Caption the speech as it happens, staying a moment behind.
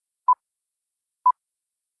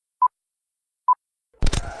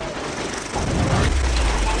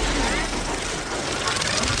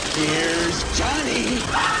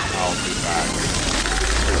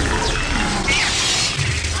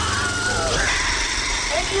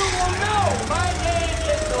You will know my name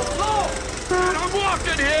is the Lord. And I'm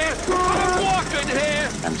walking here. I'm walking here.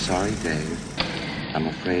 I'm sorry, Dave. I'm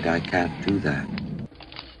afraid I can't do that.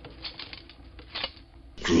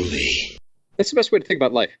 Groovy. That's the best way to think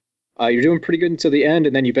about life. You're doing pretty good until the end,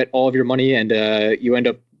 and then you bet all of your money, and you end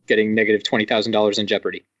up getting negative $20,000 in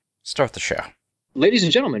jeopardy. Start the show. Ladies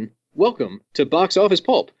and gentlemen, welcome to Box Office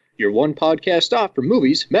Pulp, your one podcast stop for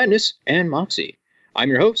movies, madness, and moxie. I'm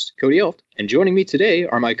your host, Cody Elft, and joining me today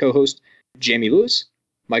are my co-hosts, Jamie Lewis,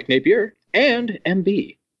 Mike Napier, and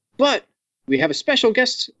MB. But we have a special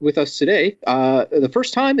guest with us today. The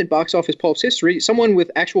first time in Box Office Pulp's history, someone with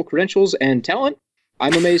actual credentials and talent.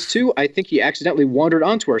 I'm amazed too. I think he accidentally wandered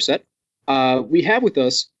onto our set. We have with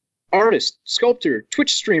us artist, sculptor,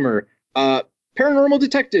 Twitch streamer, paranormal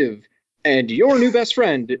detective, and your new best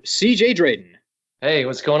friend, CJ Drayden. Hey,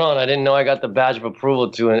 what's going on? I didn't know I got the badge of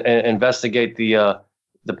approval to investigate the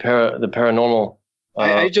paranormal.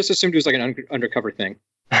 I just assumed it was like an undercover thing.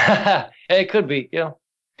 Hey, it could be, yeah.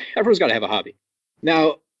 Everyone's got to have a hobby.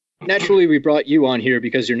 Now, naturally, we brought you on here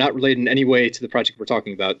because you're not related in any way to the project we're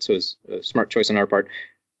talking about, so it's a smart choice on our part.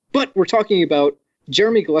 But we're talking about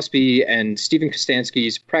Jeremy Gillespie and Stephen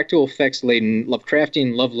Kostanski's practical effects-laden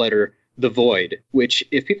Lovecraftian love letter, The Void, which,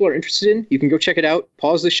 if people are interested in, you can go check it out.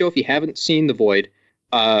 Pause the show if you haven't seen The Void.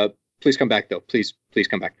 Please come back, though. Please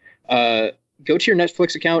come back. Go to your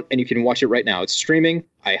Netflix account, and you can watch it right now. It's streaming.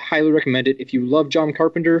 I highly recommend it. If you love John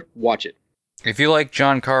Carpenter, watch it. If you like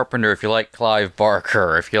John Carpenter, if you like Clive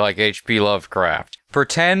Barker, if you like H.P. Lovecraft,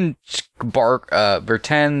 pretend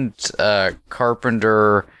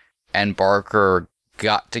Carpenter and Barker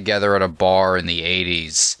got together at a bar in the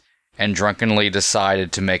 80s and drunkenly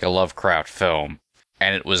decided to make a Lovecraft film.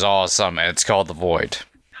 And it was awesome, and it's called The Void.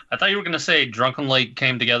 I thought you were going to say drunkenly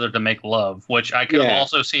came together to make love, which I could have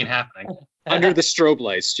also seen happening. Under the strobe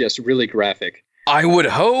lights, just really graphic. I would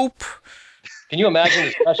hope. Can you imagine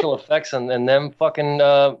the special effects and them fucking,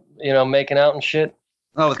 making out and shit?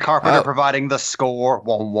 Oh, with Carpenter providing the score.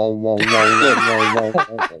 All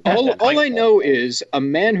I know is a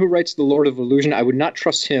man who writes The Lord of Illusion, I would not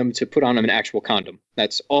trust him to put on an actual condom.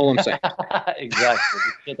 That's all I'm saying. Exactly.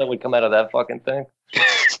 The shit that would come out of that fucking thing.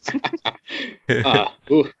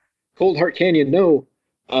 Cold Heart Canyon, no.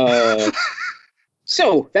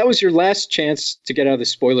 So, that was your last chance to get out of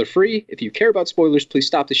this spoiler-free. If you care about spoilers, please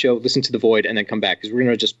stop the show, listen to The Void, and then come back, because we're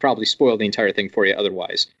going to just probably spoil the entire thing for you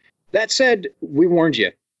otherwise. That said, we warned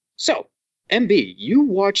you. So, MB, you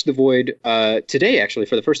watched The Void today, actually,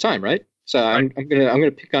 for the first time, right? So I'm gonna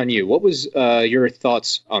pick on you. What was your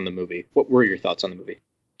thoughts on the movie? What were your thoughts on the movie?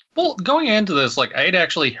 Well, going into this, I had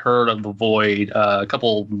actually heard of The Void a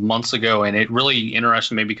couple months ago, and it really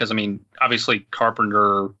interested me because, obviously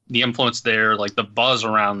Carpenter, the influence there, the buzz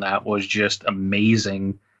around that was just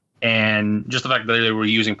amazing. And just the fact that they were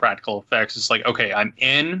using practical effects, it's okay, I'm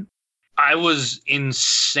in. I was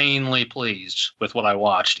insanely pleased with what I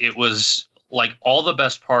watched. It was all the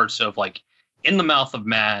best parts of In the Mouth of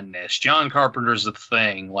Madness, John Carpenter's The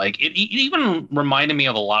Thing. It even reminded me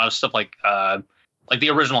of a lot of stuff like the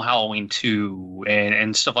original Halloween 2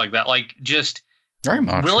 and stuff like that. Just very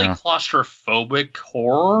much really claustrophobic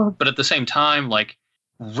horror, but at the same time,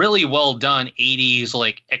 really well done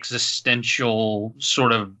 80s existential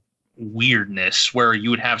sort of weirdness where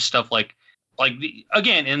you would have stuff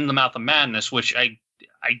again, In the Mouth of Madness, which I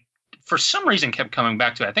for some reason kept coming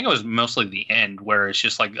back to. I think it was mostly the end where it's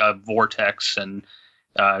just a vortex and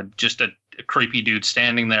just a creepy dude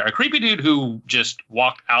standing there. A creepy dude who just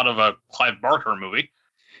walked out of a Clive Barker movie.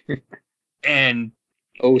 And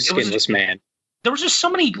Skinless Man. There was just so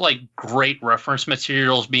many great reference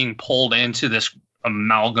materials being pulled into this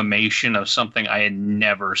amalgamation of something I had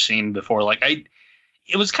never seen before.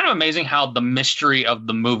 It was kind of amazing how the mystery of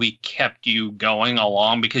the movie kept you going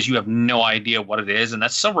along because you have no idea what it is. And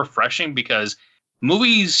that's so refreshing because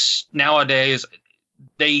movies nowadays,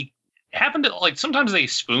 they happen to sometimes they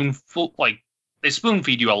spoon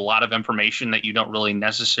feed you a lot of information that you don't really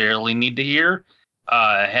necessarily need to hear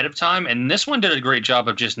ahead of time. And this one did a great job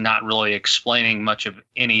of just not really explaining much of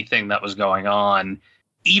anything that was going on.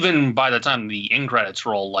 Even by the time the end credits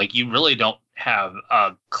roll, you really don't have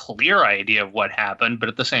a clear idea of what happened, but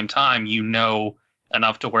at the same time,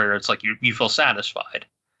 enough to where it's you feel satisfied.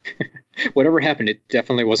 Whatever happened, it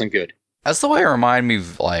definitely wasn't good. That's the way it reminded me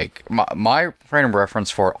of, my frame of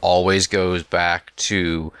reference for it always goes back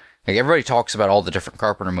to, everybody talks about all the different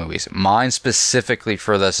Carpenter movies. Mine specifically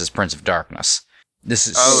for this is Prince of Darkness. This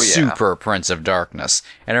is super Prince of Darkness.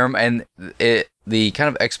 And the kind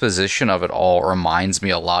of exposition of it all reminds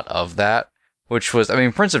me a lot of that, which was,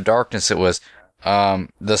 Prince of Darkness, it was,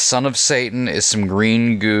 The son of Satan is some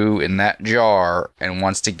green goo in that jar and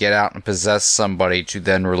wants to get out and possess somebody to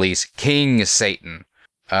then release King Satan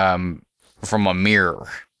from a mirror.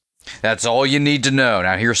 That's all you need to know.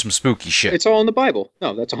 Now here's some spooky shit. It's all in the Bible.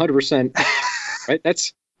 No, that's 100% right.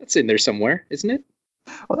 That's in there somewhere, isn't it?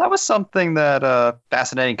 Well, that was something that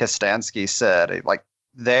Fascinating Kostansky said. Like,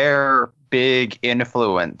 their big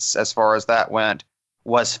influence as far as that went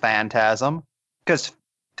was Phantasm. Because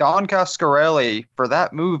Don Coscarelli, for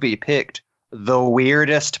that movie, picked the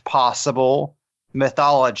weirdest possible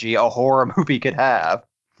mythology a horror movie could have,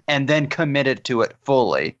 and then committed to it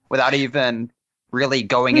fully, without even really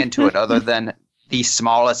going into it other than the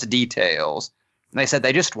smallest details. And they said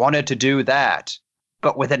they just wanted to do that,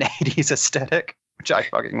 but with an 80s aesthetic, which I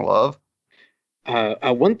fucking love.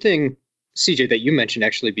 One thing, CJ, that you mentioned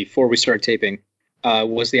actually before we started taping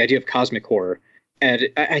was the idea of cosmic horror. And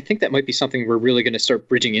I think that might be something we're really going to start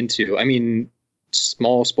bridging into. I mean,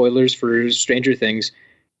 small spoilers for Stranger Things.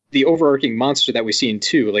 The overarching monster that we see in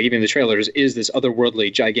 2, like even in the trailers, is this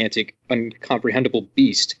otherworldly, gigantic, incomprehensible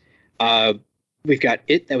beast. We've got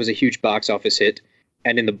It, that was a huge box office hit.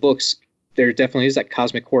 And in the books, there definitely is that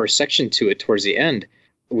cosmic horror section to it towards the end,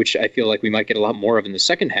 which I feel like we might get a lot more of in the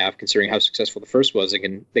second half, considering how successful the first was.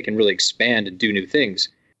 They can really expand and do new things.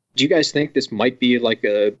 Do you guys think this might be like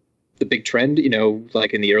the big trend? You know,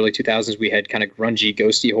 like in the early 2000s, we had kind of grungy,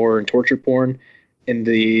 ghosty horror and torture porn. In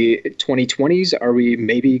the 2020s, are we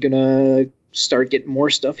maybe going to start getting more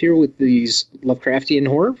stuff here with these Lovecraftian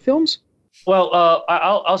horror films? Well,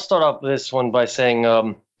 I'll start off this one by saying,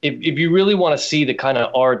 if you really want to see the kind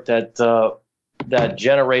of art that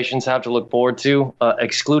generations have to look forward to,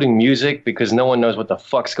 excluding music, because no one knows what the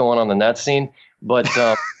fuck's going on in that scene, but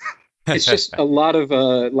it's just a lot of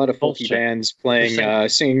folky bullshit. Bands playing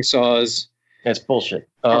singing saws. It's bullshit.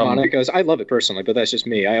 Harmonicas. I love it personally, but that's just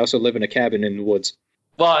me. I also live in a cabin in the woods.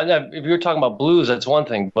 Well, if you're talking about blues, that's one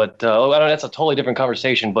thing, but I don't know, that's a totally different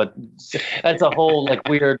conversation. But that's a whole like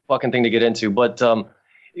weird fucking thing to get into. But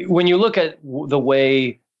when you look at the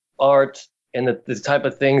way art and the type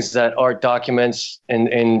of things that art documents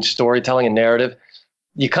in storytelling and narrative,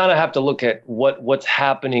 you kind of have to look at what's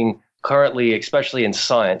happening currently, especially in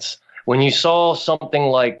science. When you saw something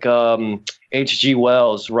like H.G.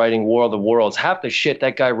 Wells writing War of the Worlds, half the shit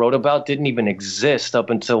that guy wrote about didn't even exist up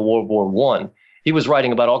until World War I. He was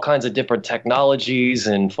writing about all kinds of different technologies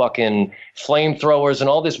and fucking flamethrowers and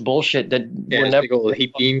all this bullshit that were never big old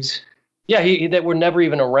heat beams. Yeah, that were never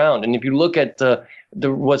even around. And if you look at the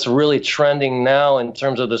what's really trending now in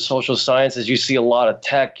terms of the social sciences, you see a lot of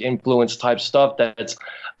tech influence type stuff that's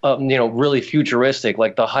really futuristic,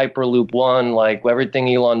 like the Hyperloop One, like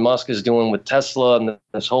everything Elon Musk is doing with Tesla and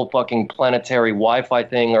this whole fucking planetary Wi-Fi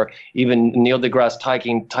thing, or even Neil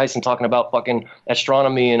deGrasse Tyson talking about fucking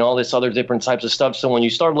astronomy and all this other different types of stuff. So when you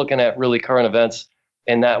start looking at really current events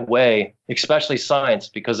in that way, especially science,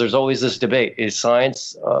 because there's always this debate: is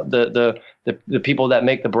science the people that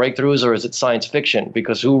make the breakthroughs, or is it science fiction?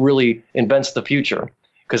 Because who really invents the future?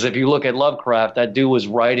 Because if you look at Lovecraft, that dude was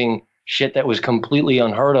writing shit that was completely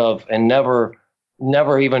unheard of and never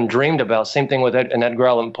even dreamed about. Same thing with Edgar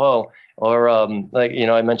Allan Poe, or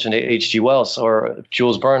I mentioned H.G. Wells or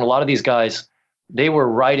Jules Verne. A lot of these guys, they were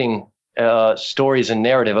writing stories and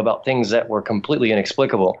narrative about things that were completely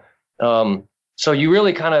inexplicable. So you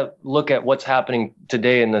really kind of look at what's happening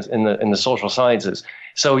today in the social sciences.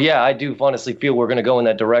 So yeah, I do honestly feel we're going to go in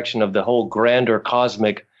that direction of the whole grander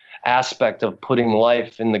cosmic aspect of putting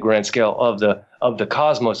life in the grand scale of the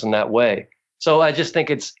cosmos in that way. So I just think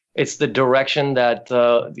it's the direction that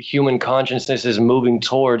human consciousness is moving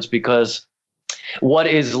towards, because what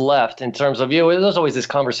is left in terms of, there's always this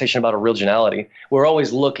conversation about originality. We're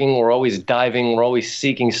always looking, we're always diving, we're always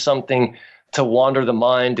seeking something to wander the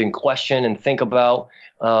mind and question and think about.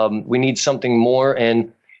 We need something more,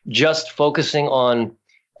 and just focusing on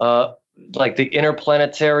like the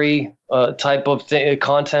interplanetary type of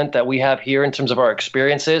content that we have here in terms of our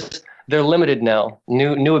experiences, they're limited now.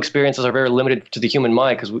 New experiences are very limited to the human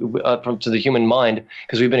mind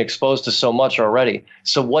because we've been exposed to so much already.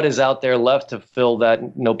 So what is out there left to fill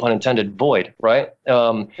that, no pun intended, void, right?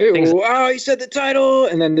 Wow, he said the title,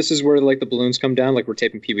 and then this is where like the balloons come down, like we're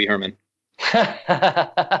taping Pee Wee Herman.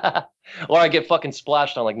 Or I get fucking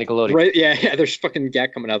splashed on like Nickelodeon. Right? Yeah. There's fucking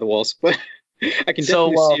gat coming out of the walls, but I can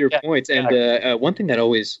definitely see your points. And one thing that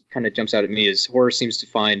always kind of jumps out at me is horror seems to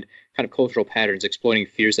find kind of cultural patterns exploiting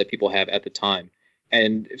fears that people have at the time.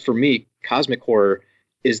 And for me, cosmic horror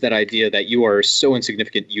is that idea that you are so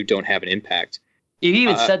insignificant you don't have an impact. He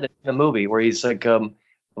even said that in the movie where he's like,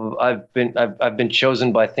 I've been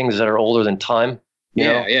chosen by things that are older than time. You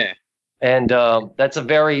know? Yeah. And that's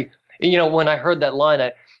you know, when I heard that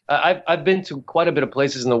line, I've been to quite a bit of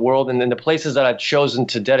places in the world, and then the places that I've chosen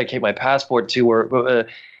to dedicate my passport to were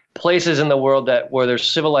places in the world where their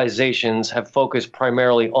civilizations have focused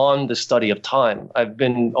primarily on the study of time. I've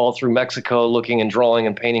been all through Mexico looking and drawing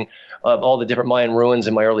and painting all the different Mayan ruins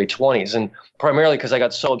in my early 20s, and primarily because I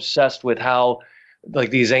got so obsessed with how like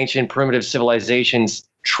these ancient primitive civilizations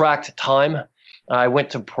tracked time. I went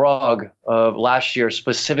to Prague last year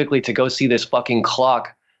specifically to go see this fucking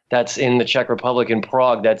clock that's in the Czech Republic in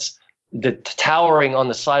Prague. That's towering on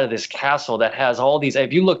the side of this castle that has all these.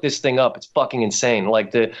 If you look this thing up, it's fucking insane.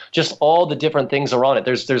 Like just all the different things are on it.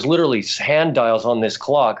 There's literally hand dials on this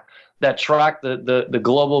clock that track the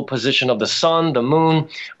global position of the sun, the moon,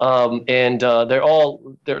 and they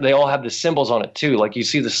all have the symbols on it too. Like you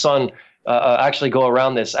see the sun actually go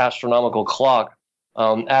around this astronomical clock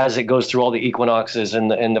as it goes through all the equinoxes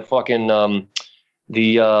and the fucking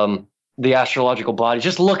the astrological body.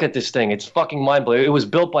 Just look at this thing. It's fucking mind-blowing. It was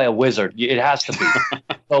built by a wizard. It has to be.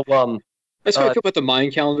 So, that's how I feel about the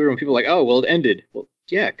Mayan calendar when people are like, oh, well, it ended. Well,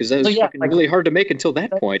 yeah, because that was fucking really hard to make until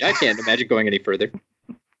that point. I can't imagine going any further.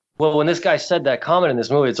 Well, when this guy said that comment in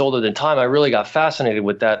this movie, it's older than time, I really got fascinated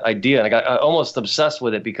with that idea. And I got almost obsessed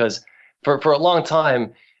with it because for a long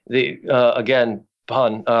time, again,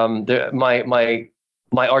 pun,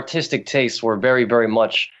 my artistic tastes were very, very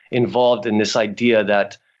much involved in this idea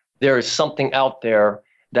that there is something out there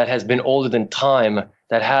that has been older than time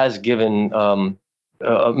that has given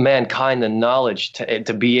mankind the knowledge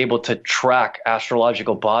to be able to track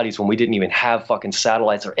astrological bodies when we didn't even have fucking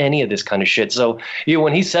satellites or any of this kind of shit. So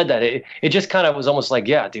when he said that, it just kind of was almost like,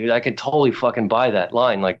 yeah, dude, I could totally fucking buy that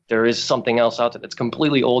line. Like there is something else out there that's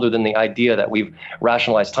completely older than the idea that we've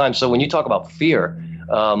rationalized time. So when you talk about fear,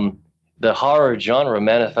 the horror genre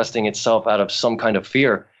manifesting itself out of some kind of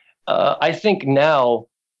fear, I think now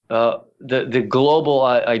the global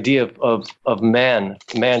idea of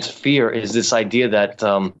man's fear is this idea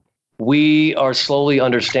that we are slowly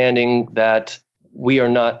understanding that we are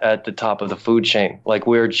not at the top of the food chain. Like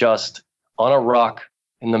we're just on a rock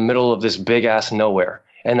in the middle of this big ass nowhere.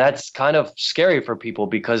 And that's kind of scary for people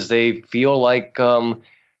because they feel like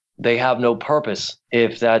they have no purpose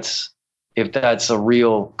if that's a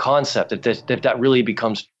real concept, if that really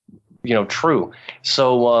becomes, true.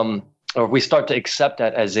 So, or if we start to accept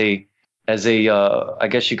that as a I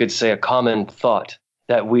guess you could say a common thought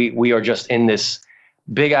that we are just in this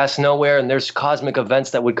big ass nowhere and there's cosmic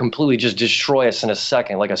events that would completely just destroy us in a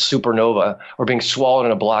second, like a supernova or being swallowed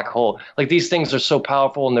in a black hole. Like these things are so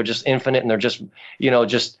powerful and they're just infinite and they're just,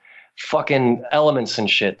 just fucking elements and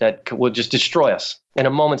shit that would just destroy us in a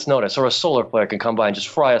moment's notice, or a solar flare can come by and just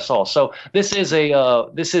fry us all. So this is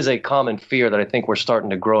a common fear that I think we're starting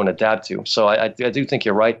to grow and adapt to. So I do think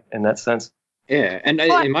you're right in that sense. Yeah, and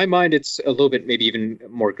in my mind, it's a little bit maybe even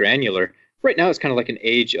more granular. Right now, it's kind of like an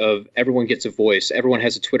age of everyone gets a voice. Everyone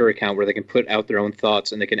has a Twitter account where they can put out their own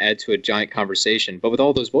thoughts and they can add to a giant conversation. But with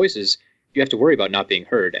all those voices, you have to worry about not being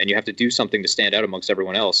heard, and you have to do something to stand out amongst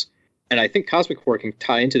everyone else. And I think Cosmic Horror can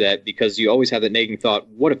tie into that because you always have that nagging thought,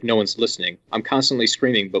 what if no one's listening? I'm constantly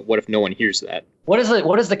screaming, but what if no one hears that? What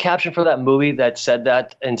is the caption for that movie that said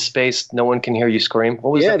that in space, no one can hear you scream?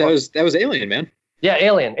 What was that was Alien, man. Yeah,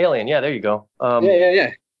 Alien. Yeah, there you go.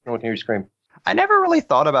 Yeah. No one can hear you scream. I never really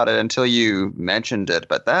thought about it until you mentioned it,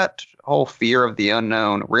 but that whole fear of the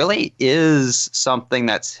unknown really is something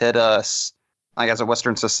that's hit us, like as a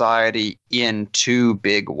Western society, in two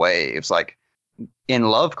big waves. Like in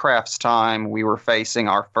Lovecraft's time, we were facing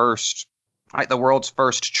our first, like the world's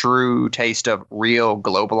first true taste of real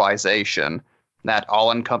globalization, that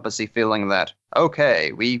all-encompassing feeling that,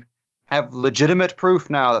 okay, we have legitimate proof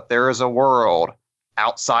now that there is a world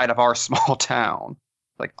outside of our small town.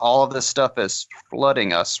 Like all of this stuff is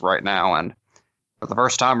flooding us right now, and for the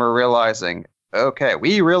first time we're realizing, okay,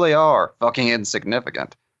 we really are fucking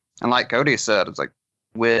insignificant. And like Cody said, it's like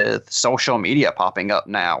with social media popping up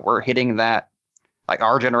now, we're hitting that. Like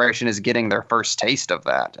our generation is getting their first taste of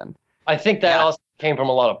that, and I think that also came from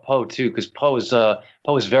a lot of Poe too, because Poe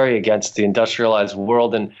is very against the industrialized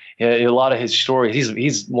world, and a lot of his stories.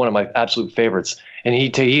 He's one of my absolute favorites, and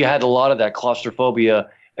he had a lot of that claustrophobia,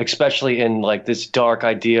 especially in like this dark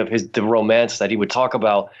idea of the romance that he would talk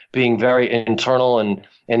about being very internal and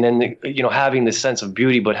then having this sense of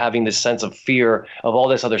beauty, but having this sense of fear of all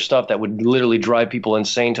this other stuff that would literally drive people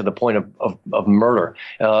insane to the point of murder.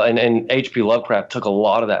 And H.P. Lovecraft took a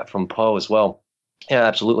lot of that from Poe as well. Yeah,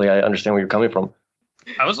 absolutely. I understand where you're coming from.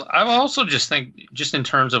 I also just think, just in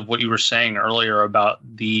terms of what you were saying earlier about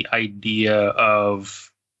the idea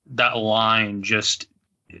of that line, just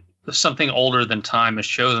something older than time has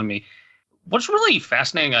chosen me. what's really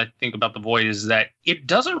fascinating, I think, about The Void is that it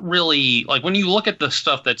doesn't really, like, when you look at the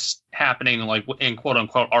stuff that's happening, like, in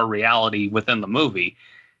quote-unquote our reality within the movie,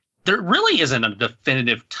 there really isn't a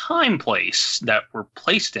definitive time place that we're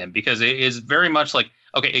placed in, because it is very much like,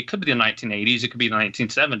 okay, it could be the 1980s, it could be the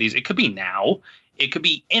 1970s, it could be now, it could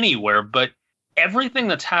be anywhere, but everything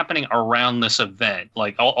that's happening around this event,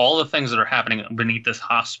 like all the things that are happening beneath this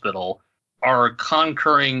hospital, are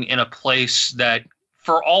concurring in a place that,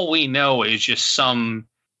 for all we know, is just some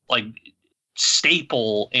like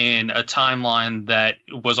staple in a timeline that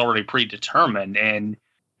was already predetermined. And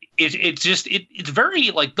it's very,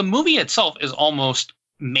 like, the movie itself is almost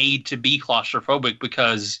made to be claustrophobic,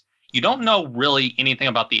 because you don't know really anything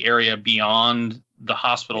about the area beyond the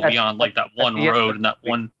hospital, beyond like that one road and that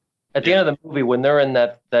one. At the end of the movie, when they're in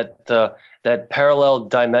that parallel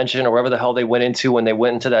dimension or wherever the hell they went into, when they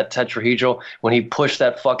went into that tetrahedral, when he pushed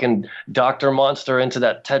that fucking doctor monster into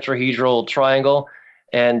that tetrahedral triangle,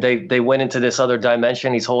 and they went into this other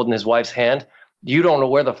dimension, he's holding his wife's hand. You don't know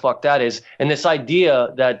where the fuck that is. And this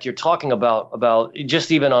idea that you're talking about just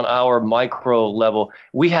even on our micro level,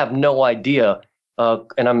 we have no idea.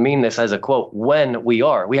 And I mean this as a quote, when we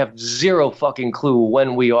are. We have zero fucking clue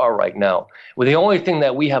when we are right now. Well, the only thing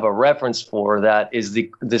that we have a reference for that is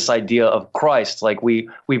this idea of Christ. Like we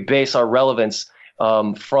base our relevance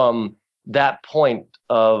from that point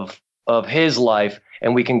of his life,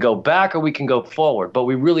 and we can go back or we can go forward, but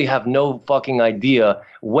we really have no fucking idea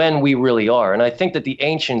when we really are. And I think that the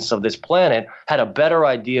ancients of this planet had a better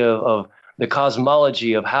idea of the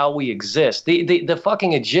cosmology of how we exist. The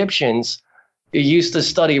fucking Egyptians used to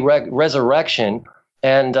study resurrection,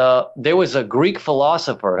 and there was a Greek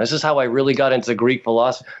philosopher. This is how I really got into Greek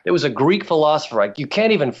philosophy. There was a Greek philosopher, you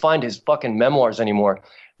can't even find his fucking memoirs anymore,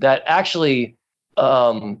 that actually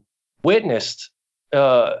witnessed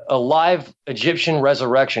a live Egyptian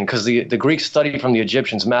resurrection, because the Greeks studied from the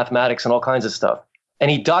Egyptians mathematics and all kinds of stuff. And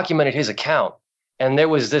he documented his account. And there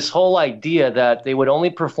was this whole idea that they would only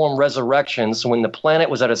perform resurrections when the planet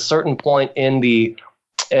was at a certain point in the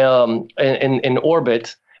in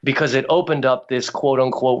orbit, because it opened up this quote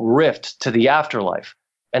unquote rift to the afterlife.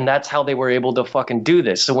 And that's how they were able to fucking do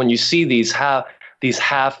this. So when you see these half beasts,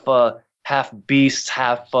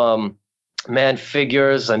 half man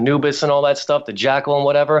figures, Anubis and all that stuff, the jackal and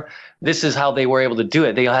whatever, this is how they were able to do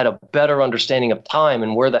it. They had a better understanding of time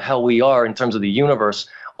and where the hell we are in terms of the universe.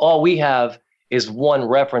 All we have is one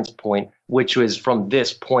reference point, which was from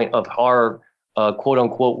this point of our quote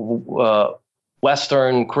unquote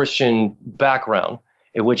Western Christian background,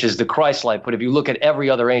 which is the Christ life. But if you look at every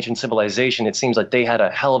other ancient civilization, it seems like they had a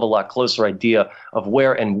hell of a lot closer idea of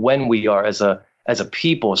where and when we are as a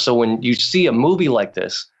people. So when you see a movie like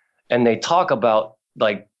this, and they talk about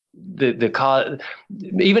like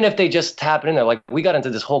even if they just tap it in there, like we got into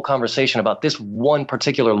this whole conversation about this one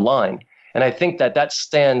particular line, and I think that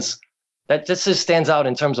just stands out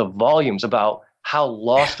in terms of volumes about how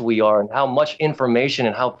lost we are and how much information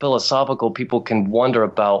and how philosophical people can wonder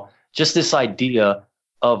about just this idea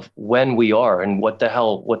of when we are and what the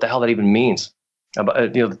hell that even means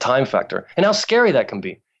about the time factor and how scary that can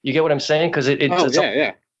be. You get what I'm saying? Because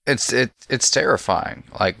It's terrifying.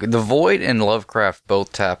 Like The Void and Lovecraft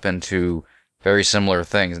both tap into very similar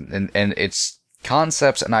things, and it's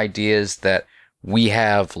concepts and ideas that we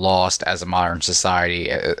have lost as a modern society.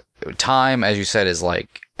 Time, as you said, is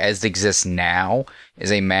like, as it exists now,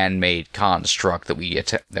 is a man-made construct that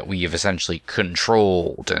we have essentially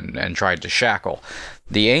controlled and tried to shackle.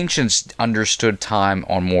 The ancients understood time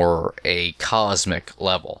on more a cosmic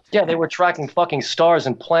level. Yeah, they were tracking fucking stars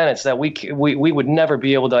and planets that we would never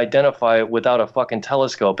be able to identify without a fucking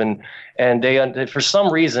telescope. And they for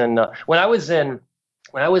some reason, when I was in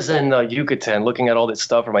Yucatan looking at all this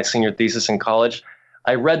stuff for my senior thesis in college,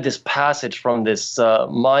 I read this passage from this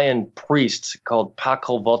Mayan priest called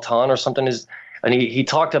Paco Voltan or something, and he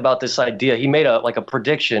talked about this idea. He made a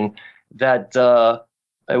prediction that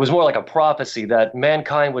it was more like a prophecy that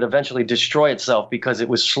mankind would eventually destroy itself because it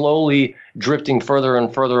was slowly drifting further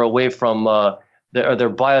and further away from their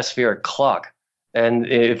biospheric clock. And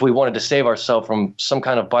if we wanted to save ourselves from some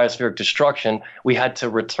kind of biospheric destruction, we had to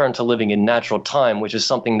return to living in natural time, which is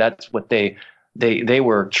something that's what they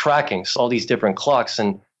were tracking, so all these different clocks.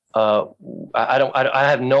 And I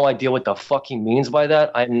have no idea what the fuck he means by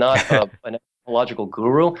that. I'm not an astrological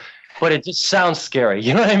guru, but it just sounds scary.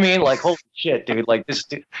 You know what I mean? Like, holy shit, dude! Like this,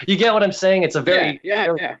 dude. You get what I'm saying? It's a very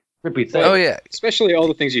trippy thing. Oh yeah, especially all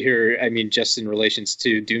the things you hear. I mean, just in relations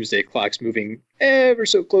to doomsday clocks moving ever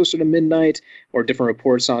so closer to midnight, or different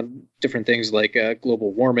reports on different things like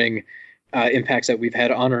global warming impacts that we've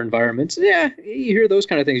had on our environments. Yeah, you hear those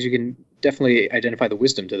kind of things. You can definitely identify the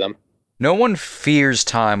wisdom to them. no one fears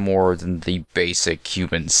time more than the basic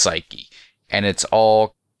human psyche. And it's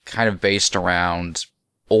all kind of based around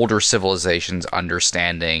older civilizations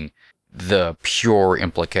understanding the pure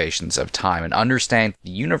implications of time and understand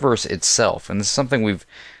the universe itself. And this is something we've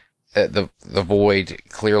the Void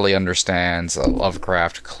clearly understands,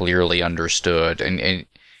 Lovecraft clearly understood, and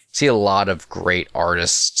see a lot of great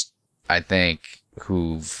artists, I think,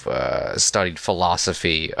 who've studied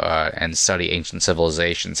philosophy and study ancient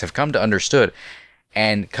civilizations have come to understood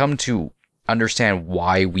and come to understand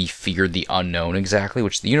why we fear the unknown exactly,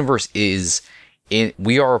 which the universe is.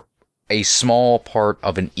 We are a small part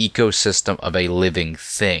of an ecosystem of a living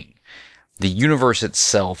thing. The universe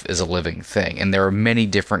itself is a living thing, and there are many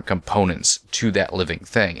different components to that living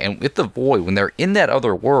thing. And with the Void, when they're in that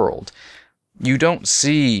other world, you don't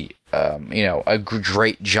see, a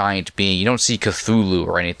great giant being. You don't see Cthulhu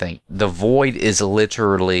or anything. The Void is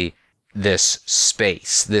literally this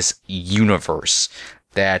space, this universe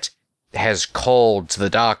that has called to the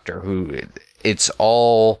Doctor, who it's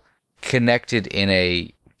all connected in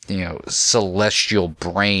a, celestial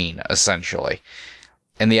brain, essentially.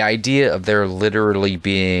 And the idea of there literally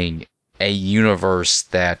being a universe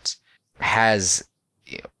that has,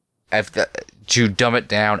 to dumb it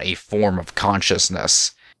down, a form of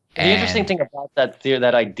consciousness. The interesting thing about that theory,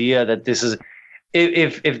 that idea that this is,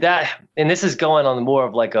 if that, and this is going on more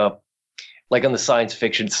of like on the science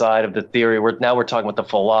fiction side of the theory, we're talking about the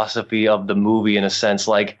philosophy of the movie in a sense.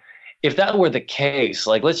 Like, if that were the case,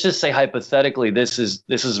 like, let's just say hypothetically, this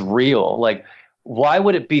is real. Like, why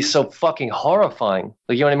would it be so fucking horrifying?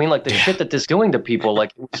 Like, you know what I mean? Like, the shit that this is doing to people,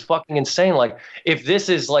 like, it's fucking insane. Like, if this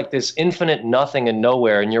is like this infinite nothing and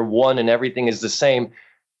nowhere, and you're one and everything is the same,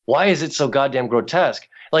 why is it so goddamn grotesque?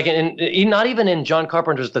 Like, not even in John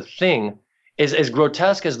Carpenter's The Thing, as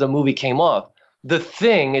grotesque as the movie came off, The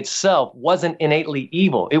Thing itself wasn't innately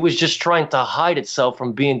evil. It was just trying to hide itself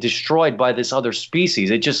from being destroyed by this other species.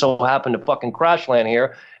 It just so happened to fucking crash land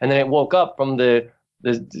here, and then it woke up from the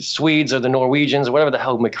Swedes or the Norwegians or whatever the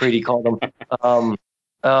hell MacReady called them.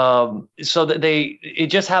 So that it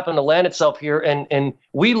just happened to land itself here, and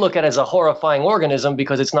we look at it as a horrifying organism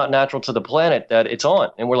because it's not natural to the planet that it's on.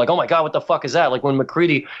 And we're like, oh my God, what the fuck is that? Like when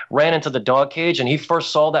MacReady ran into the dog cage and he first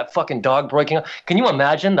saw that fucking dog breaking up. Can you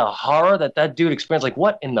imagine the horror that dude experienced? Like,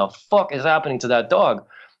 what in the fuck is happening to that dog?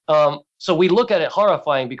 So we look at it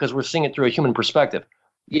horrifying because we're seeing it through a human perspective.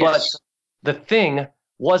 Yes. But The Thing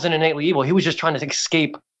wasn't innately evil. He was just trying to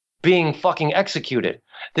escape being fucking executed.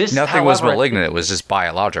 Nothing was malignant. It was just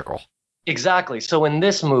biological. Exactly. So in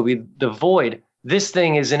this movie, The Void, this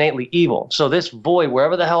thing is innately evil. So this void,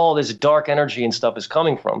 wherever the hell all this dark energy and stuff is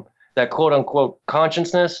coming from, that quote unquote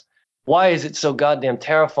consciousness, why is it so goddamn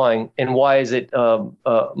terrifying? And why is it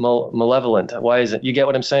malevolent? Why is it? You get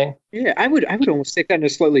what I'm saying? Yeah, I would almost take that in a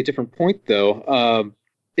slightly different point, though.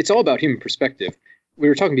 It's all about human perspective. We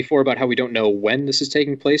were talking before about how we don't know when this is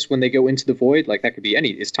taking place when they go into the void. Like, that could be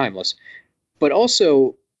it's timeless. But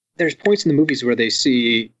also, there's points in the movies where they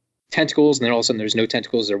see tentacles, and then all of a sudden there's no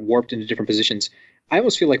tentacles. They're warped into different positions. I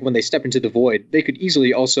almost feel like when they step into the void, they could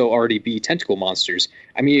easily also already be tentacle monsters.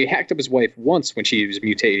 I mean, he hacked up his wife once when she was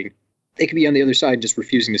mutating. They could be on the other side just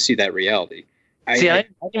refusing to see that reality. I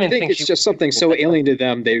think it's just something so alien to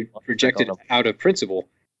them, they reject it out of principle.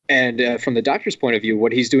 And from the Doctor's point of view,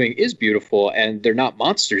 what he's doing is beautiful, and they're not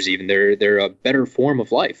monsters even. They're a better form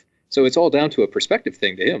of life. So it's all down to a perspective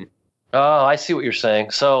thing to him. Oh, I see what you're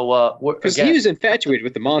saying. So, because he was infatuated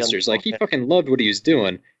with the monsters, like he fucking loved what he was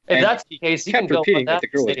doing. If that's the case, you kept can repeating go on that the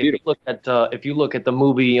girl was beautiful. If you look at the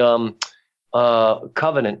movie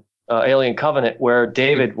Covenant, Alien Covenant, where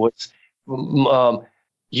David was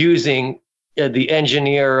using the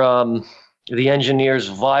engineer's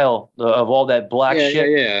vial of all that black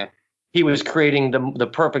shit. Yeah. He was creating the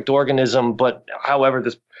perfect organism, but however,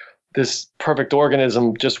 this perfect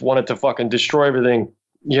organism just wanted to fucking destroy everything.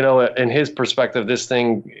 You know, in his perspective, this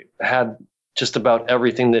thing had just about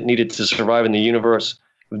everything that needed to survive in the universe,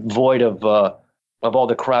 void of all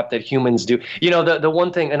the crap that humans do. You know, the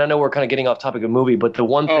one thing, and I know we're kind of getting off topic of the movie, but the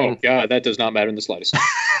one thing. Oh God, that does not matter in the slightest.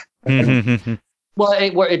 Well,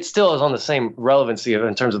 it still is on the same relevancy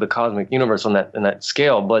in terms of the cosmic universe on that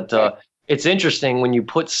scale. But it's interesting when you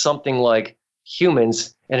put something like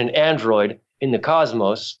humans and an android in the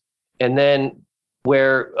cosmos, and then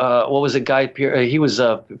where what was it, he was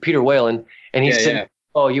Peter Whalen, and he said,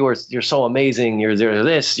 "Oh, you're so amazing. You're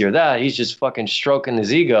this, you're that." He's just fucking stroking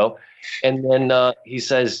his ego, and then he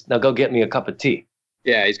says, "Now go get me a cup of tea."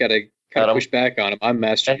 Yeah, he's got to kind of push back on him. I'm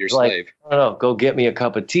master, your slave. No, go get me a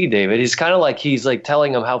cup of tea, David. He's kind of like he's like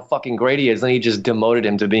telling him how fucking great he is, then he just demoted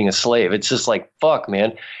him to being a slave. It's just like, fuck,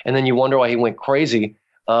 man. And then you wonder why he went crazy.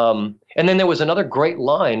 And then there was another great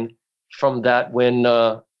line from that when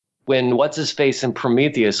what's his face in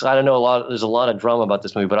Prometheus. I don't know there's a lot of drama about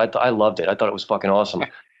this movie, but I loved it. I thought it was fucking awesome.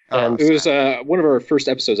 And it was one of our first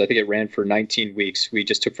episodes. I think it ran for 19 weeks. We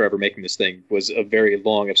just took forever making this thing. It was a very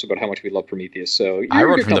long episode about how much we love Prometheus. So I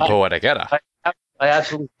wrote from the Poetic Edda. I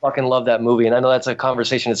absolutely fucking love that movie, and I know that's a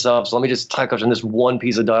conversation itself. So let me just touch on this one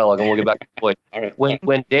piece of dialogue, and we'll get back to the point. All right.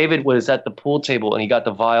 When David was at the pool table and he got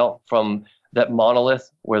the vial from that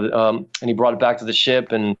monolith, and he brought it back to the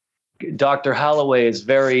ship, and Dr. Holloway is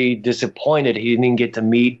very disappointed he didn't even get to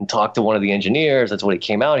meet and talk to one of the engineers. That's what he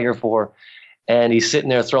came out here for. And he's sitting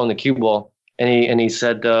there throwing the cue ball, and he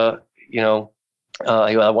said, I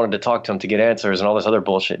wanted to talk to him to get answers and all this other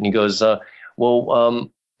bullshit. And he goes, why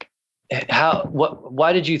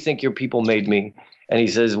did you think your people made me? And he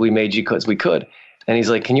says, we made you because we could. And he's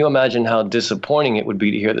like, can you imagine how disappointing it would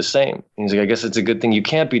be to hear the same? And he's like, I guess it's a good thing you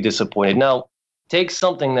can't be disappointed. Now, take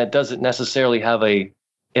something that doesn't necessarily have an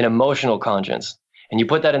emotional conscience, and you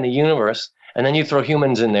put that in the universe, and then you throw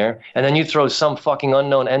humans in there, and then you throw some fucking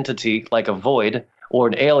unknown entity like a void or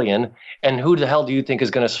an alien, and who the hell do you think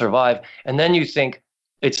is going to survive? And then you think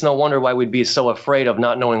it's no wonder why we'd be so afraid of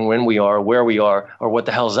not knowing when we are, where we are, or what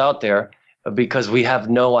the hell's out there, because we have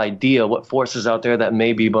no idea what forces out there that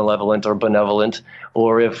may be malevolent or benevolent,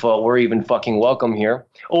 or if we're even fucking welcome here,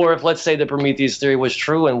 or if, let's say, the Prometheus theory was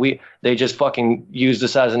true and they just fucking used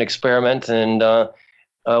us as an experiment, and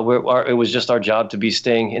it was just our job to be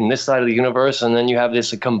staying in this side of the universe, and then you have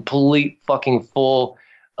this complete fucking full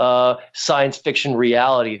science fiction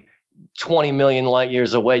reality 20 million light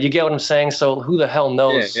years away. You get what I'm saying? So who the hell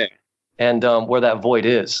knows? Yeah. And where that void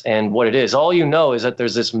is and what it is. All you know is that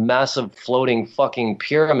there's this massive floating fucking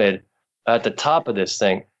pyramid at the top of this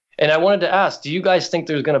thing. And I wanted to ask, do you guys think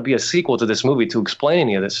there's going to be a sequel to this movie to explain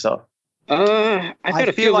any of this stuff? I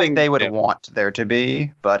feel like they would want there to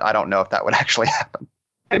be, but I don't know if that would actually happen.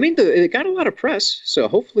 I mean, it got a lot of press, so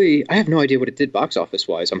hopefully, I have no idea what it did box office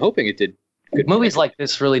wise. I'm hoping it did good. Movies like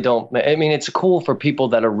this really don't. I mean, it's cool for people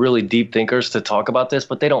that are really deep thinkers to talk about this,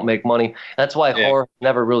 but they don't make money. That's why horror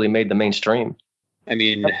never really made the mainstream. I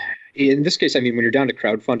mean, in this case, when you're down to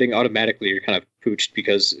crowdfunding, automatically you're kind of pooched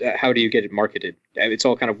because how do you get it marketed? It's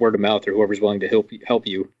all kind of word of mouth or whoever's willing to help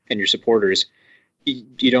you and your supporters.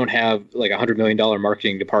 You don't have like $100 million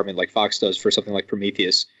marketing department like Fox does for something like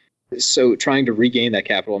Prometheus. So trying to regain that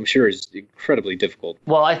capital, I'm sure, is incredibly difficult.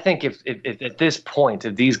 Well, I think if at this point,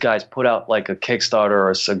 if these guys put out like a Kickstarter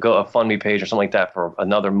or a GoFundMe page or something like that for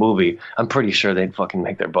another movie, I'm pretty sure they'd fucking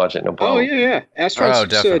make their budget. No problem. Oh, yeah.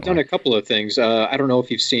 Astron's done a couple of things. I don't know if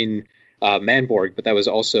you've seen Manborg, but that was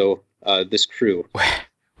also this crew.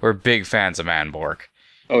 We're big fans of Manborg.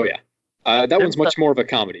 Oh, yeah. That one's much more of a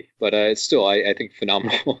comedy, but it's still, I think,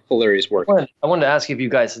 phenomenal, hilarious work. I wanted to ask you if you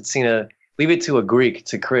guys had seen leave it to a Greek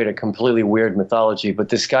to create a completely weird mythology, but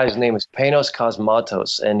this guy's name is Panos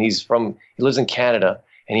Cosmatos, and he lives in Canada,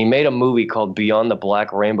 and he made a movie called Beyond the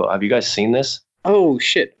Black Rainbow. Have you guys seen this? Oh,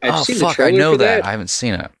 shit. I've seen the trailer. I know for that. I haven't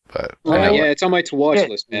seen it, but yeah, it's on my to-watch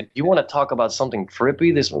list, man. You want to talk about something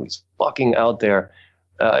trippy? This movie's fucking out there.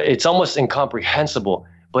 It's almost incomprehensible,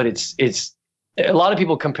 but it's a lot of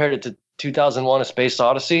people compared it to 2001: A Space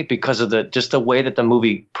Odyssey because of the way that the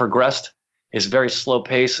movie progressed. It's very slow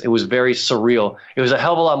pace. It was very surreal. It was a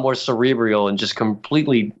hell of a lot more cerebral and just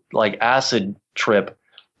completely like acid trip.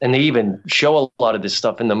 And they even show a lot of this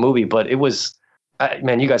stuff in the movie. But it was,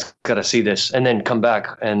 man, you guys got to see this and then come back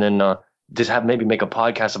and then just maybe make a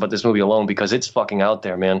podcast about this movie alone because it's fucking out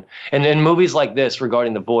there, man. And in movies like this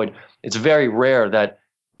regarding the void, it's very rare that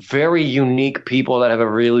very unique people that have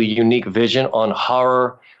a really unique vision on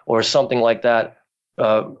horror or something like that,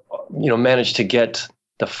 manage to get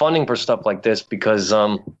the funding for stuff like this because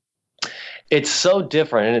it's so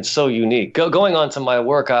different and it's so unique. Going on to my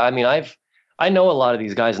work, I know a lot of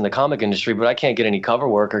these guys in the comic industry, but I can't get any cover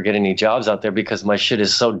work or get any jobs out there because my shit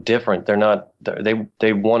is so different.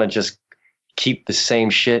 They want to just keep the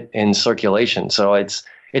same shit in circulation. So it's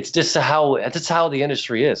just how the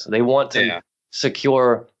industry is. They want to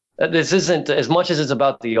secure. This isn't as much as it's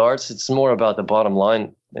about the arts. It's more about the bottom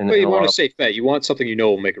line. Well, you want a safe bet. You want something you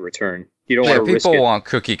know will make a return. You don't want to risk it. People want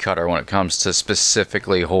cookie cutter when it comes to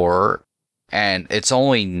specifically horror, and it's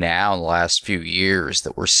only now in the last few years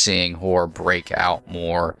that we're seeing horror break out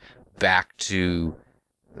more back to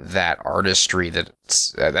that artistry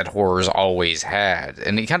that horror's always had,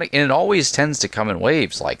 and it always tends to come in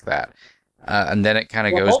waves like that, and then it kind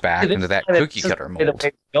of goes back into that cookie cutter mold.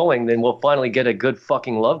 Going, then we'll finally get a good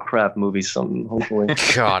fucking Lovecraft movie. Hopefully.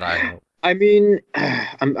 God, I hope. I mean,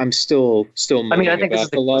 I'm still. I think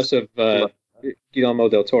about the loss of Guillermo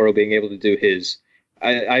del Toro being able to do his.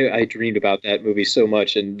 I dreamed about that movie so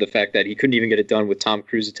much, and the fact that he couldn't even get it done with Tom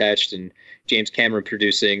Cruise attached and James Cameron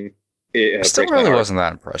producing. I still really wasn't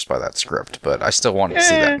that impressed by that script, but I still wanted to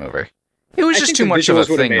see that movie. It was just too much of a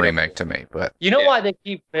Thing remake to me. But you know why they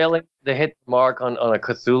keep failing to hit the mark on a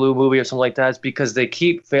Cthulhu movie or something like that? It's because they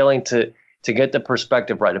keep failing to get the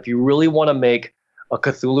perspective right. If you really want to make a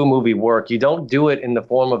Cthulhu movie work, you don't do it in the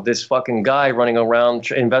form of this fucking guy running around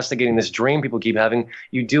investigating this dream people keep having.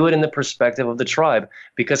 You do it in the perspective of the tribe.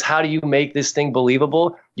 Because how do you make this thing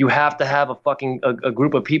believable? You have to have a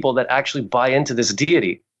group of people that actually buy into this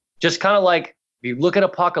deity. Just kind of like, if you look at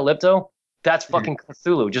Apocalypto, that's fucking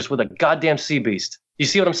Cthulhu, just with a goddamn sea beast. You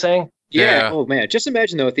see what I'm saying? Yeah. Oh man, just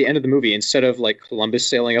imagine though, at the end of the movie, instead of like Columbus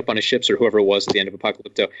sailing up on his ships or whoever it was at the end of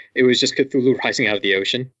Apocalypto, it was just Cthulhu rising out of the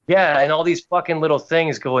ocean. Yeah, and all these fucking little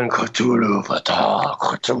things going Cthulhu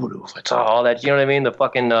Fatah, all that. You know what I mean? The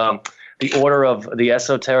fucking the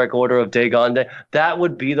esoteric order of Dagon. That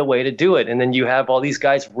would be the way to do it. And then you have all these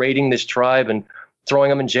guys raiding this tribe and throwing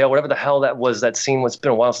them in jail, whatever the hell that was. That scene. It's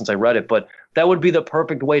been a while since I read it, but that would be the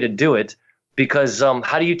perfect way to do it. Because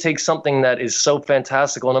how do you take something that is so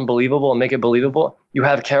fantastical and unbelievable and make it believable? You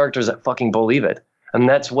have characters that fucking believe it. And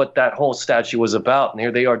that's what that whole statue was about. And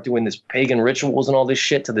here they are doing this pagan rituals and all this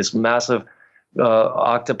shit to this massive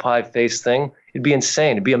octopi face thing. It'd be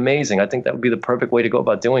insane. It'd be amazing. I think that would be the perfect way to go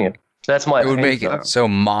about doing it. That's my opinion. It would make it so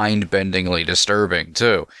mind-bendingly disturbing,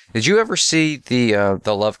 too. Did you ever see the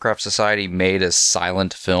Lovecraft Society made a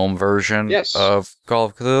silent film version of Call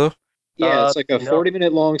of Cthulhu? Yeah, it's like a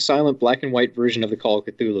 40-minute long silent black and white version of the Call of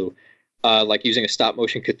Cthulhu, like using a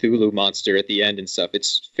stop-motion Cthulhu monster at the end and stuff.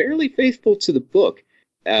 It's fairly faithful to the book,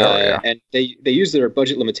 and they use their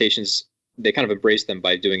budget limitations. They kind of embrace them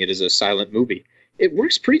by doing it as a silent movie. It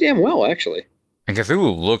works pretty damn well, actually. And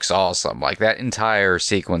Cthulhu looks awesome. Like, that entire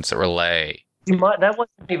sequence at Relay. That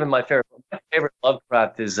wasn't even my favorite. My favorite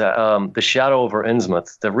Lovecraft is The Shadow over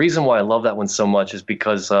Innsmouth. The reason why I love that one so much is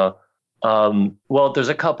because... well, there's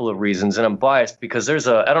a couple of reasons, and I'm biased because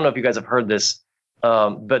I don't know if you guys have heard this,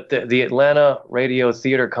 but the Atlanta Radio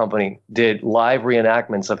Theater Company did live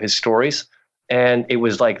reenactments of his stories, and it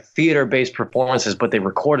was like theater-based performances, but they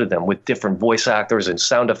recorded them with different voice actors and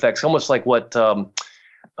sound effects, almost like what,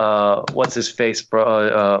 what's his face,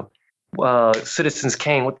 Citizens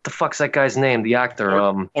Kane, what the fuck's that guy's name, the actor?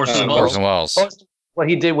 Orson Welles. What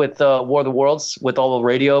he did with War of the Worlds, with all the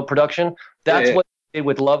radio production, that's what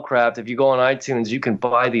with Lovecraft. If you go on iTunes, you can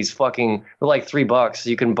buy these they're like $3.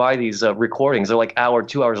 You can buy these recordings. They're like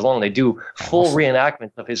 2 hours long. They do full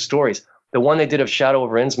reenactments of his stories. The one they did of Shadow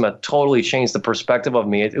over Innsmouth totally changed the perspective of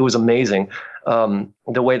me. It was amazing. The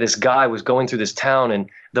way this guy was going through this town and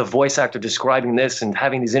the voice actor describing this and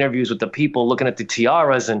having these interviews with the people looking at the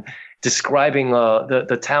tiaras and describing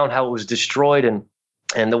the town, how it was destroyed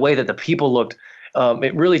and the way that the people looked.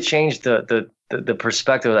 It really changed the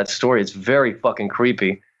perspective of that story. It's very fucking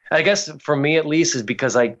creepy. I guess for me at least is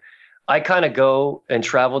because I kind of go and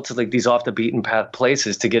travel to like these off the beaten path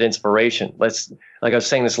places to get inspiration. Like I was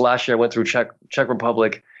saying, this last year I went through Czech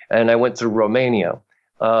Republic and I went through Romania.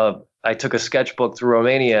 I took a sketchbook through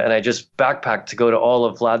Romania and I just backpacked to go to all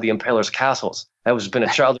of Vlad the Impaler's castles. That was been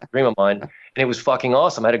a childhood dream of mine, and it was fucking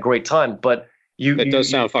awesome. I had a great time. But it does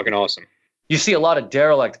sound fucking awesome. You see a lot of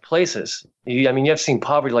derelict places. You have seen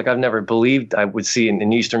poverty like I've never believed I would see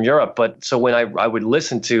in Eastern Europe. But so when I would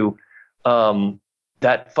listen to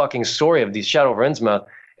that fucking story of the Shadow over Innsmouth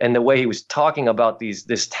and the way he was talking about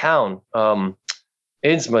this town,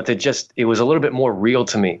 Innsmouth, it was a little bit more real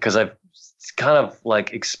to me because I've kind of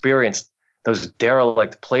like experienced those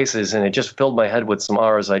derelict places, and it just filled my head with some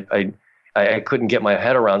horrors I couldn't get my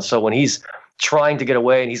head around. So when he's trying to get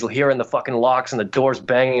away and he's hearing the fucking locks and the doors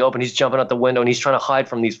banging open, he's jumping out the window and he's trying to hide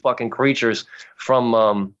from these fucking creatures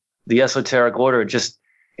from the esoteric order.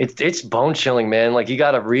 It's bone chilling, man. Like you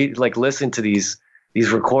got to listen to these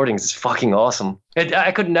recordings. It's fucking awesome.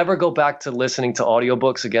 I could never go back to listening to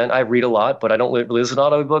audiobooks again. I read a lot, but I don't listen to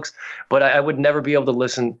audiobooks, but I would never be able to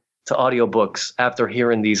listen to audiobooks after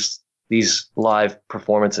hearing these live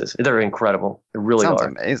performances. They're incredible. They really Sounds are.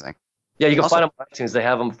 Amazing. Yeah, you can find them on iTunes. They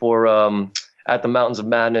have them for At the Mountains of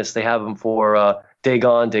Madness. They have them for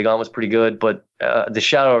Dagon. Dagon was pretty good, but The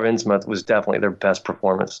Shadow of Innsmouth was definitely their best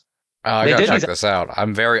performance. I gotta check this out.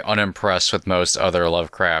 I'm very unimpressed with most other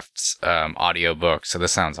Lovecraft's audiobooks, so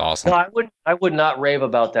this sounds awesome. No, I would not rave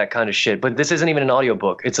about that kind of shit, but this isn't even an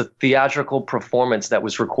audiobook. It's a theatrical performance that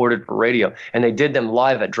was recorded for radio, and they did them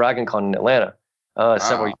live at DragonCon in Atlanta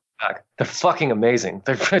several years back. They're fucking amazing.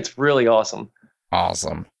 It's really awesome.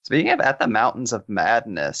 Awesome. Speaking of At the Mountains of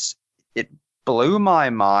Madness, it blew my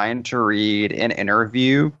mind to read an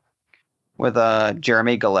interview with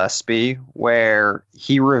Jeremy Gillespie, where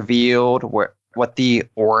he revealed what the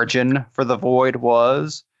origin for the Void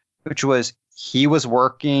was, which was he was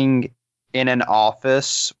working in an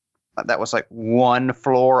office that was like one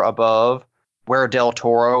floor above where Del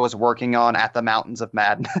Toro was working on At the Mountains of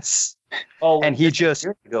Madness. Oh, and he just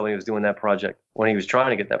years ago he was doing that project when he was trying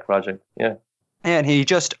to get that project. Yeah. And he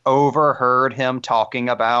just overheard him talking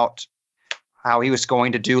about how he was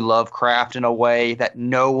going to do Lovecraft in a way that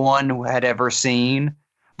no one had ever seen,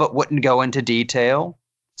 but wouldn't go into detail.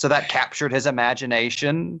 So that captured his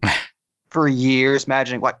imagination for years,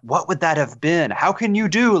 imagining what would that have been? How can you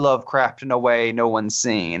do Lovecraft in a way no one's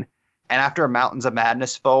seen? And after Mountains of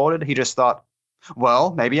Madness folded, he just thought,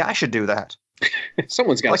 well, maybe I should do that.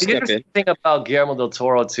 Someone's got to step in. The thing about Guillermo del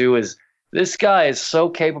Toro, too, is this guy is so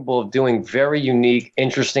capable of doing very unique,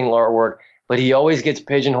 interesting artwork, but he always gets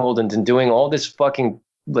pigeonholed into doing all this fucking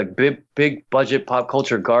like big budget pop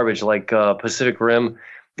culture garbage like Pacific Rim.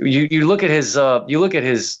 You look at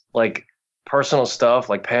his like personal stuff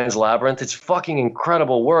like Pan's Labyrinth. It's fucking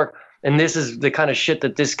incredible work. And this is the kind of shit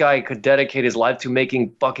that this guy could dedicate his life to,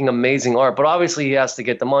 making fucking amazing art. But obviously he has to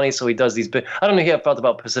get the money, so he does these I don't know how I felt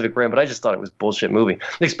about Pacific Rim, but I just thought it was a bullshit movie.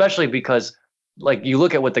 Especially because like you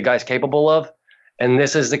look at what the guy's capable of, and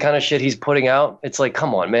this is the kind of shit he's putting out. It's like,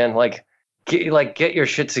 come on, man, get your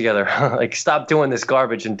shit together. Like, stop doing this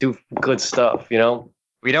garbage and do good stuff, you know?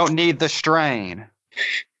 We don't need the strain.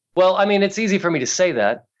 Well, I mean, it's easy for me to say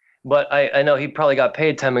that, but I know he probably got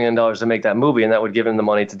paid $10 million to make that movie, and that would give him the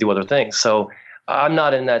money to do other things. So I'm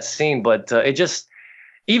not in that scene, but it just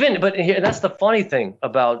that's the funny thing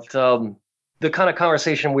about the kind of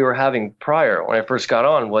conversation we were having prior when I first got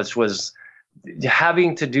on was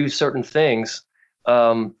having to do certain things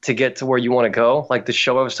to get to where you want to go, like the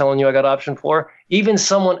show I was telling you I got option for. Even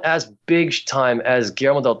someone as big time as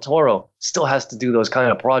Guillermo del Toro still has to do those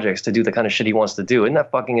kind of projects to do the kind of shit he wants to do. Isn't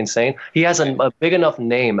that fucking insane? He has a big enough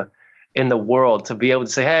name in the world to be able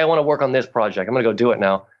to say, hey, I want to work on this project. I'm going to go do it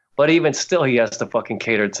now. But even still, he has to fucking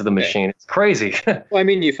cater to the machine. It's crazy. Well, I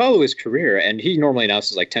mean, you follow his career, and he normally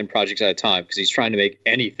announces like 10 projects at a time because he's trying to make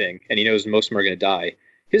anything, and he knows most of them are going to die.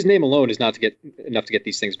 His name alone is not to get enough to get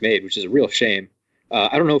these things made, which is a real shame.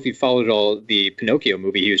 I don't know if you followed all the Pinocchio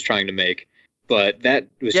movie he was trying to make, but that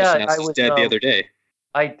was just announced as dead the other day.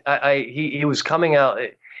 He was coming out.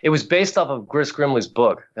 It was based off of Gris Grimley's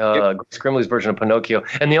book, Gris Grimley's version of Pinocchio.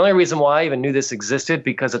 And the only reason why I even knew this existed,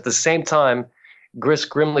 because at the same time Gris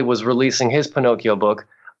Grimley was releasing his Pinocchio book,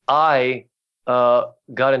 I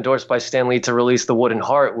got endorsed by Stan Lee to release The Wooden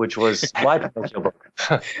Heart, which was my Pinocchio book.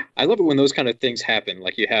 I love it when those kind of things happen.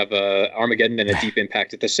 Like you have Armageddon and a Deep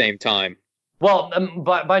Impact at the same time. Well,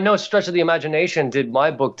 by no stretch of the imagination did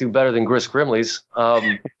my book do better than Gris Grimley's.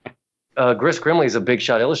 Gris Grimley's a big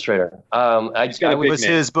shot illustrator. Was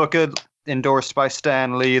his book endorsed by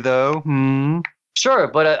Stan Lee, though? Sure,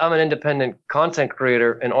 but I'm an independent content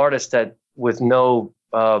creator, an artist that with no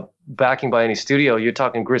backing by any studio. You're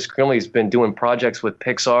talking Gris Grimley's been doing projects with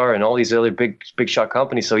Pixar and all these other big shot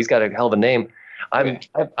companies, so he's got a hell of a name.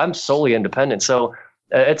 I'm solely independent, so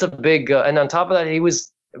it's a big. And on top of that, he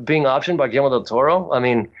was being optioned by Guillermo del Toro. I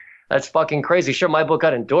mean, that's fucking crazy. Sure, my book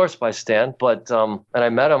got endorsed by Stan, but and I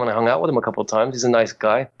met him and I hung out with him a couple of times. He's a nice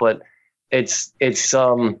guy, but it's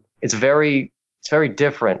very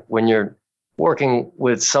different when you're working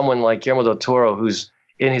with someone like Guillermo del Toro, who's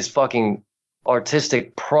in his fucking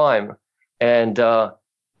artistic prime, and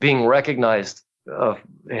being recognized,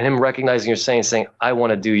 him recognizing your saying, I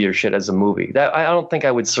want to do your shit as a movie. That I don't think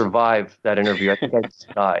I would survive that interview. I think I'd just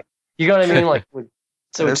die. You know what I mean? Like.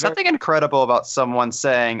 So there's something incredible about someone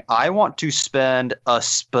saying, I want to spend a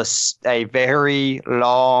very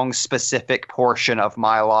long, specific portion of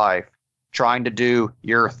my life trying to do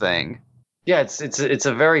your thing. Yeah, it's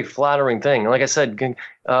a very flattering thing. Like I said, Gris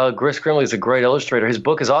Grimley is a great illustrator. His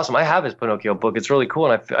book is awesome. I have his Pinocchio book. It's really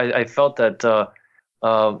cool. And I felt that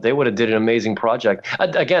they would have did an amazing project.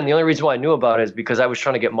 Again, the only reason why I knew about it is because I was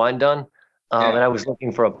trying to get mine done. And I was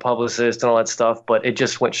looking for a publicist and all that stuff, but it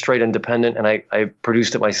just went straight independent, and I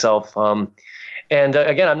produced it myself. And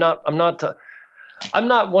again, I'm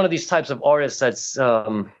not one of these types of artists that's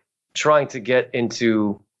trying to get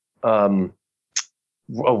into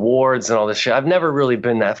awards and all this shit. I've never really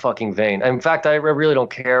been that fucking vain. In fact, I really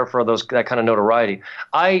don't care for that kind of notoriety.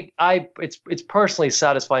 It's personally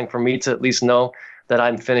satisfying for me to at least know that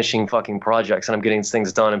I'm finishing fucking projects and I'm getting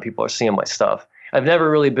things done and people are seeing my stuff. I've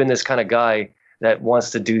never really been this kind of guy that wants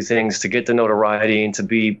to do things to get the notoriety and to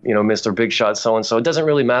be, Mr. Big Shot so-and-so. It doesn't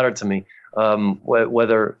really matter to me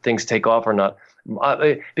whether things take off or not,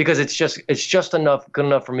 because it's just good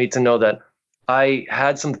enough for me to know that I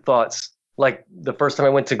had some thoughts like the first time I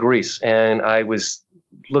went to Greece and I was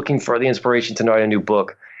looking for the inspiration to write a new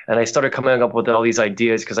book. And I started coming up with all these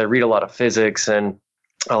ideas because I read a lot of physics and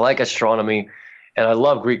I like astronomy and I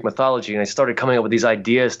love Greek mythology. And I started coming up with these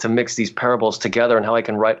ideas to mix these parables together and how I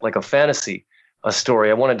can write like a fantasy, a story.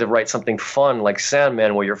 I wanted to write something fun like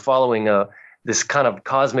Sandman, where you're following this kind of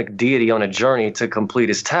cosmic deity on a journey to complete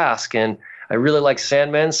his task. And I really like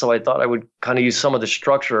Sandman, so I thought I would kind of use some of the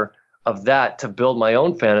structure of that to build my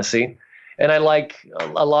own fantasy. And I like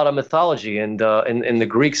a lot of mythology and in the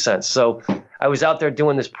Greek sense. So I was out there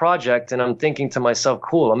doing this project and I'm thinking to myself,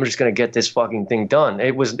 cool, I'm just going to get this fucking thing done.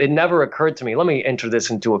 It never occurred to me, let me enter this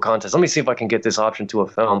into a contest. Let me see if I can get this option to a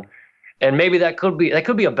film. And maybe that could be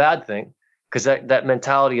a bad thing, because that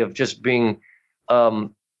mentality of just being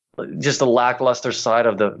just the lackluster side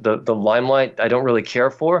of the limelight, I don't really care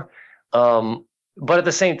for. But at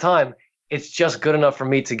the same time, it's just good enough for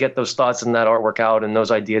me to get those thoughts and that artwork out and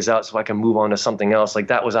those ideas out so I can move on to something else. Like,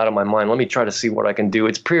 that was out of my mind. Let me try to see what I can do.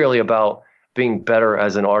 It's purely about being better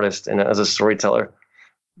as an artist and as a storyteller.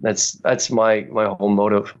 That's my whole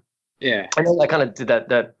motive. Yeah. I know I kind of did that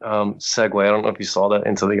segue. I don't know if you saw that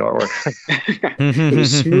into the artwork. It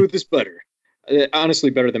was smooth as butter. Honestly,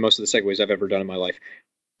 better than most of the segues I've ever done in my life.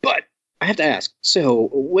 But I have to ask, so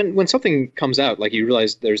when something comes out, like you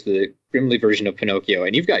realize there's the Grimley version of Pinocchio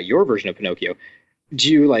and you've got your version of Pinocchio,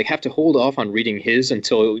 do you like have to hold off on reading his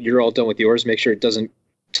until you're all done with yours, make sure it doesn't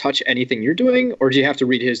touch anything you're doing, or do you have to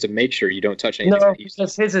read his to make sure you don't touch anything? No,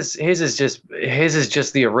 his is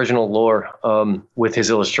just the original lore with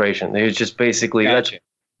his illustration. It was just basically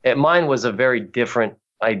mine was a very different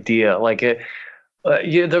idea. Like it,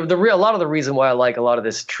 a lot of the reason why I like a lot of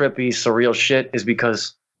this trippy, surreal shit is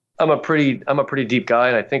because I'm a pretty deep guy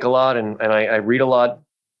and I think a lot and I read a lot,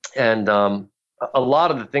 and a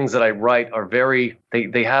lot of the things that I write are very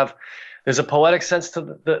there's a poetic sense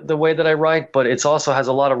to the way that I write, but it also has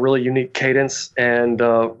a lot of really unique cadence and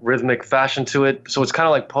rhythmic fashion to it. So it's kind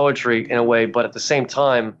of like poetry in a way, but at the same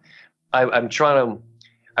time, I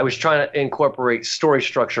was trying to incorporate story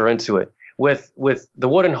structure into it. With The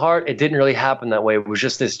Wooden Heart, it didn't really happen that way. It was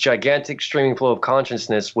just this gigantic streaming flow of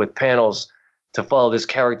consciousness with panels to follow this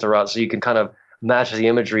character out, so you can kind of match the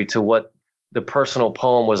imagery to what the personal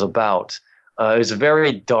poem was about. It was a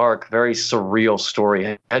very dark, very surreal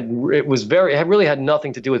story. It really had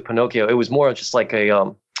nothing to do with Pinocchio. It was more just like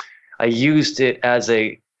I used it as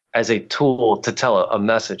a tool to tell a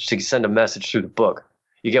message, to send a message through the book.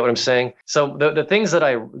 You get what I'm saying? So the things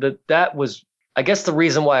that was, I guess the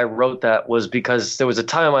reason why I wrote that was because there was a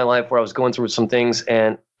time in my life where I was going through some things,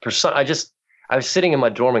 and I was sitting in my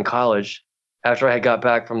dorm in college after I had got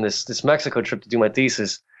back from this Mexico trip to do my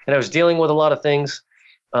thesis, and I was dealing with a lot of things,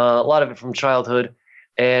 a lot of it from childhood,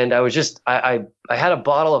 and I was just I had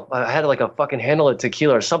I had like a fucking handle of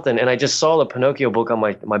tequila or something, and I just saw the Pinocchio book on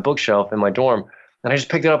my bookshelf in my dorm, and I just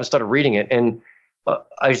picked it up and started reading it, and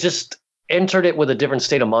I just entered it with a different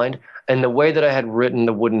state of mind, and the way that I had written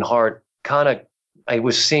The Wooden Heart, I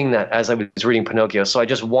was seeing that as I was reading Pinocchio. So I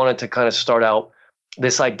just wanted to kind of start out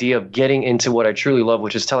this idea of getting into what I truly love,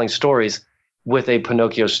 which is telling stories with a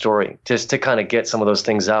Pinocchio story, just to kind of get some of those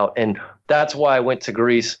things out. And that's why I went to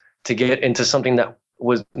Greece, to get into something that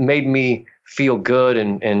made me feel good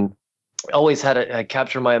and always had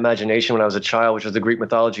captured my imagination when I was a child, which was the Greek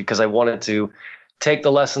mythology, because I wanted to take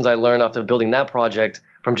the lessons I learned after building that project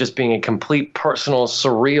from just being a complete personal,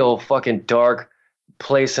 surreal, fucking dark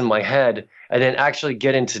place in my head, and then actually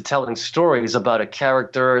get into telling stories about a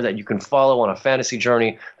character that you can follow on a fantasy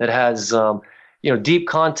journey that has deep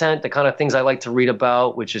content, the kind of things I like to read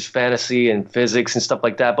about, which is fantasy and physics and stuff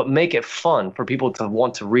like that, but make it fun for people to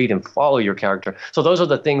want to read and follow your character. So those are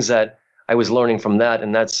the things that I was learning from that,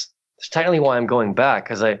 and that's technically why I'm going back,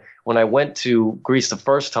 because when I went to Greece the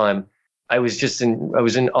first time, I was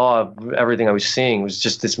in awe of everything I was seeing. It was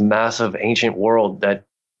just this massive ancient world that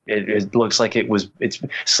it looks like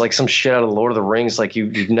it's like some shit out of the Lord of the Rings, like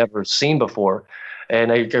you've never seen before.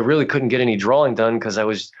 And I really couldn't get any drawing done because I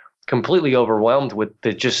was completely overwhelmed with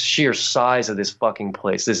the just sheer size of this fucking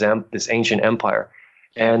place, this ancient empire.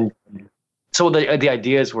 And so the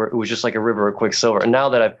ideas were, it was just like a river of quicksilver. And now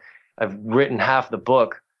that I've written half the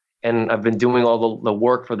book and I've been doing all the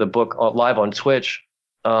work for the book live on Twitch,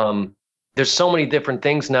 there's so many different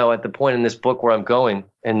things now at the point in this book where I'm going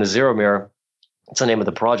in the Zero Mirror. It's the name of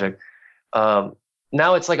the project.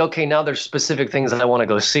 Now it's like, okay, now there's specific things that I want to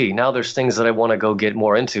go see. Now there's things that I want to go get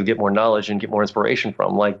more into, get more knowledge and get more inspiration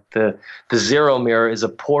from. Like the Zero Mirror is a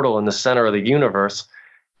portal in the center of the universe.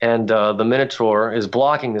 And the Minotaur is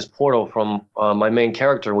blocking this portal from my main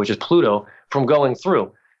character, which is Pluto, from going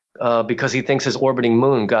through. because he thinks his orbiting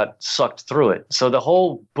moon got sucked through it. So the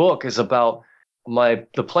whole book is about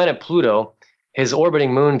the planet Pluto. His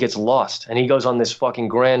orbiting moon gets lost, and he goes on this fucking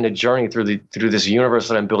grand journey through this universe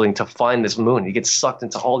that I'm building to find this moon. He gets sucked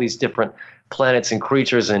into all these different planets and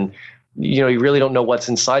creatures, and you really don't know what's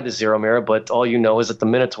inside the Zero Mirror, but all you know is that the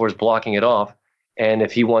Minotaur is blocking it off, and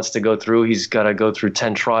if he wants to go through, he's got to go through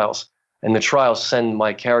 10 trials. And the trials send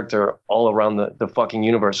my character all around the fucking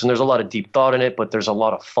universe. And there's a lot of deep thought in it, but there's a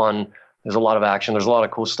lot of fun. There's a lot of action. There's a lot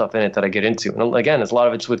of cool stuff in it that I get into. And again, there's a lot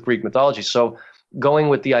of it's with Greek mythology. So going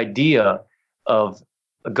with the idea of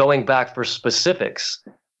going back for specifics,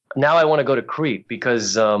 now I want to go to Crete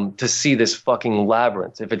because to see this fucking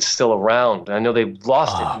labyrinth, if it's still around. I know they've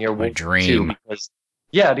lost it near World War II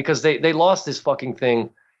because they lost this fucking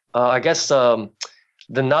thing. I guess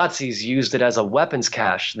the Nazis used it as a weapons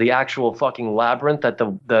cache, the actual fucking labyrinth that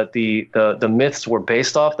the myths were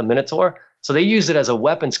based off, the Minotaur. So they used it as a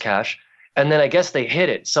weapons cache, and then I guess they hid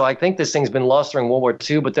it. So I think this thing's been lost during World War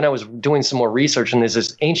II, but then I was doing some more research, and there's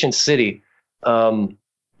this ancient city,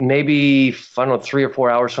 maybe, I don't know, 3 or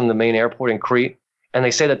 4 hours from the main airport in Crete, and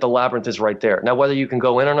they say that the labyrinth is right there. Now, whether you can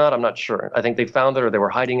go in or not, I'm not sure. I think they found it or they were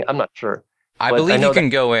hiding it. I'm not sure. I believe you can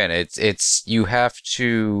go in. You have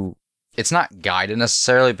to... It's not guided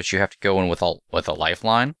necessarily, but you have to go in with a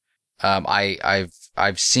lifeline.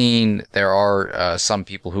 I've seen there are some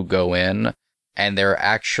people who go in, and they're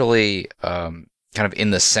actually kind of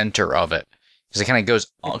in the center of it because it kind of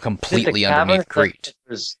goes completely underneath Crete.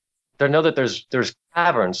 They know that there's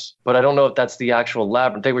caverns, but I don't know if that's the actual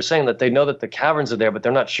labyrinth. They were saying that they know that the caverns are there, but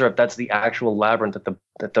they're not sure if that's the actual labyrinth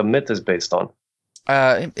that the myth is based on.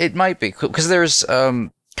 It might be because there's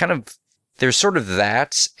there's sort of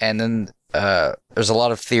that, and then there's a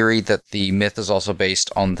lot of theory that the myth is also based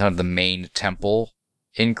on kind of the main temple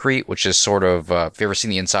in Crete, which is sort of, if you've ever seen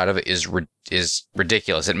the inside of it, is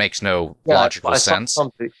ridiculous. It makes no logical sense.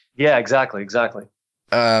 Yeah, exactly.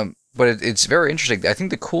 But it's very interesting. I think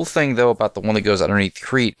the cool thing, though, about the one that goes underneath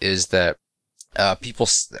Crete is that people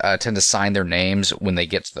tend to sign their names when they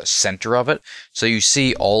get to the center of it. So you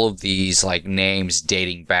see all of these like names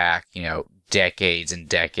dating back, decades and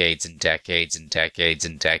decades and decades and decades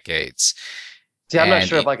and decades. See, I'm not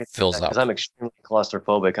sure if I can fill that because I'm extremely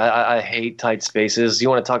claustrophobic. I hate tight spaces. You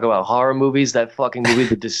want to talk about horror movies? That fucking movie,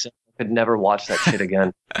 The Descent. I could never watch that shit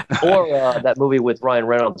again. Or that movie with Ryan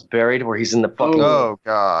Reynolds, Buried, where he's in the fucking. Oh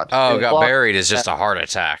god. Buried is just a heart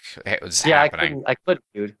attack. It was happening. I couldn't,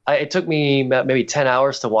 dude. It took me maybe 10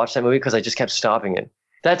 hours to watch that movie because I just kept stopping it.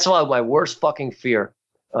 That's why my worst fucking fear.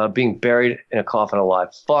 Being buried in a coffin alive.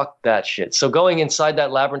 Fuck that shit. So going inside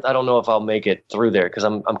that labyrinth, I don't know if I'll make it through there because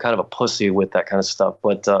I'm kind of a pussy with that kind of stuff.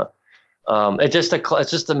 But it's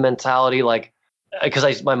just a mentality, like,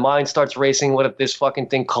 because my mind starts racing. What if this fucking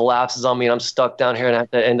thing collapses on me and I'm stuck down here and I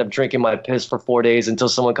have to end up drinking my piss for 4 days until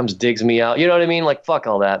someone comes digs me out? You know what I mean? Like, fuck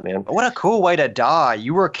all that, man. What a cool way to die.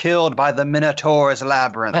 You were killed by the Minotaur's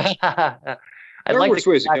labyrinth. I'd like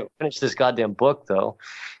to finish this goddamn book, though.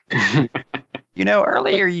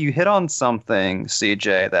 Earlier you hit on something,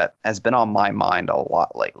 CJ, that has been on my mind a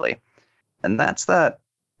lot lately. And that's that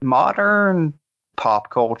modern pop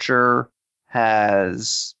culture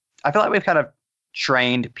has... I feel like we've kind of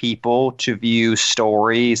trained people to view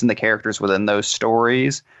stories and the characters within those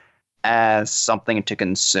stories as something to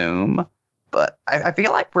consume. But I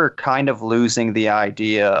feel like we're kind of losing the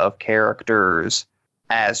idea of characters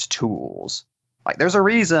as tools. Like, there's a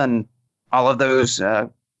reason all of those...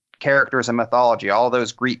 characters in mythology, all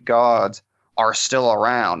those Greek gods are still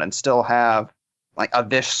around and still have like a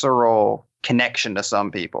visceral connection to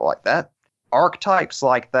some people. Like that, archetypes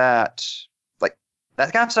like that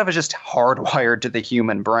kind of stuff is just hardwired to the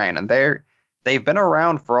human brain, and they've been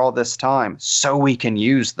around for all this time so we can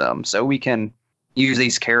use them, so we can use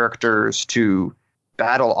these characters to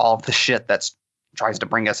battle all the shit that tries to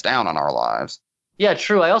bring us down in our lives. Yeah,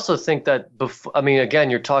 true. I also think that,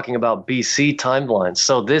 again, you're talking about BC timelines.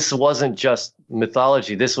 So this wasn't just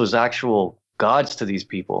mythology. This was actual gods to these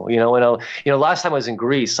people. Last time I was in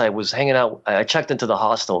Greece, I was hanging out. I checked into the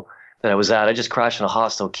hostel that I was at. I just crashed in a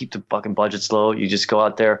hostel. Keep the fucking budgets low. You just go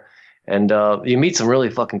out there and you meet some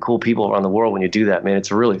really fucking cool people around the world when you do that, man.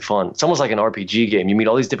 It's really fun. It's almost like an RPG game. You meet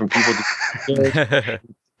all these different people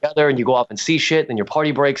together and you go off and see shit, and your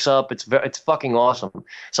party breaks up. It's fucking awesome.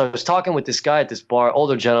 So I was talking with this guy at this bar,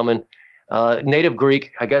 older gentleman, native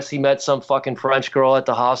Greek. I guess he met some fucking French girl at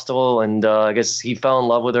the hostel, and I guess he fell in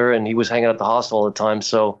love with her, and he was hanging at the hostel all the time.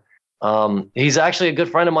 So he's actually a good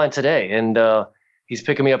friend of mine today, and he's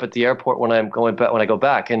picking me up at the airport when I go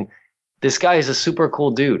back. And this guy is a super cool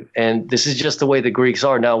dude, and this is just the way the Greeks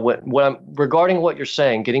are. Now, regarding what you're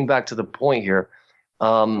saying, getting back to the point here,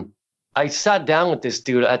 I sat down with this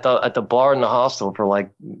dude at the bar in the hostel for like,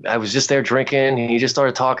 I was just there drinking, and he just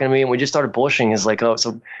started talking to me, and we just started bullshitting. He's like, "Oh,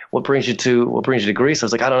 so what brings you to Greece?" I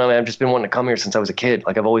was like, "I don't know, man. I've just been wanting to come here since I was a kid.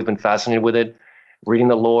 Like, I've always been fascinated with it, reading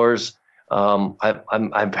the lores.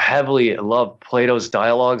 I heavily love Plato's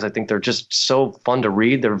dialogues. I think they're just so fun to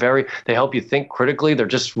read. They help you think critically. They're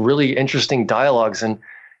just really interesting dialogues." And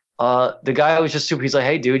the guy was just super. He's like,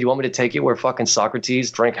 "Hey, dude, you want me to take you where fucking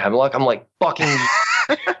Socrates drank hemlock?" I'm like, "Fucking."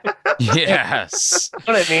 Yes. You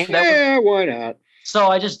know what I mean? Yeah, why not? So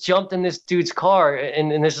I just jumped in this dude's car,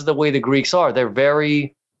 and this is the way the Greeks are. They're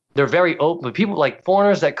very open. People like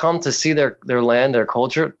foreigners that come to see their land, their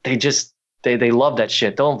culture. They love that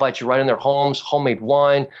shit. They'll invite you right in their homes, homemade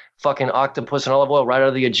wine, fucking octopus and olive oil right out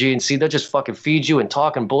of the Aegean Sea. They'll just fucking feed you and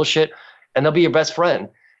talk and bullshit, and they'll be your best friend.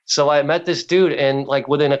 So I met this dude, and like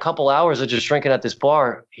within a couple hours of just drinking at this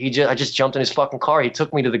bar, I just jumped in his fucking car. He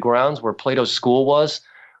took me to the grounds where Plato's school was.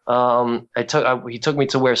 He took me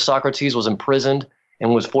to where Socrates was imprisoned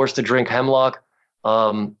and was forced to drink hemlock.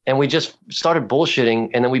 And we just started bullshitting,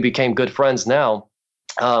 and then we became good friends now.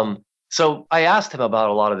 So I asked him about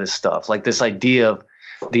a lot of this stuff, like this idea of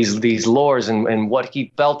these lores and what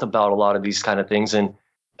he felt about a lot of these kind of things. And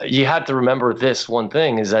you have to remember this one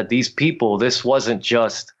thing is that these people, this wasn't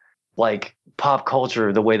just like pop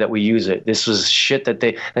culture the way that we use it. This was shit that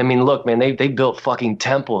look, man, they built fucking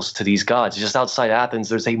temples to these gods. Just outside Athens,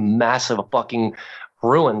 there's a massive fucking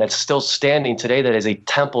ruin that's still standing today that is a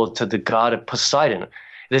temple to the god of Poseidon.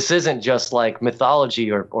 This isn't just like mythology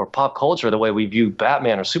or pop culture the way we view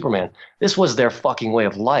Batman or Superman. This was their fucking way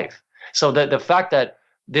of life. So the fact that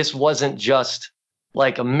this wasn't just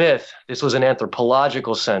like a myth, this was an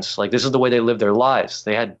anthropological sense. Like this is the way they lived their lives.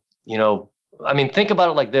 They had, think about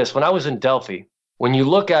it like this. When I was in Delphi, when you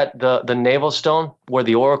look at the navel stone where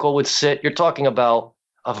the oracle would sit, you're talking about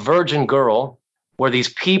a virgin girl where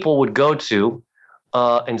these people would go to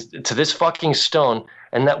and to this fucking stone,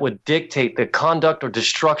 and that would dictate the conduct or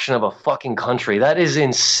destruction of a fucking country. That is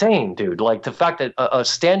insane, dude. Like the fact that a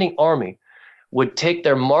standing army would take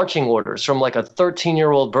their marching orders from like a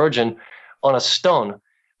 13-year-old virgin on a stone.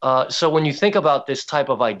 So when you think about this type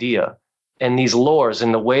of idea and these lores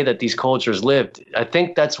and the way that these cultures lived, I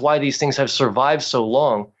think that's why these things have survived so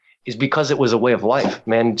long, is because it was a way of life,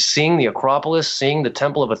 man. Seeing the Acropolis, seeing the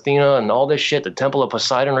Temple of Athena and all this shit, the Temple of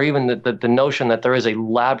Poseidon, or even the notion that there is a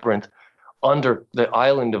labyrinth under the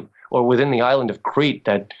island of, or within the island of Crete,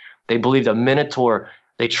 that they believed a Minotaur,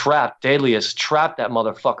 they trapped, Daedalus trapped that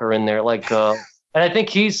motherfucker in there. Like, and I think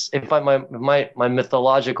he's, if my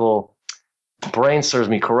mythological brain serves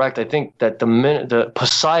me correct, I think that the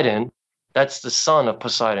Poseidon, that's the son of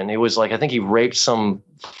Poseidon. It was like, I think he raped some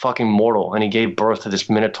fucking mortal and he gave birth to this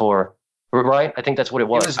Minotaur, right? I think that's what it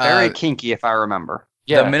was. It was very kinky, if I remember.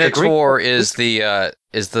 Yeah, the Minotaur is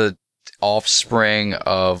the offspring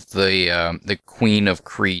of the Queen of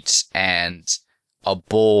Crete and a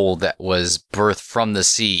bull that was birthed from the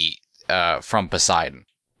sea from Poseidon.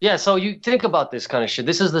 Yeah, so you think about this kind of shit.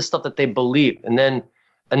 This is the stuff that they believe, and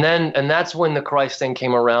that's when the Christ thing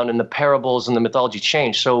came around and the parables and the mythology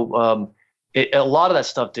changed. So a lot of that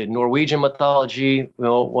stuff did. Norwegian mythology,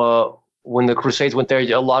 when the Crusades went there,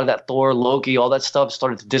 a lot of that Thor, Loki, all that stuff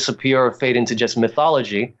started to disappear or fade into just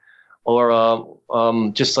mythology, or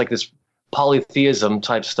just like this polytheism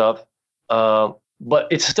type stuff. But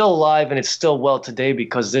it's still alive and it's still well today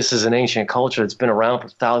because this is an ancient culture that's been around for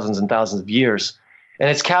thousands and thousands of years. And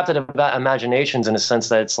it's captured imaginations in a sense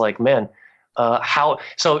that it's like, man, in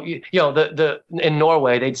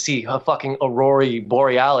Norway, they'd see a fucking aurora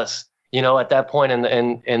borealis, at that point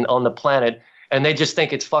in on the planet, and they just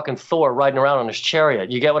think it's fucking Thor riding around on his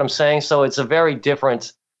chariot. You get what I'm saying? So it's a very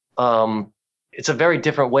different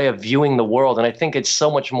way of viewing the world, and I think it's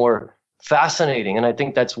so much more fascinating. And I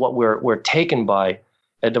think that's what we're taken by,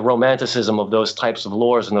 at the romanticism of those types of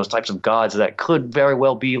lores and those types of gods that could very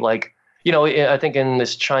well be like, I think in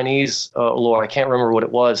this Chinese lore, I can't remember what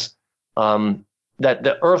it was, that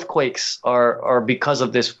the earthquakes are because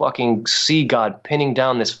of this fucking sea god pinning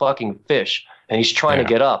down this fucking fish, and he's trying to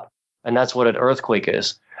get up, and that's what an earthquake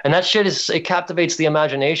is. And that shit it captivates the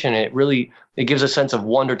imagination. It gives a sense of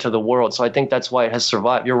wonder to the world. So I think that's why it has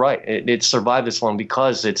survived. You're right. It survived this long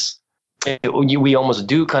because we almost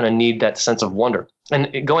do kind of need that sense of wonder.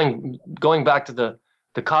 And going back to the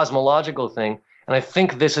cosmological thing, and I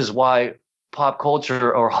think this is why pop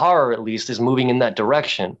culture, or horror at least, is moving in that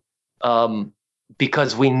direction.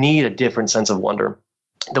 Because we need a different sense of wonder.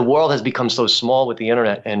 The world has become so small with the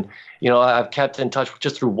internet, and I've kept in touch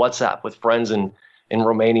just through WhatsApp with friends in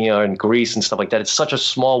Romania and Greece and stuff like that. It's such a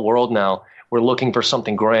small world now we're looking for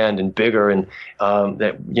something grand and bigger, and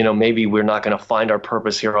that, you know, maybe we're not going to find our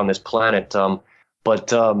purpose here on this planet.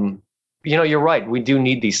 But you know, you're right. We do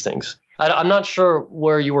need these things. I'm not sure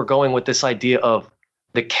where you were going with this idea of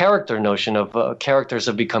the character notion of characters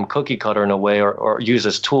have become cookie cutter in a way, or used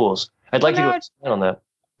as tools. I'd like you to expand on that.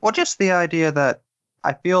 Well, just the idea that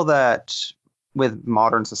I feel that with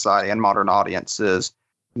modern society and modern audiences,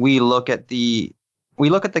 we look at the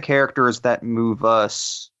characters that move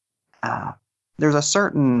us. There's a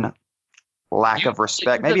certain lack of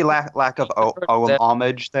respect, maybe lack of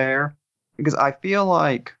homage there, because I feel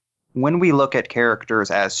like when we look at characters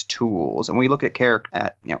as tools, and we look at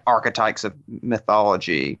archetypes of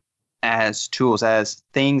mythology as tools, as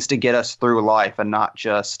things to get us through life, and not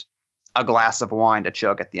just a glass of wine to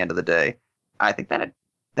chug at the end of the day, I think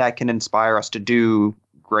that can inspire us to do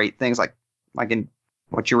great things, like in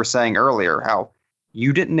what you were saying earlier, how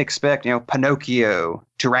you didn't expect, Pinocchio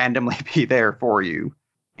to randomly be there for you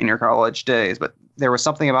in your college days, but there was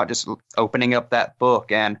something about just opening up that book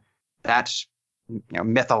and that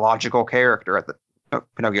mythological character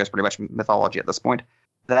Pinocchio is pretty much mythology at this point,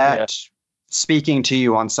 that speaking to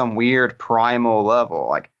you on some weird primal level,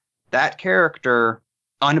 like that character,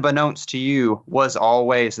 unbeknownst to you, was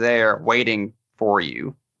always there waiting for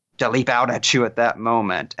you to leap out at you at that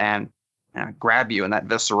moment and grab you in that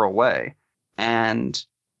visceral way. And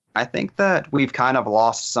I think that we've kind of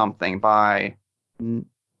lost something by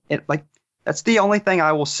it. Like, that's the only thing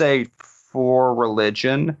I will say for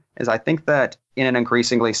religion, is I think that in an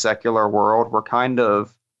increasingly secular world, we're kind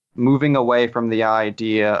of moving away from the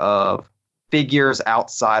idea of figures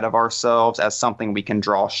outside of ourselves as something we can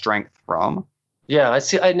draw strength from. Yeah, I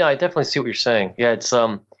see. I definitely see what you're saying. Yeah, it's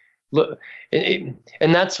look, and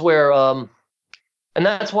that's where and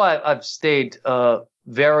that's why I've stayed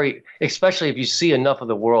very, especially if you see enough of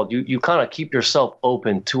the world, you kind of keep yourself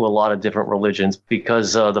open to a lot of different religions,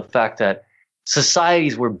 because the fact that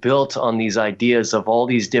societies were built on these ideas of all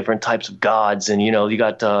these different types of gods, and you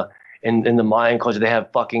got in the Mayan culture they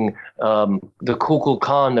have fucking the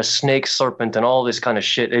Kukulkan, the snake serpent, and all this kind of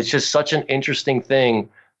shit. It's just such an interesting thing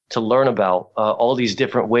to learn about, all these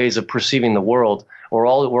different ways of perceiving the world, or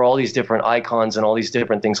where all these different icons and all these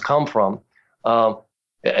different things come from.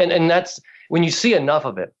 And that's when you see enough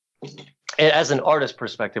of it, as an artist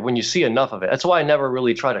perspective, when you see enough of it. That's why I never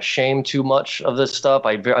really try to shame too much of this stuff.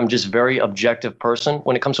 I'm just a very objective person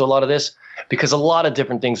when it comes to a lot of this, because a lot of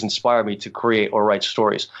different things inspire me to create or write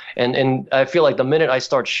stories. And I feel like the minute I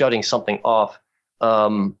start shutting something off,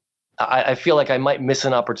 I feel like I might miss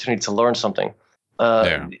an opportunity to learn something.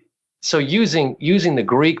 So using the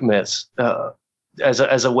Greek myths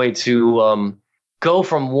as a way to go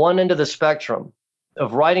from one end of the spectrum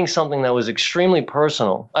of writing something that was extremely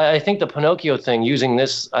personal. I think the Pinocchio thing, using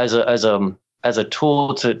this as a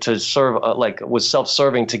tool to serve, was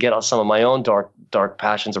self-serving to get out some of my own dark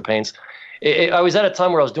passions or pains. I was at a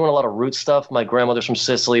time where I was doing a lot of root stuff. My grandmother's from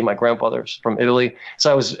Sicily, my grandfather's from Italy,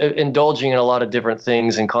 so I was indulging in a lot of different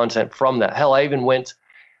things and content from that. Hell, I even went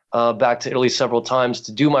back to Italy several times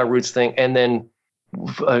to do my roots thing, and then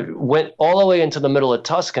went all the way into the middle of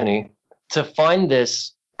Tuscany to find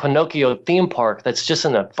this Pinocchio theme park that's just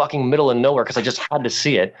in the fucking middle of nowhere, because I just had to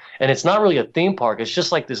see it. And it's not really a theme park. It's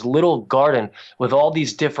just like this little garden with all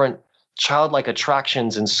these different childlike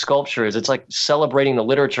attractions and sculptures. It's like celebrating the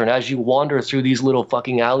literature. And as you wander through these little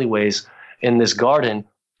fucking alleyways in this garden,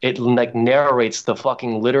 it like narrates the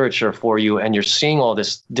fucking literature for you. And you're seeing all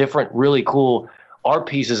this different, really cool art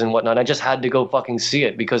pieces and whatnot. I just had to go fucking see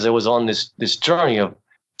it, because it was on this journey of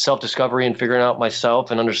self-discovery and figuring out myself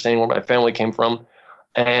and understanding where my family came from,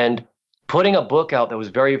 and putting a book out that was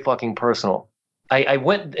very fucking personal. I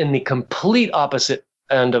went in the complete opposite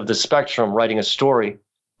end of the spectrum, writing a story,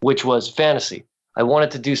 which was fantasy. I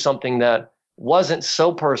wanted to do something that wasn't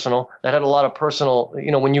so personal, that had a lot of personal,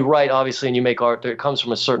 when you write, obviously, and you make art, it comes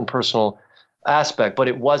from a certain personal aspect, but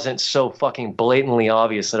it wasn't so fucking blatantly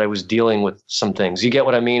obvious that I was dealing with some things. You get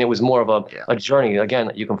what I mean? It was more of a journey, again,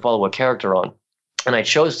 that you can follow a character on. And I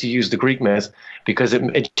chose to use the Greek myth because it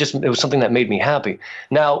was something that made me happy.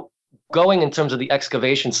 Now, going in terms of the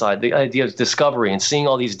excavation side, the idea of discovery and seeing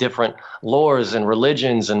all these different lores and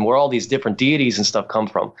religions and where all these different deities and stuff come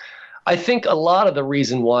from, I think a lot of the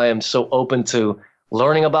reason why I'm so open to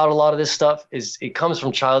learning about a lot of this stuff is it comes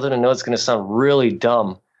from childhood. I know it's going to sound really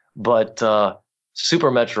dumb, but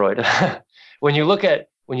Super Metroid. When you look at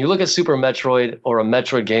Super Metroid or a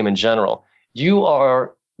Metroid game in general, you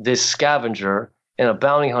are this scavenger in a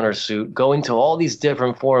bounty hunter suit, going to all these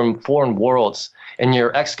different foreign worlds, and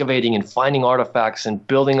you're excavating and finding artifacts and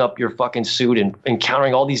building up your fucking suit and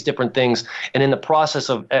encountering all these different things. And in the process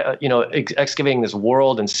of excavating this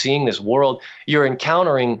world and seeing this world, you're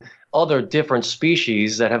encountering other different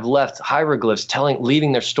species that have left hieroglyphs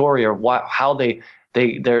leaving their story or how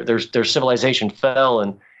their civilization fell,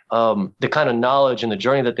 and the kind of knowledge and the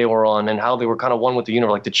journey that they were on, and how they were kind of one with the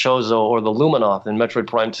universe, like the Chozo or the Luminoth in Metroid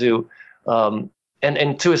Prime 2.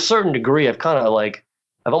 And to a certain degree, I've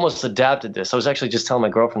almost adapted this. I was actually just telling my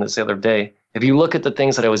girlfriend this the other day. If you look at the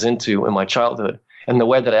things that I was into in my childhood and the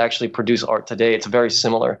way that I actually produce art today, it's very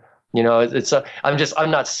similar. I'm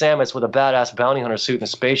not Samus with a badass bounty hunter suit and a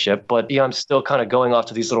spaceship, but I'm still kind of going off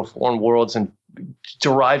to these little foreign worlds and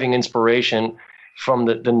deriving inspiration from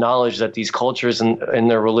the knowledge that these cultures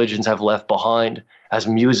and their religions have left behind as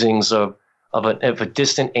musings of a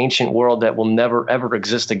distant ancient world that will never ever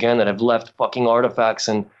exist again, that have left fucking artifacts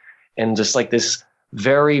and just like this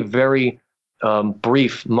very, very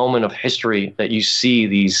brief moment of history that you see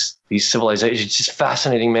these civilizations. It's just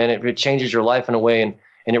fascinating, man. It changes your life in a way, and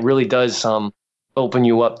it really does open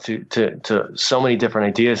you up to so many different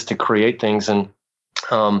ideas to create things, and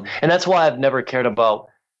that's why I've never cared about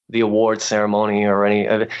the award ceremony or any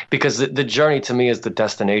of it, because the journey to me is the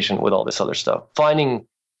destination with all this other stuff.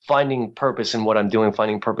 Finding purpose in what I'm doing,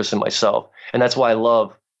 finding purpose in myself. And that's why I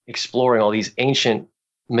love exploring all these ancient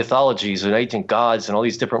mythologies and ancient gods and all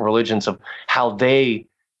these different religions of how they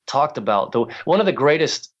talked about. One of the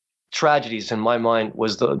greatest tragedies in my mind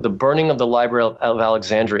was the burning of the Library of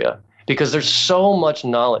Alexandria, because there's so much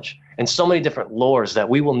knowledge and so many different lores that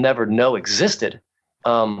we will never know existed,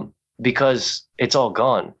 because it's all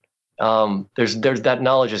gone. There's that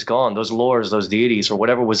knowledge is gone. Those lores, those deities, or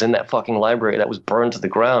whatever was in that fucking library that was burned to the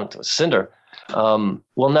ground, to a cinder,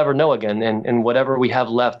 we'll never know again. And whatever we have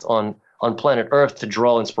left on planet Earth to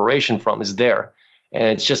draw inspiration from is there. And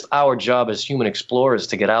it's just our job as human explorers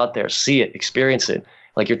to get out there, see it, experience it.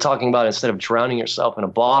 Like you're talking about, instead of drowning yourself in a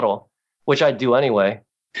bottle, which I do anyway,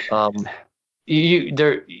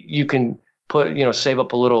 you can save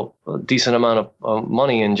up a decent amount of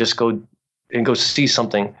money and just go see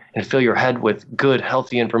something and fill your head with good,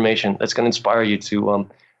 healthy information that's going to inspire you to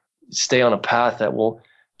stay on a path that will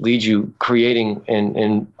lead you creating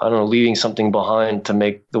and leaving something behind to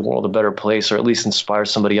make the world a better place, or at least inspire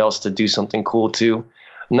somebody else to do something cool too.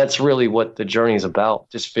 And that's really what the journey is about,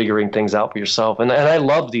 just figuring things out for yourself. And I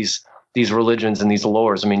love these religions and these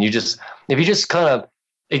lores. I mean, if you just kind of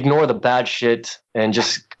ignore the bad shit and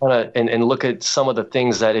just kind of and look at some of the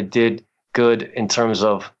things that it did good in terms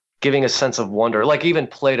of giving a sense of wonder. Like even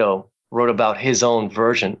Plato wrote about his own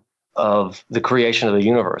version of the creation of the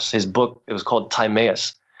universe. His book, it was called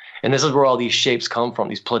Timaeus. And this is where all these shapes come from,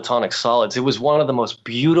 these platonic solids. It was one of the most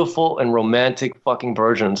beautiful and romantic fucking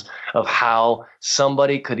versions of how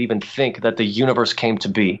somebody could even think that the universe came to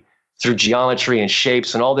be through geometry and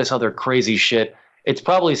shapes and all this other crazy shit. It's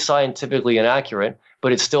probably scientifically inaccurate,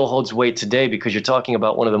 but it still holds weight today, because you're talking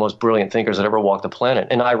about one of the most brilliant thinkers that ever walked the planet.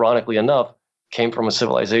 And ironically enough, came from a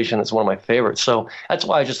civilization that's one of my favorites. So that's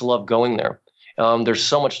why I just love going there. There's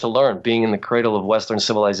so much to learn being in the cradle of Western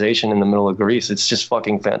civilization in the middle of Greece. It's just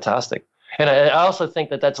fucking fantastic. And I also think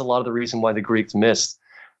that that's a lot of the reason why the Greek myths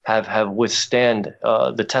have withstand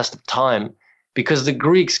the test of time, because the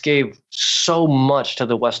Greeks gave so much to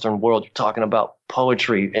the Western world. You're talking about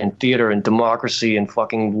poetry and theater and democracy and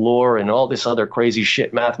fucking lore and all this other crazy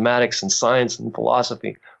shit, mathematics and science and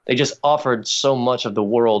philosophy. They just offered so much of the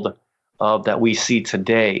world that we see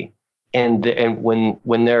today, and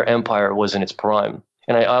when their empire was in its prime.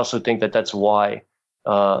 And I also think that that's why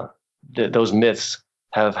those myths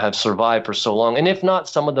have survived for so long. And if not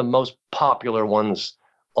some of the most popular ones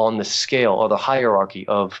on the scale or the hierarchy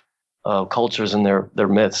of cultures and their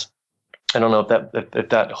myths. I don't know if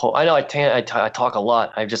that whole. I know I talk a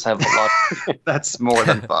lot. I just have a lot. That's more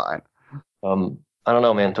than fine. I don't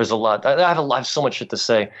know, man. There's a lot. I have so much shit to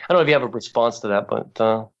say. I don't know if you have a response to that,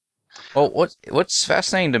 but. Well, what's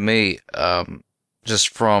fascinating to me, just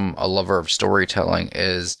from a lover of storytelling,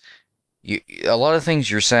 is a lot of things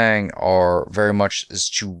you're saying are very much as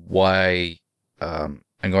to why, and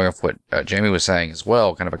going off what Jamie was saying as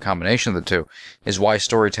well, kind of a combination of the two, is why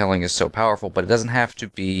storytelling is so powerful. But it doesn't have to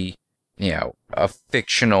be, a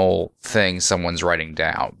fictional thing someone's writing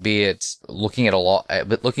down. Be it looking at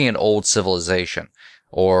old civilization,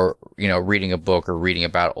 or reading a book or reading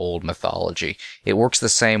about old mythology. It works the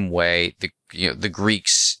same way the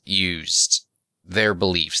Greeks used their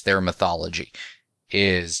beliefs, their mythology,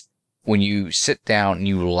 is when you sit down and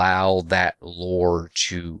you allow that lore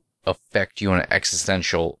to affect you on an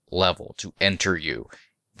existential level, to enter you,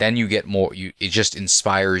 then you get more, it just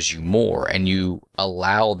inspires you more, and you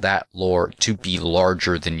allow that lore to be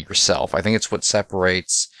larger than yourself. I think it's what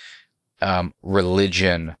separates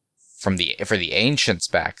religion for the ancients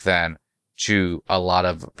back then to a lot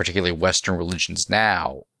of particularly Western religions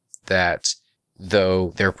now, that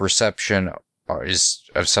though their perception is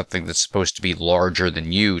of something that's supposed to be larger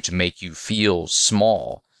than you to make you feel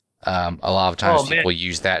small, a lot of times people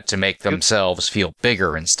use that to make themselves feel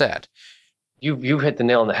bigger instead. You hit the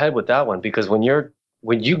nail on the head with that one, because when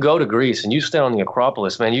you go to Greece and you stand on the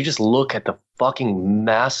Acropolis, man, you just look at the fucking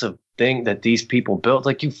massive thing that these people built.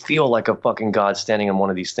 Like, you feel like a fucking god standing on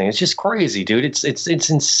one of these things. It's just crazy, dude. It's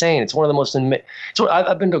insane. It's one of the most.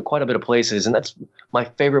 I've been to quite a bit of places, and that's my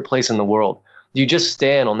favorite place in the world. You just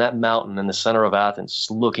stand on that mountain in the center of Athens,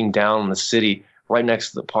 just looking down on the city right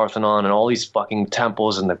next to the Parthenon and all these fucking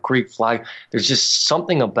temples and the Greek flag. There's just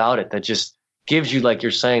something about it that just gives you, like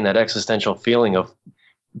you're saying, that existential feeling of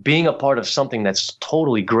being a part of something that's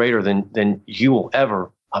totally greater than you will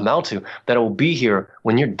ever amount to, that it will be here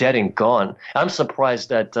when you're dead and gone. I'm surprised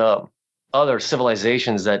that other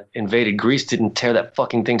civilizations that invaded Greece didn't tear that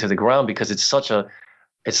fucking thing to the ground, because it's such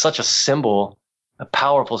a symbol, a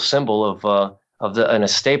powerful symbol and a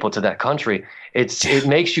staple to that country. It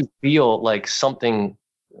makes you feel like something.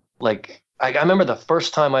 Like, I remember the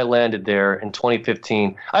first time I landed there in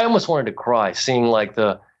 2015, I almost wanted to cry, seeing like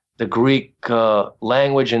the Greek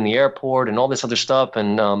language in the airport and all this other stuff.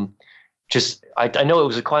 And I know it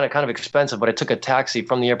was kind of expensive, but I took a taxi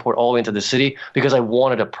from the airport all the way into the city because I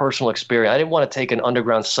wanted a personal experience. I didn't want to take an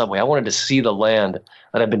underground subway. I wanted to see the land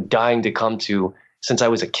that I've been dying to come to since I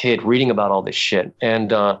was a kid, reading about all this shit.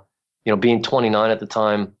 And, being 29 at the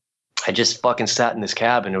time, I just fucking sat in this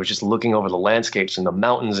cab and it was just looking over the landscapes and the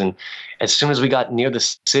mountains. And as soon as we got near the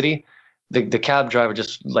city, the cab driver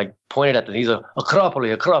just like pointed at he's a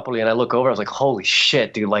Acropoli. And I look over, I was like, holy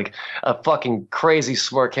shit, dude, like a fucking crazy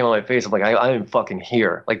smirk came on my face. I'm like, I'm fucking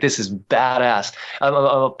here. Like, this is badass.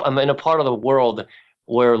 I'm in a part of the world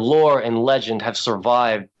where lore and legend have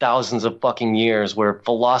survived thousands of fucking years, where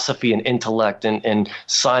philosophy and intellect and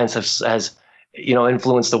science has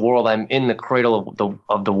influenced the world. I'm in the cradle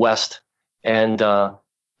of the West, and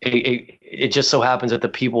it just so happens that the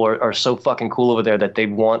people are so fucking cool over there that they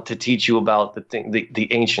want to teach you about the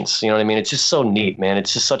ancients. You know what I mean? It's just so neat, man.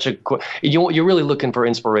 It's just such you're really looking for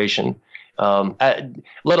inspiration, let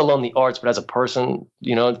alone the arts, but as a person,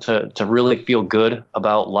 to really feel good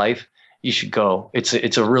about life, you should go.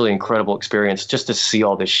 It's a really incredible experience just to see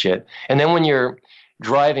all this shit. And then when you're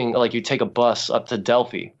driving, like, you take a bus up to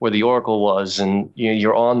Delphi where the Oracle was, and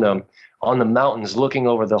you're on the mountains looking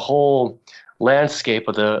over the whole landscape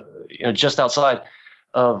of just outside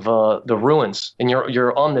of the ruins, and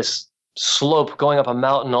you're on this slope going up a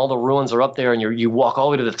mountain. All the ruins are up there, and you walk all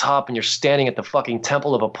the way to the top, and you're standing at the fucking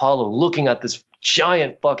Temple of Apollo looking at this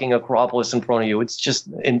giant fucking Acropolis in front of you.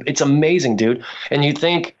 It's amazing, dude. And you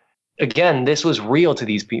think, again, this was real to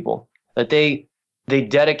these people, that they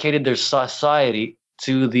dedicated their society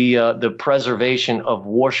to the preservation of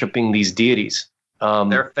worshiping these deities.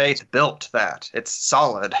 Their faith built that. It's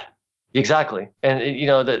solid. Exactly. And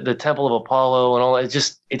the Temple of Apollo and all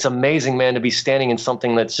that, it's amazing, man, to be standing in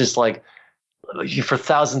something that's just like, for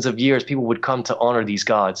thousands of years people would come to honor these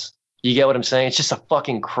gods. You get what I'm saying? It's just a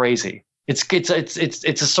fucking crazy. It's a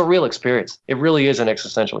surreal experience. It really is an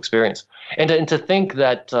existential experience. And to think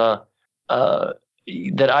that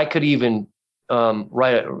that I could even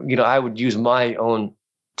write, I would use my own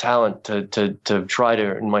talent to try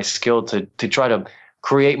to, and my skill to try to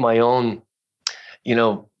create my own,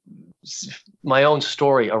 my own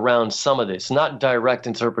story around some of this, not direct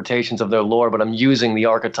interpretations of their lore, but I'm using the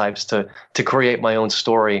archetypes to create my own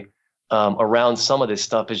story around some of this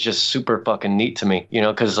stuff. Is just super fucking neat to me,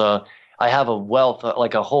 because I have a wealth,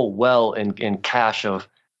 like a whole well and cache of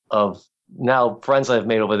now friends I've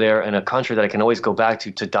made over there in a country that I can always go back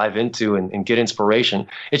to dive into and get inspiration.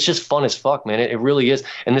 It's just fun as fuck, man. It really is.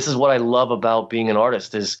 And this is what I love about being an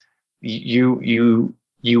artist, is you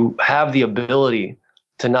have the ability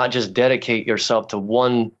to not just dedicate yourself to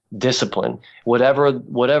one discipline.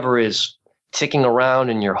 Whatever is ticking around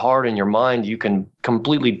in your heart and your mind, you can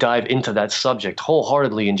completely dive into that subject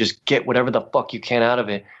wholeheartedly and just get whatever the fuck you can out of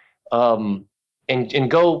it.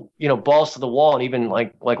 And go, balls to the wall, and even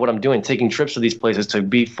like what I'm doing, taking trips to these places to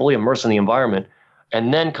be fully immersed in the environment,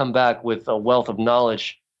 and then come back with a wealth of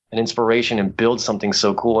knowledge and inspiration and build something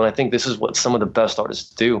so cool. And I think this is what some of the best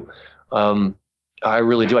artists do. I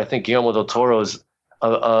really do. I think Guillermo del Toro is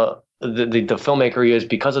the filmmaker he is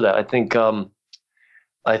because of that. I think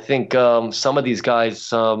some of these guys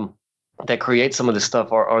that create some of this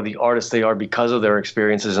stuff are the artists they are because of their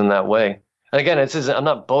experiences in that way. And again, I'm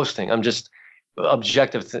not boasting. I'm just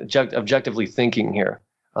objectively thinking here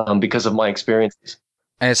because of my experiences.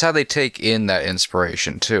 And it's how they take in that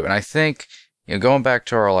inspiration too. And I think, going back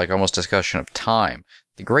to our like almost discussion of time,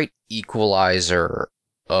 the great equalizer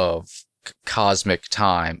of cosmic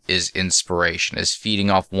time is inspiration, is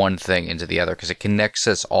feeding off one thing into the other, because it connects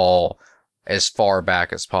us all as far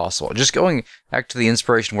back as possible. Just going back to the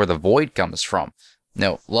inspiration where the void comes from.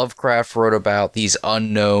 Lovecraft wrote about these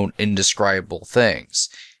unknown, indescribable things.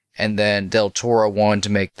 And then Del Toro wanted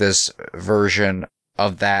to make this version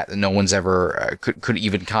of that no one's ever could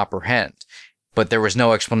even comprehend. But there was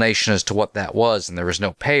no explanation as to what that was, and there was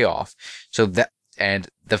no payoff. And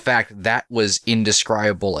the fact that was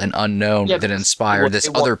indescribable and unknown that inspired this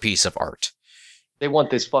other piece of art. They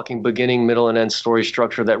want this fucking beginning, middle, and end story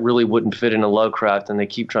structure that really wouldn't fit into Lovecraft, and they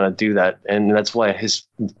keep trying to do that. And that's why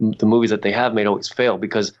the movies that they have made always fail,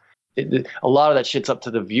 because a lot of that shit's up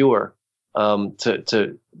to the viewer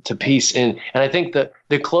to piece in. And I think that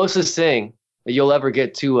the closest thing that you'll ever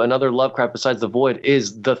get to another Lovecraft besides The Void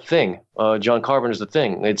is The Thing. John Carpenter's The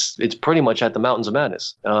Thing. It's pretty much at the Mountains of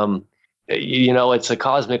Madness. It's a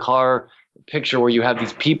cosmic horror picture where you have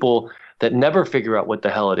these people that never figure out what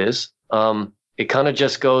the hell it is. It kind of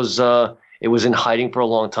just goes, it was in hiding for a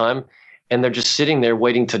long time, and they're just sitting there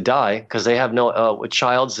waiting to die because they have no,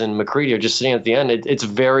 Childs and MacReady are just sitting at the end.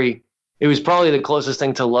 It was probably the closest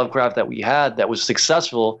thing to Lovecraft that we had that was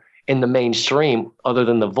successful in the mainstream other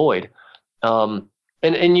than The Void.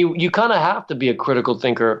 And you kind of have to be a critical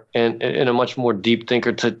thinker and a much more deep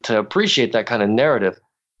thinker to appreciate that kind of narrative,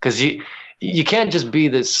 because you can't just be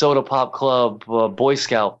this soda pop club Boy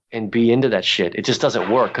Scout and be into that shit. It just doesn't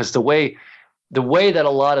work, because the way that a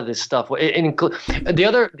lot of this stuff,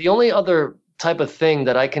 the only other type of thing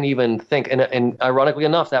that I can even think, and ironically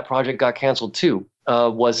enough, that project got canceled too,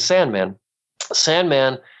 was Sandman.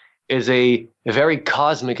 Sandman is a very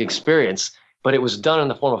cosmic experience, but it was done in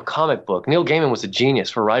the form of a comic book. Neil Gaiman was a genius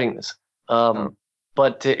for writing this.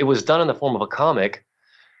 But it was done in the form of a comic,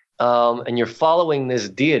 and you're following this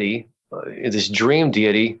deity, this dream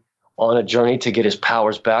deity, on a journey to get his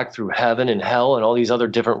powers back through heaven and hell and all these other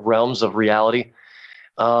different realms of reality,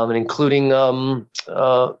 and including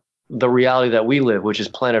the reality that we live, which is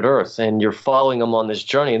planet Earth. And you're following him on this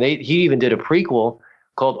journey. And he even did a prequel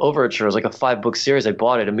called Overture. It was like a 5-book series. I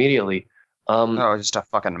bought it immediately. Just a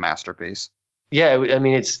fucking masterpiece. Yeah, I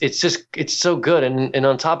mean, it's so good. And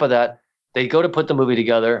on top of that, they go to put the movie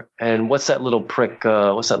together, and what's that little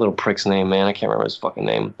prick's name, man? I can't remember his fucking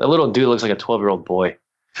name. That little dude looks like a 12-year-old boy.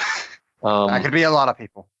 That could be a lot of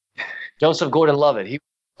people. Joseph Gordon-Levitt. He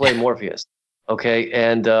played Morpheus. Okay,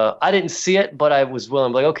 and I didn't see it, but I was willing.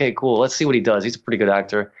 I'm like, okay, cool. Let's see what he does. He's a pretty good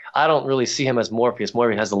actor. I don't really see him as Morpheus.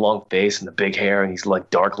 Morpheus has the long face and the big hair, and he's like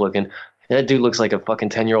dark looking. And that dude looks like a fucking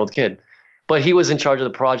 10-year-old kid. But he was in charge of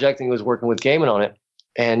the project, and he was working with Gaiman on it.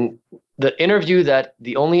 And the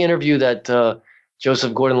only interview that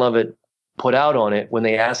Joseph Gordon-Levitt put out on it when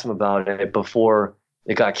they asked him about it before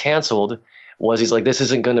it got canceled was, he's like, this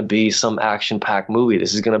isn't going to be some action-packed movie.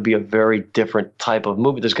 This is going to be a very different type of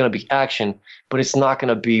movie. There's going to be action, but it's not going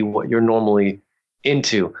to be what you're normally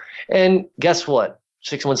into. And guess what?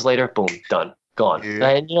 6 months later, boom, done, gone. Yeah.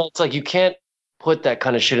 And it's like, you can't put that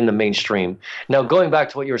kind of shit in the mainstream. Now, going back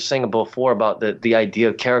to what you were saying before about the idea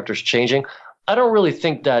of characters changing, I don't really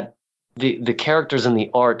think that the characters in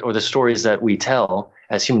the art or the stories that we tell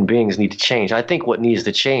as human beings need to change. I think what needs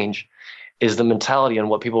to change is the mentality and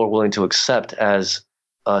what people are willing to accept as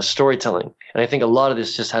storytelling. And I think a lot of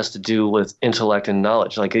this just has to do with intellect and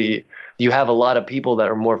knowledge. Like you have a lot of people that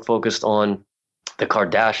are more focused on the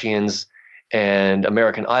Kardashians and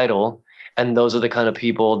American Idol, and those are the kind of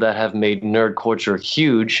people that have made nerd culture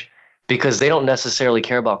huge, because they don't necessarily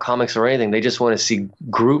care about comics or anything. They just want to see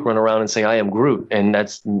Groot run around and say, I am Groot. And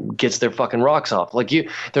that gets their fucking rocks off. Like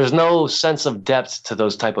there's no sense of depth to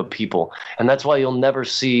those type of people. And that's why you'll never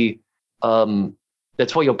see,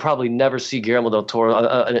 that's why you'll probably never see Guillermo del Toro,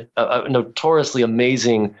 a notoriously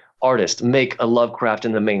amazing artist, make a Lovecraft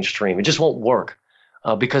in the mainstream. It just won't work.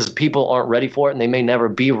 Because people aren't ready for it, and they may never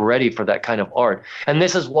be ready for that kind of art. And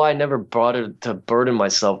this is why I never bothered to burden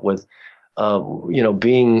myself with,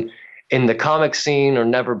 being in the comic scene, or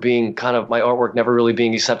never being kind of my artwork never really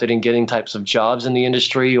being accepted and getting types of jobs in the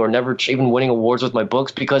industry, or never even winning awards with my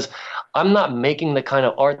books, because I'm not making the kind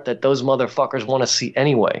of art that those motherfuckers want to see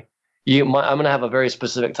anyway. I'm going to have a very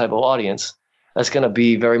specific type of audience that's going to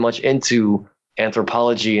be very much into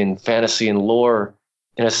anthropology and fantasy and lore,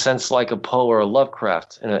 in a sense like a Poe or a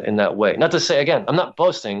Lovecraft in that way. Not to say, again, I'm not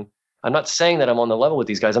boasting. I'm not saying that I'm on the level with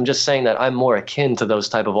these guys. I'm just saying that I'm more akin to those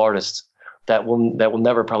type of artists that will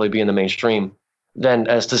never probably be in the mainstream. than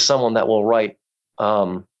as to someone that will write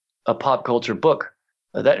a pop culture book.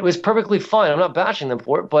 That was perfectly fine. I'm not bashing them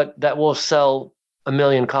for it, but that will sell 1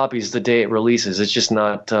 million copies the day it releases. It's just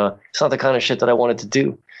not. It's not the kind of shit that I wanted to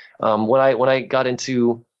do. When I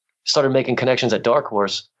started making connections at Dark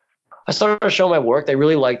Horse, I started to show my work. They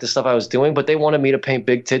really liked the stuff I was doing, but they wanted me to paint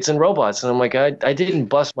big tits and robots. And I'm like, I didn't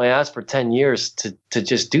bust my ass for 10 years to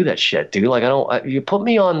just do that shit, dude. Like, you put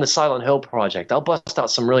me on the Silent Hill project, I'll bust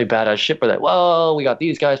out some really badass shit for that. Well, we got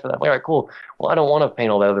these guys for that. All right, cool. Well, I don't want to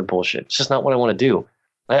paint all that other bullshit. It's just not what I want to do.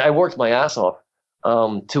 I worked my ass off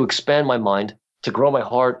to expand my mind, to grow my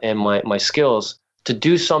heart and my skills, to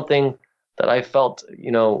do something that I felt,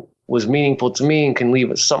 was meaningful to me and can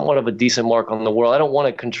leave somewhat of a decent mark on the world. I don't want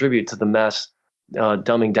to contribute to the mass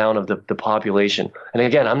dumbing down of the population. And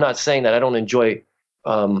again, I'm not saying that I don't enjoy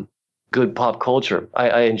good pop culture.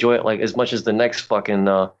 I enjoy it like as much as the next fucking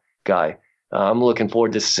guy. I'm looking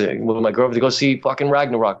forward to with my girlfriend to go see fucking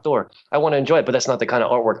Ragnarok Thor. I want to enjoy it, but that's not the kind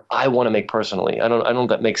of artwork I want to make personally. I don't know if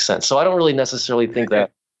that makes sense. So I don't really necessarily think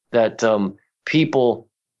that people,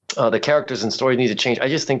 the characters and stories need to change. I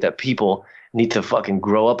just think that people need to fucking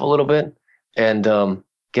grow up a little bit and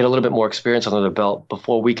get a little bit more experience under their belt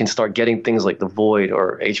before we can start getting things like The Void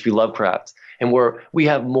or H.P. Lovecraft, and where we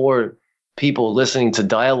have more people listening to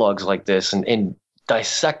dialogues like this and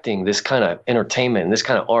dissecting this kind of entertainment, this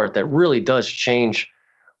kind of art that really does change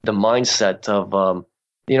the mindset of of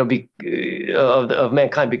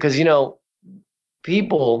mankind. Because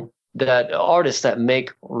artists that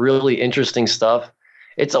make really interesting stuff,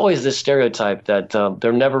 it's always this stereotype that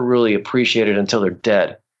they're never really appreciated until they're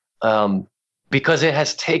dead, because it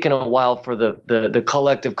has taken a while for the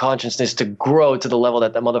collective consciousness to grow to the level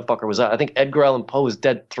that motherfucker was at. I think Edgar Allan Poe was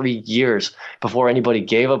dead 3 years before anybody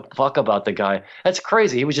gave a fuck about the guy. That's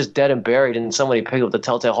crazy. He was just dead and buried, and somebody picked up the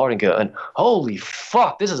Telltale Heart and go, and holy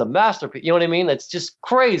fuck, this is a masterpiece. You know what I mean? That's just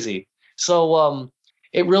crazy. So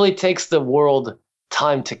it really takes the world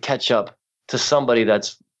time to catch up to somebody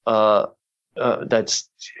that's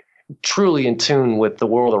truly in tune with the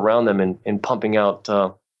world around them and pumping out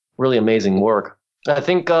really amazing work. I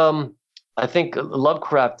think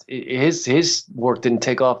Lovecraft, his work didn't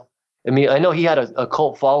take off. I mean, I know he had a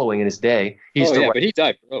cult following in his day. But he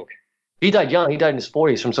died broke. He died young. He died in his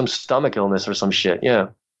 40s from some stomach illness or some shit. Yeah.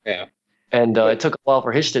 Yeah. And it took a while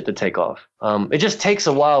for his shit to take off. It just takes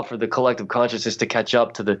a while for the collective consciousness to catch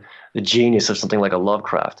up to the genius of something like a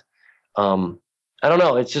Lovecraft. I don't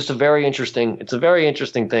know. It's just a very interesting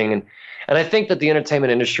thing. And I think that the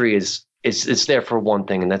entertainment industry it's there for one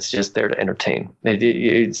thing, and that's just there to entertain.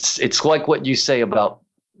 It's like what you say about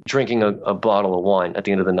drinking a bottle of wine at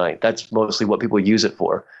the end of the night. That's mostly what people use it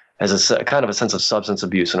for, as a kind of a sense of substance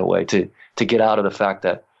abuse in a way, to get out of the fact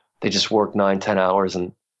that they just work 9-10 hours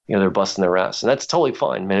and they're busting their ass. And that's totally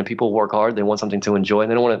fine, man. People work hard, they want something to enjoy,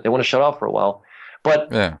 and they want to shut off for a while. But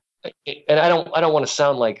yeah. And I don't want to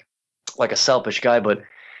sound like a selfish guy, but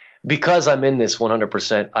because I'm in this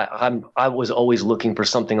 100%, I was always looking for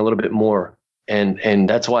something a little bit more, and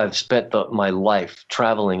that's why I've spent my life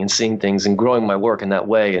traveling and seeing things and growing my work in that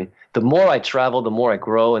way. And the more I travel, the more I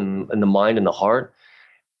grow in the mind and the heart.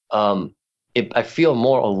 I feel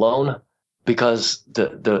more alone, because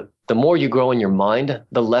the more you grow in your mind,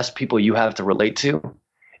 the less people you have to relate to,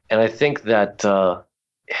 and I think that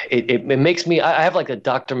it makes me. I have like a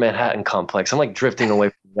Dr. Manhattan complex. I'm like drifting away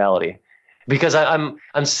from reality. Because I'm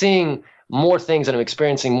seeing more things and I'm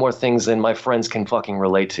experiencing more things than my friends can fucking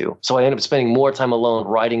relate to. So I end up spending more time alone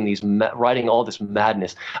writing all this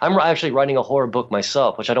madness. I'm actually writing a horror book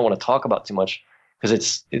myself, which I don't want to talk about too much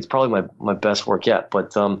because it's probably my best work yet.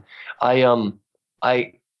 But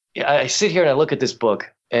I sit here and I look at this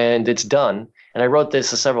book and it's done. And I wrote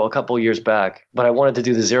this a couple years back, but I wanted to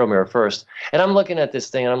do the Zero Mirror first. And I'm looking at this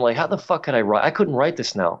thing and I'm like, how the fuck could I write? I couldn't write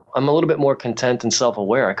this now. I'm a little bit more content and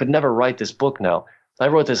self-aware. I could never write this book now. I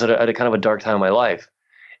wrote this at a kind of a dark time in my life.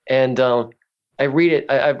 And I read it.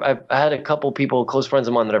 I had a couple people, close friends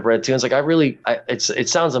of mine that I've read too. And it's like, it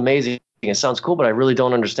sounds amazing. It sounds cool, but I really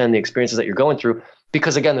don't understand the experiences that you're going through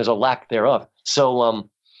because, again, there's a lack thereof. So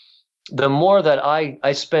the more that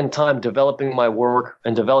I spend time developing my work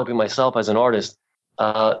and developing myself as an artist,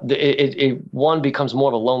 it one becomes more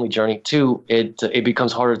of a lonely journey. Two, it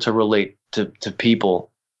becomes harder to relate to people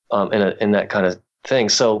in that kind of thing.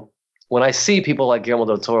 So when I see people like Guillermo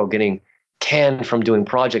del Toro getting canned from doing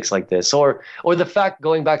projects like this, or the fact,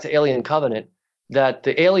 going back to Alien Covenant, that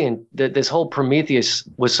this whole Prometheus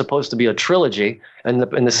was supposed to be a trilogy, and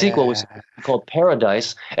the sequel was called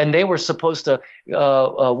Paradise, and they were supposed to,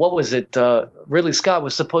 what was it? Ridley Scott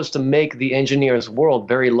was supposed to make the Engineer's world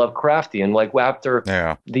very Lovecraftian, like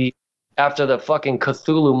after the after the fucking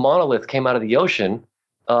Cthulhu monolith came out of the ocean,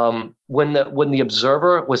 when the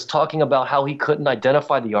observer was talking about how he couldn't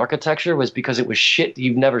identify the architecture was because it was shit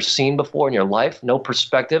you've never seen before in your life, no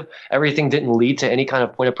perspective, everything didn't lead to any kind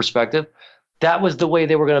of point of perspective. That was the way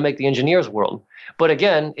they were going to make the engineers world. But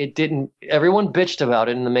again, it didn't. Everyone bitched about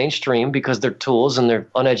it in the mainstream because they're tools and they're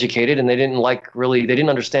uneducated and they didn't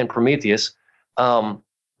understand Prometheus,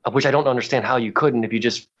 which I don't understand how you couldn't if you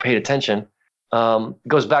just paid attention. It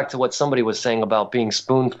goes back to what somebody was saying about being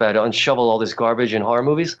spoon-fed and shovel all this garbage in horror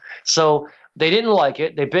movies. So they didn't like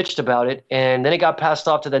it. They bitched about it. And then it got passed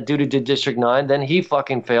off to that dude who did District 9. Then he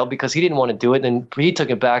fucking failed because he didn't want to do it. Then he took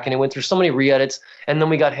it back and it went through so many re-edits. And then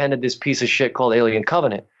we got handed this piece of shit called Alien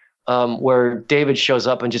Covenant, where David shows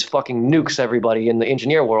up and just fucking nukes everybody in the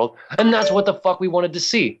engineer world. And that's what the fuck we wanted to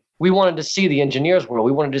see. We wanted to see the engineers world.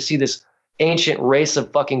 We wanted to see this ancient race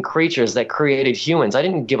of fucking creatures that created humans. I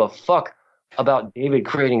didn't give a fuck about David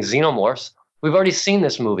creating xenomorphs. We've already seen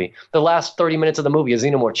this movie. The last 30 minutes of the movie is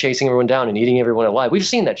Xenomorph chasing everyone down and eating everyone alive. We've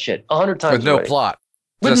seen that shit 100 times with no already. plot.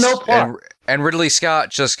 With no plot. And Ridley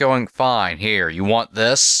Scott just going, fine, here, you want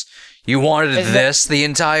this? You wanted this the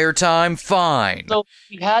entire time? Fine. So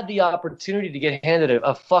we had the opportunity to get handed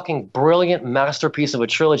a fucking brilliant masterpiece of a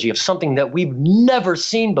trilogy of something that we've never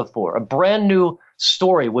seen before. A brand new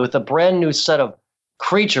story with a brand new set of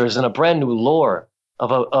creatures and a brand new lore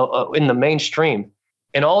of in the mainstream.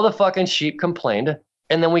 And all the fucking sheep complained.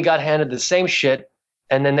 And then we got handed the same shit.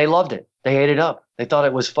 And then they loved it. They ate it up. They thought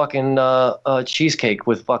it was fucking cheesecake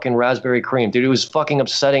with fucking raspberry cream. Dude, it was fucking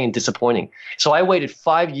upsetting and disappointing. So I waited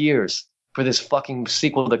 5 years for this fucking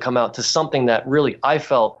sequel to come out to something that really I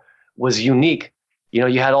felt was unique. You know,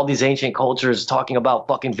 you had all these ancient cultures talking about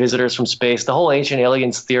fucking visitors from space, the whole ancient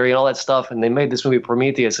aliens theory and all that stuff. And they made this movie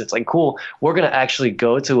Prometheus. It's like, cool, we're going to actually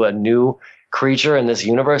go to a new creature in this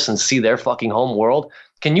universe and see their fucking home world.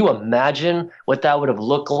 Can you imagine what that would have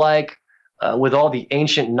looked like with all the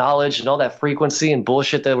ancient knowledge and all that frequency and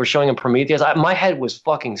bullshit that we're showing in Prometheus? My head was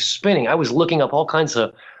fucking spinning. I was looking up all kinds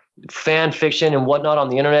of fan fiction and whatnot on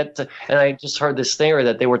the internet, and I just heard this theory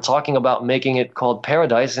that they were talking about making it called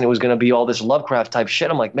Paradise, and it was going to be all this Lovecraft type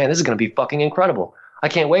shit. I'm like, man, this is going to be fucking incredible. I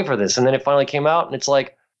can't wait for this. And then it finally came out, and it's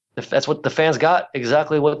like, that's what the fans got,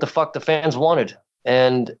 exactly what the fuck the fans wanted.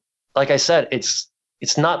 And like I said, it's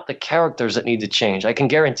not the characters that need to change. I can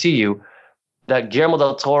guarantee you that Guillermo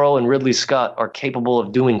del Toro and Ridley Scott are capable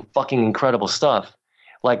of doing fucking incredible stuff.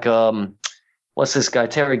 Like, what's this guy?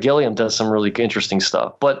 Terry Gilliam does some really interesting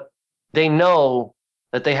stuff. But they know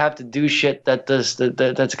that they have to do shit that's going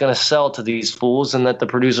to sell to these fools and that the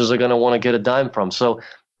producers are going to want to get a dime from. So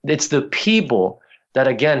it's the people that,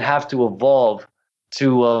 again, have to evolve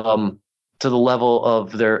to the level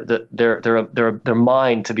of their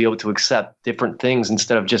mind to be able to accept different things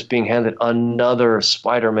instead of just being handed another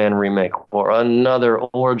Spider-Man remake or another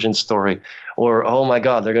origin story or, oh my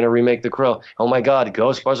God, they're going to remake The Crow. Oh my God,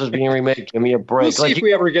 Ghostbusters being remade. Give me a break. We'll see if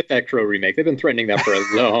we ever get that Crow remake. They've been threatening that for a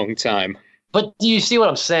long time. But do you see what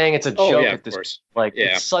I'm saying? It's a joke yeah, at this course. Like,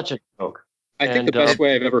 yeah. It's such a joke. I think the best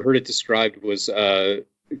way I've ever heard it described was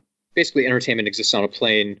basically entertainment exists on a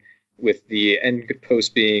plane with the end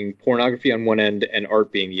post being pornography on one end and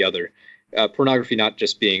art being the other. Pornography not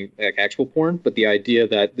just being like actual porn, but the idea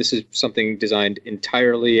that this is something designed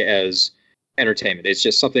entirely as entertainment. It's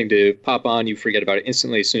just something to pop on, you forget about it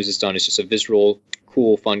instantly as soon as it's done. It's just a visceral,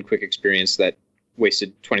 cool, fun, quick experience that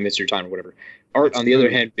wasted 20 minutes of your time or whatever. Art, on the other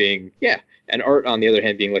hand, being, art, on the other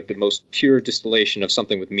hand, being like the most pure distillation of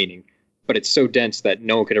something with meaning. But it's so dense that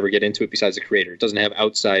no one could ever get into it besides the creator. It doesn't have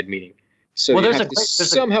outside meaning. So you have to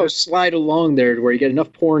somehow slide along there to where you get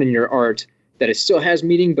enough porn in your art that it still has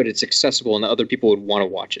meaning, but it's accessible and that other people would want to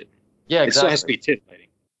watch it. Yeah, exactly. It still has to be titillating.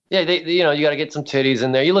 Yeah, you got to get some titties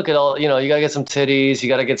in there. You look at all, you got to get some titties. You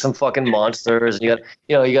got to get some fucking monsters. And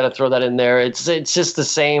you got to throw that in there. It's just the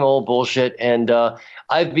same old bullshit. And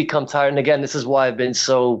I've become tired. And again, this is why I've been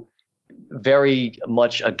so very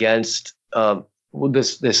much against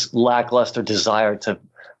this lackluster desire to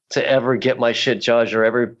ever get my shit judged or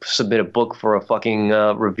ever submit a book for a fucking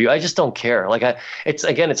review. I just don't care. Like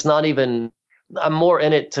it's not even, I'm more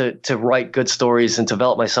in it to write good stories and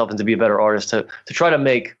develop myself and to be a better artist, to try to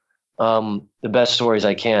make the best stories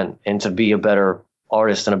I can and to be a better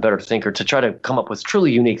artist and a better thinker, to try to come up with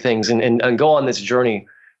truly unique things and go on this journey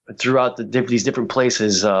throughout these different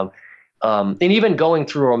places. And even going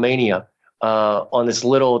through Romania on this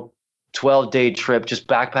little 12-day trip, just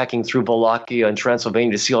backpacking through Wallachia and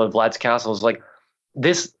Transylvania to see all of Vlad's castles, like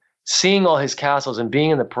this, seeing all his castles and being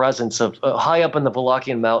in the presence of high up in the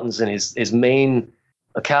Wallachian mountains and his main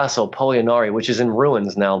castle, Polianari, which is in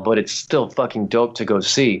ruins now, but it's still fucking dope to go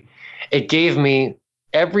see. It gave me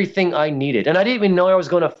everything I needed. And I didn't even know I was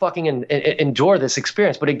going to fucking endure this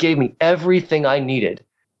experience, but it gave me everything I needed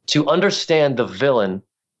to understand the villain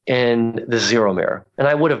in the Zero Mirror. And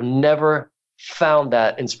I would have never found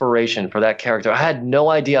that inspiration for that character. I had no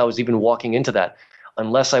idea I was even walking into that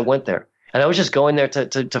unless I went there. And I was just going there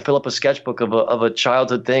to fill up a sketchbook of a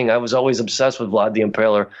childhood thing. I was always obsessed with Vlad the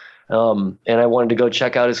Impaler. And I wanted to go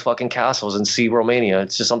check out his fucking castles and see Romania.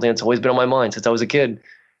 It's just something that's always been on my mind since I was a kid.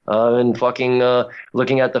 And fucking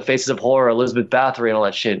looking at the Faces of Horror, Elizabeth Bathory, and all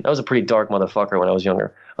that shit. I was a pretty dark motherfucker when I was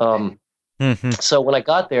younger. So when I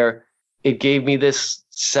got there, it gave me this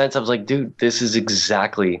sense. I was like, dude, this is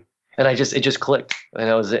exactly. And it just clicked. And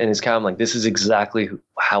I was in his camp. I'm like, this is exactly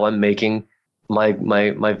how I'm making my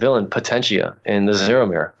villain Potentia in the Zero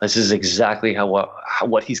Mirror. This is exactly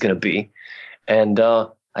what he's gonna be. And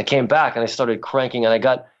I came back and I started cranking, and I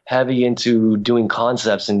got heavy into doing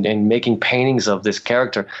concepts and making paintings of this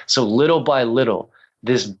character. So little by little,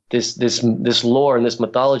 this lore and this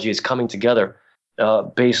mythology is coming together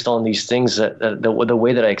based on these things that the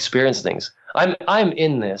way that I experience things. I'm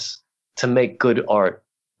in this to make good art.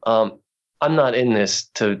 I'm not in this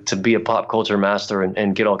to be a pop culture master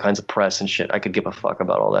and get all kinds of press and shit. I could give a fuck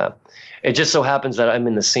about all that. It just so happens that I'm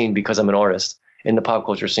in the scene because I'm an artist in the pop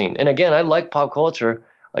culture scene. And again, I like pop culture.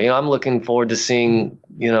 I'm looking forward to seeing,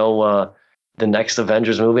 the next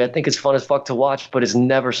Avengers movie. I think it's fun as fuck to watch, but it's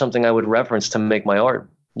never something I would reference to make my art.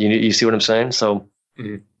 You see what I'm saying? So,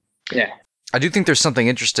 Yeah. I do think there's something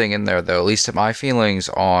interesting in there, though. At least my feelings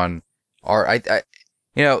on art.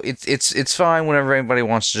 It's fine whenever anybody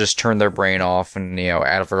wants to just turn their brain off and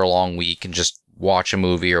after a long week and just watch a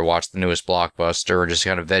movie or watch the newest blockbuster or just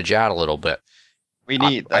kind of veg out a little bit. We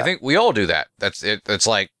need that. I think we all do that. That's it. It's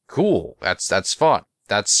like cool. That's fun.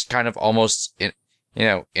 That's kind of almost in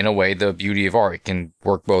a way the beauty of art. It can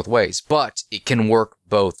work both ways, but it can work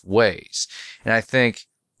both ways. And I think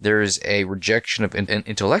there's a rejection of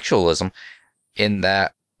intellectualism in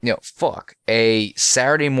that, a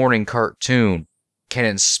Saturday morning cartoon can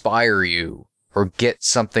inspire you or get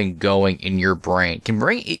something going in your brain. It can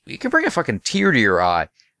bring a fucking tear to your eye,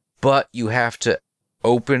 but you have to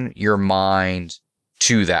open your mind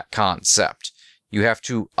to that concept. You have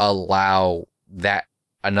to allow that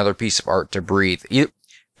another piece of art to breathe.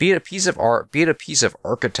 Be it a piece of art, be it a piece of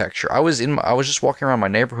architecture. I was just walking around my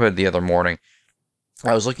neighborhood the other morning.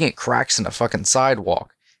 I was looking at cracks in the fucking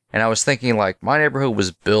sidewalk, and I was thinking, like, my neighborhood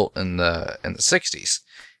was built in the 60s.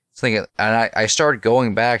 And I started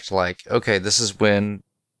going back to, like, okay, this is when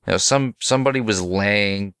somebody was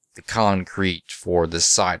laying the concrete for this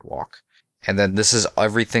sidewalk, and then this is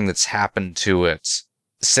everything that's happened to it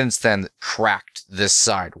since then that cracked this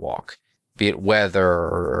sidewalk. Be it weather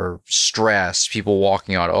or stress, people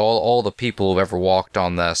walking on it, all the people who've ever walked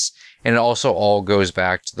on this. And it also all goes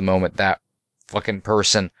back to the moment that fucking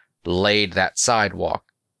person laid that sidewalk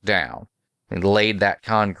down and laid that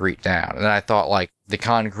concrete down. And I thought, like, the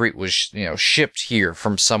concrete was, shipped here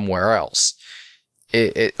from somewhere else.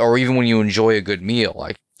 Or even when you enjoy a good meal,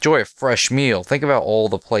 like, enjoy a fresh meal. Think about all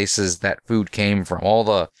the places that food came from, all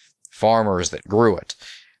the farmers that grew it,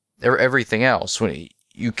 everything else. When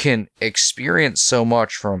you can experience so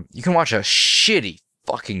much from, you can watch a shitty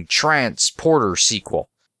fucking Transporter sequel,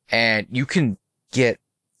 and you can get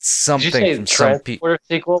something from some people. Transporter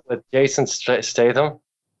sequel with Jason Statham?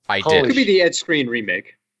 I It did. could be the Ed Screen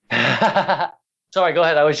remake. Sorry, go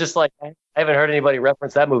ahead. I was just like, I haven't heard anybody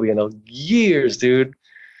reference that movie in years, dude.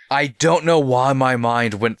 I don't know why my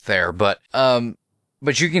mind went there, but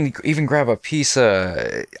you can even grab a piece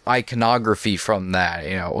of iconography from that,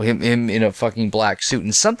 him in a fucking black suit,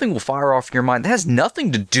 and something will fire off in your mind that has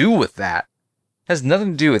nothing to do with that. It has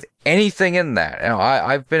nothing to do with anything in that.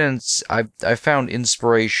 I've found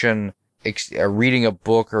inspiration reading a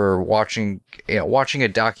book or watching a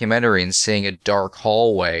documentary and seeing a dark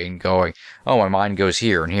hallway and going, oh, my mind goes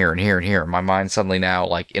here and here and here and here. My mind's suddenly now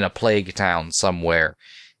like in a plague town somewhere.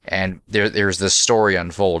 And there's this story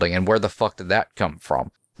unfolding, and where the fuck did that come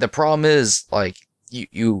from? The problem is, like,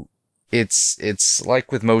 it's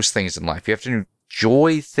like with most things in life. You have to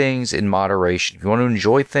enjoy things in moderation. If you want to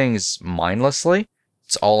enjoy things mindlessly,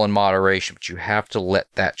 it's all in moderation, but you have to let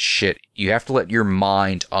you have to let your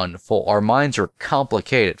mind unfold. Our minds are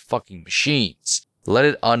complicated fucking machines. Let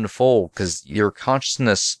it unfold, because your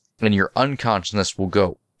consciousness and your unconsciousness will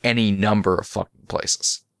go any number of fucking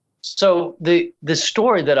places. So the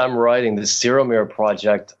story that I'm writing, the Zero Mirror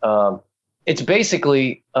project, it's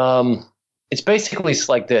basically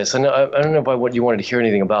like this. And I don't know what you wanted to hear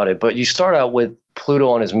anything about it, but you start out with Pluto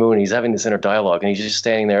on his moon. He's having this inner dialogue, and he's just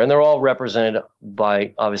standing there, and they're all represented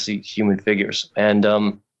by obviously human figures. And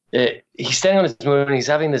he's standing on his moon, and he's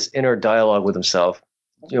having this inner dialogue with himself.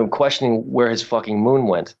 questioning where his fucking moon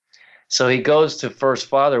went. So he goes to First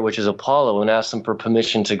Father, which is Apollo, and asks him for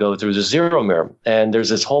permission to go through the Zero Mirror. And there's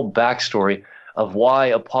this whole backstory of why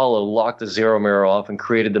Apollo locked the Zero Mirror off and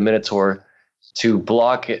created the Minotaur to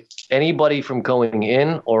block anybody from going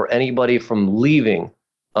in or anybody from leaving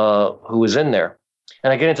who was in there.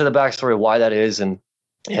 And I get into the backstory of why that is and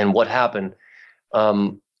what happened.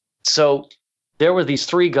 So there were these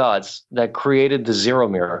three gods that created the Zero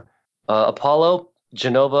Mirror, Apollo,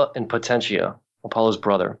 Genova, and Potentia, Apollo's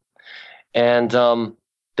brother. And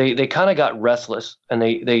they kind of got restless, and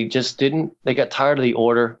they just didn't. They got tired of the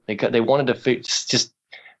order. They wanted to just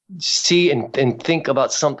see and think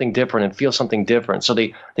about something different and feel something different. So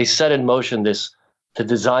they set in motion to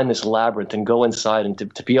design this labyrinth and go inside and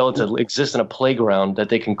to be able to exist in a playground that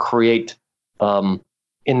they can create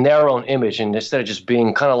in their own image, and instead of just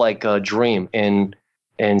being kind of like a dream in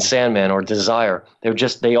Sandman or Desire.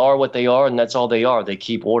 They are what they are, and that's all they are. They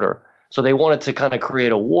keep order. So they wanted to kind of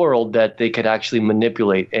create a world that they could actually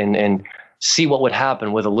manipulate and see what would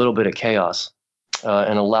happen with a little bit of chaos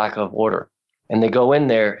and a lack of order. And they go in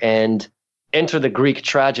there and enter the Greek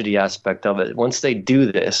tragedy aspect of it. Once they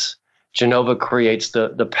do this, Genova creates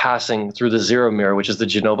the passing through the Zero Mirror, which is the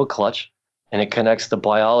Genova clutch, and it connects the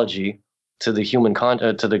biology to the human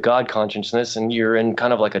to the God consciousness, and you're in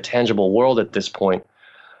kind of like a tangible world at this point.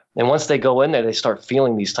 And once they go in there, they start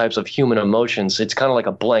feeling these types of human emotions. It's kind of like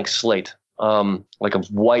a blank slate, like a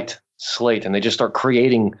white slate, and they just start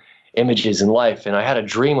creating images in life. And I had a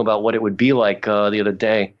dream about what it would be like the other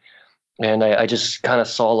day, and I just kind of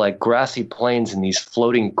saw like grassy plains and these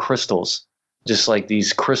floating crystals, just like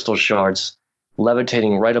these crystal shards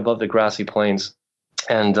levitating right above the grassy plains.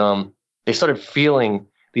 And they started feeling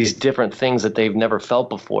these different things that they've never felt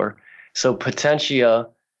before. So Potentia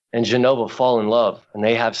and Genova fall in love, and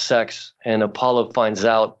they have sex, and Apollo finds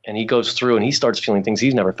out, and he goes through and he starts feeling things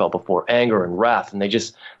he's never felt before, anger and wrath. And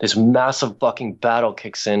this massive fucking battle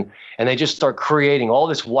kicks in, and they just start creating all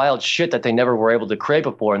this wild shit that they never were able to create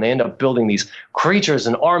before. And they end up building these creatures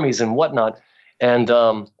and armies and whatnot. And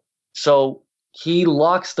so he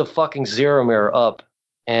locks the fucking Zero Mirror up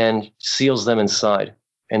and seals them inside.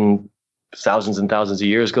 And thousands and thousands of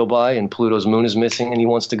years go by, and Pluto's moon is missing, and he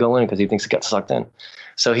wants to go in because he thinks it got sucked in.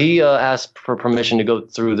 So he asked for permission to go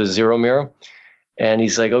through the Zero Mirror, and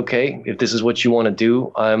he's like, okay, if this is what you want to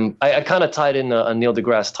do. I kind of tied in a Neil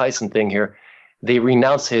deGrasse Tyson thing here. They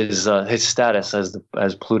renounce his status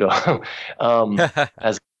as Pluto.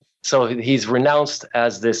 So he's renounced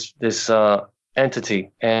as this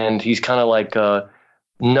entity, and he's kind of like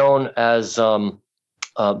known as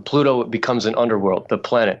Pluto becomes an underworld, the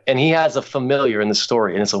planet. And he has a familiar in the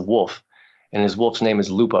story, and it's a wolf. And his wolf's name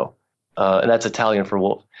is Lupo. And that's Italian for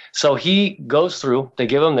wolf. So he goes through, they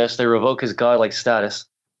give him this, they revoke his godlike status.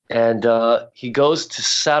 And he goes to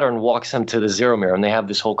Saturn, walks him to the Zero Mirror. And they have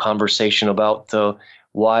this whole conversation about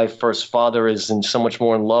why First Father is so much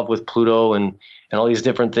more in love with Pluto and all these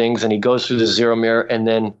different things. And he goes through the Zero Mirror, and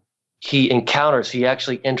then he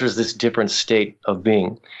actually enters this different state of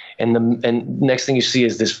being. And next thing you see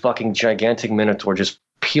is this fucking gigantic Minotaur just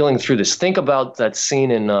peeling through this. Think about that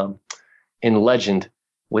scene in Legend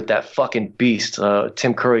with that fucking beast,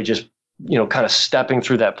 Tim Curry just, kind of stepping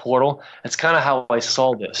through that portal. That's kind of how I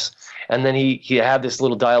saw this. And then he had this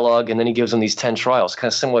little dialogue, and then he gives him these 10 trials, kind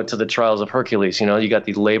of similar to the trials of Hercules. You got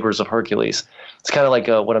these labors of Hercules. It's kind of like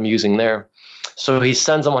what I'm using there. So he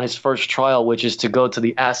sends him on his first trial, which is to go to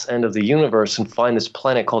the ass end of the universe and find this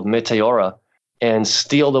planet called Meteora and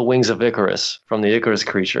steal the wings of Icarus from the Icarus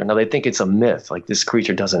creature. Now, they think it's a myth, like this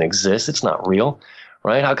creature doesn't exist. It's not real,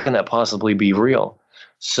 right? How can that possibly be real?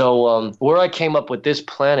 So where I came up with this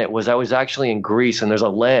planet was I was actually in Greece, and there's a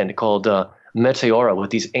land called Meteora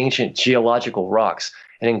with these ancient geological rocks.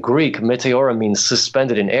 And in Greek, Meteora means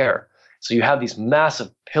suspended in air. So you have these massive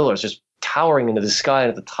pillars just towering into the sky, and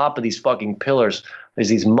at the top of these fucking pillars, there's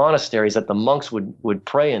these monasteries that the monks would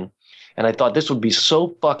pray in. And I thought this would be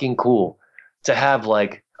so fucking cool to have,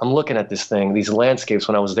 like, I'm looking at this thing, these landscapes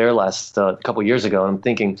when I was there last a couple years ago, and I'm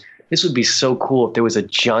thinking, this would be so cool if there was a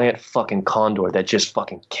giant fucking condor that just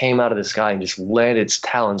fucking came out of the sky and just landed its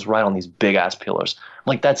talons right on these big ass pillars. I'm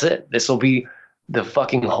like, that's it. This will be the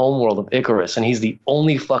fucking homeworld of Icarus, and he's the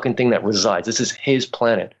only fucking thing that resides. This is his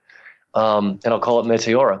planet. And I'll call it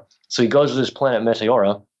Meteora. So he goes to this planet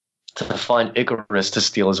Meteora to find Icarus to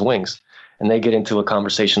steal his wings. And they get into a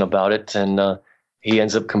conversation about it, and he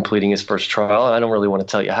ends up completing his first trial. I don't really want to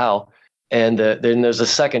tell you how. And then there's a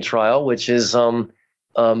second trial, which is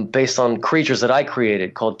based on creatures that I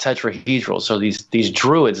created called tetrahedral. So these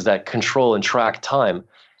druids that control and track time.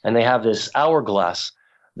 And they have this hourglass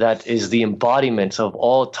that is the embodiment of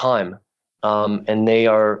all time. and they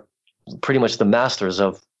are pretty much the masters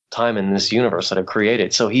of time in this universe that have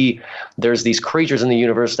created. So there's these creatures in the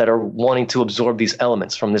universe that are wanting to absorb these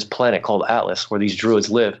elements from this planet called Atlas, where these druids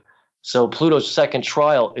live. So Pluto's second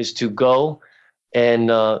trial is to go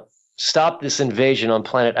and stop this invasion on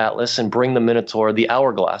planet Atlas and bring the Minotaur, the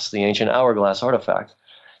hourglass, the ancient hourglass artifact.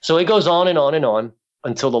 So it goes on and on and on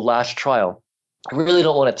until the last trial. I really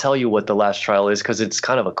don't want to tell you what the last trial is because it's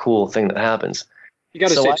kind of a cool thing that happens. You got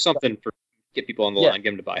to save something for get people on the line, get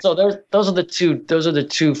them to buy. So those are the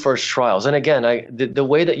two first trials. And again, the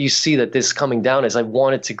way that you see that this coming down is I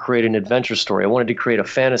wanted to create an adventure story. I wanted to create a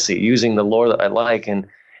fantasy using the lore that I like and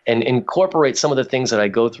incorporate some of the things that I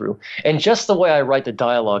go through. And just the way I write the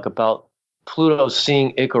dialogue about Pluto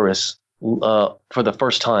seeing Icarus for the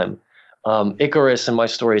first time. Icarus in my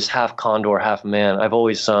story is half condor, half man. I've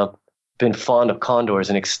always been fond of condor as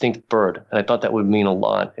an extinct bird, and I thought that would mean a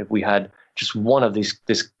lot if we had just one of these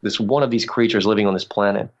one of these creatures living on this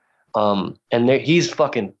planet. And he's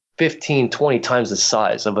fucking 15, 20 times the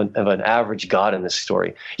size of an average god in this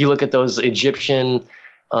story. You look at those Egyptian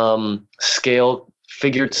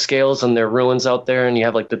figured scales and their ruins out there, and you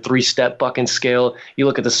have like the 3-step bucking scale. You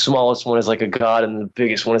look at the smallest one is like a god, and the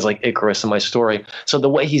biggest one is like Icarus in my story. So the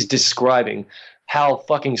way he's describing how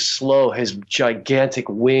fucking slow his gigantic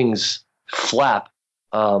wings flap,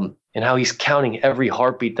 and how he's counting every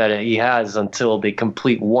heartbeat that he has until they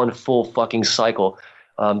complete one full fucking cycle.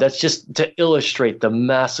 That's just to illustrate the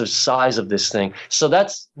massive size of this thing. So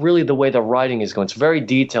that's really the way the writing is going. It's very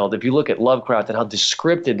detailed. If you look at Lovecraft and how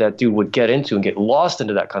descriptive that dude would get into and get lost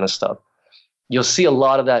into that kind of stuff, you'll see a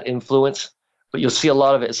lot of that influence, but you'll see a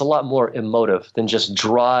lot of it. It's a lot more emotive than just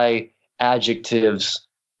dry adjectives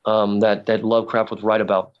that Lovecraft would write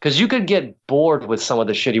about. Because you could get bored with some of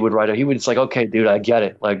the shit he would write. It's like, okay, dude, I get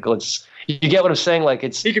it. Like, you get what I'm saying? Like,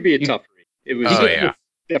 he could be a tough read. It was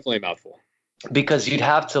definitely a mouthful. Because you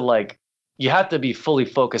have to be fully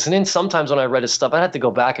focused. And then sometimes when I read his stuff, I had to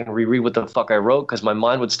go back and reread what the fuck I wrote because my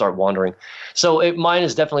mind would start wandering. So mine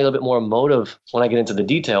is definitely a little bit more emotive when I get into the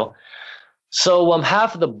detail. So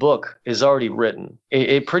half of the book is already written.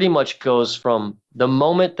 It pretty much goes from the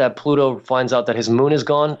moment that Pluto finds out that his moon is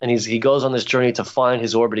gone, and he goes on this journey to find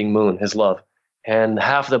his orbiting moon, his love. And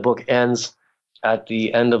half of the book ends at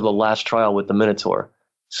the end of the last trial with the Minotaur.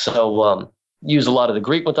 So use a lot of the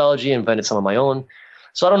Greek mythology, invented some of my own.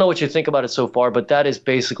 So I don't know what you think about it so far, but that is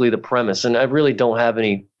basically the premise. And I really don't have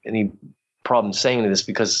any problem saying this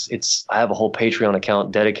because I have a whole Patreon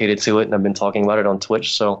account dedicated to it, and I've been talking about it on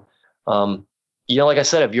Twitch. So, like I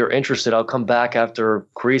said, if you're interested, I'll come back after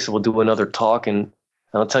Crease and we'll do another talk, and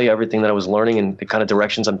I'll tell you everything that I was learning and the kind of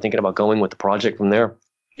directions I'm thinking about going with the project from there.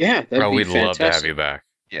 Yeah, we'd love to have you back.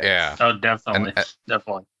 Yeah. Oh, definitely.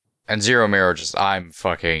 Definitely. And Zero Mirror,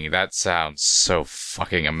 that sounds so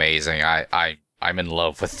fucking amazing. I'm in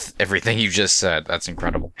love with everything you just said. That's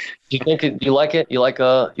incredible. Do you like it? You like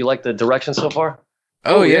the direction so far?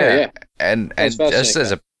 Oh yeah. And just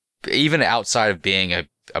as even outside of being a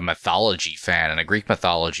mythology fan and a Greek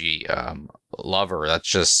mythology lover,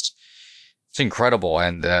 it's incredible.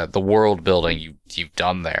 And the world building you've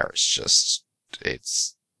done there is just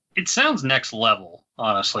it sounds next level.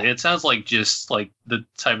 Honestly, it sounds like just like the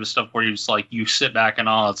type of stuff where you sit back and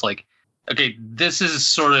all. It's like, okay, this is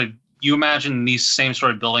sort of, you imagine these same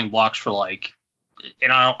sort of building blocks for like,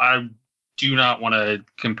 and I do not want to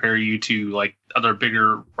compare you to like other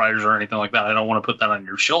bigger writers or anything like that. I don't want to put that on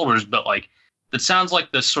your shoulders, but like, it sounds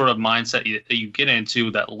like this sort of mindset that you get into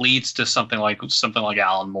that leads to something like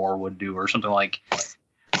Alan Moore would do, or something like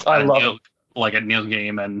I love it. Like a Neil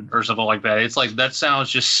Gaiman or something like that. It's like, that sounds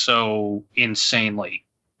just so insanely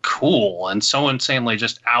cool and so insanely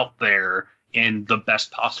just out there in the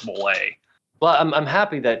best possible way. Well, I'm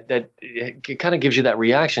happy that it kind of gives you that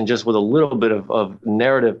reaction just with a little bit of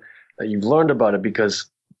narrative that you've learned about it. Because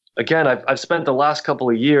again, I've spent the last couple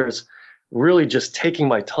of years really just taking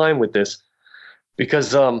my time with this,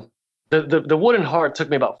 because the Wooden Heart took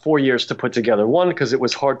me about 4 years to put together. One, because it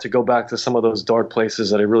was hard to go back to some of those dark places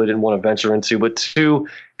that I really didn't want to venture into. But two,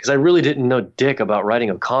 because I really didn't know dick about writing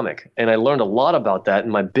a comic. And I learned a lot about that.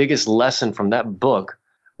 And my biggest lesson from that book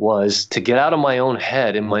was to get out of my own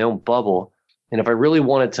head, in my own bubble. And if I really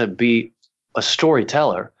wanted to be a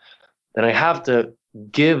storyteller, then I have to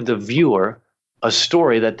give the viewer a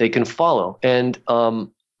story that they can follow. And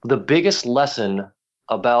the biggest lesson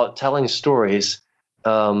about telling stories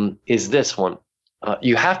is this one.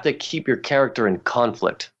 You have to keep your character in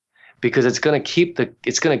conflict, because it's going to keep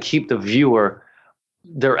the viewer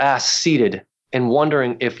their ass seated and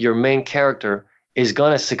wondering if your main character is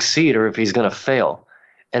going to succeed or if he's going to fail.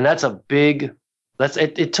 And that's a big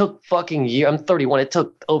It took fucking year. I'm 31. It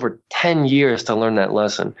took over 10 years to learn that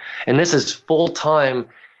lesson. And this is full-time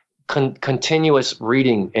continuous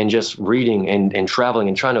reading and just reading and traveling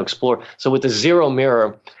and trying to explore. So with the Zero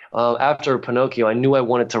Mirror, after Pinocchio, I knew I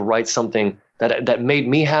wanted to write something that made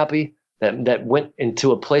me happy, that went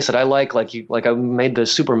into a place that I like I made the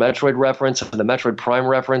Super Metroid reference and the Metroid Prime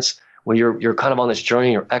reference, where you're kind of on this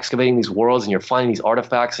journey, you're excavating these worlds and you're finding these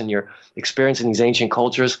artifacts and you're experiencing these ancient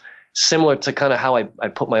cultures, similar to kind of how I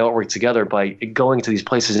put my artwork together by going to these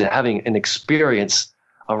places and having an experience,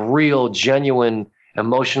 a real, genuine,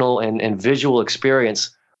 emotional and visual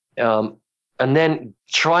experience, and then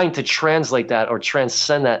trying to translate that or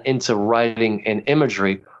transcend that into writing and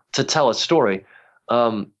imagery to tell a story.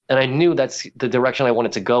 And I knew that's the direction I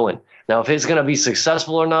wanted to go in. Now, if it's going to be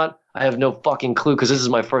successful or not, I have no fucking clue, because this is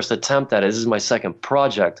my first attempt at it. This is my second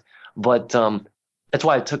project. But that's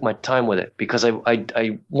why I took my time with it, because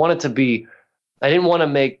I wanted to be – I didn't want to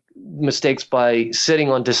make mistakes by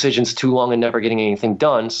sitting on decisions too long and never getting anything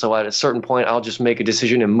done. So at a certain point, I'll just make a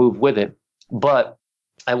decision and move with it. But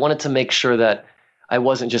I wanted to make sure that I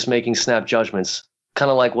wasn't just making snap judgments,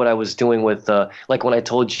 kind of like what I was doing with like when I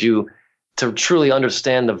told you – to truly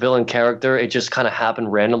understand the villain character, it just kind of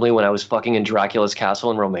happened randomly when I was fucking in Dracula's castle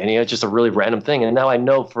in Romania. It's just a really random thing. And now I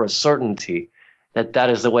know for a certainty that that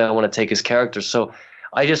is the way I want to take his character. So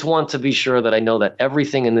I just want to be sure that I know that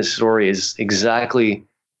everything in this story is exactly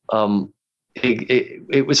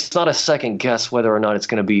it was not a second guess whether or not it's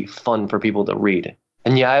going to be fun for people to read.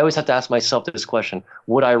 And yeah, I always have to ask myself this question: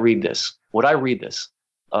 would I read this? Would I read this?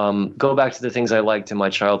 Go back to the things I liked in my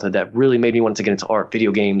childhood that really made me want to get into art,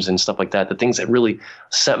 video games and stuff like that. The things that really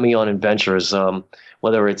set me on adventures,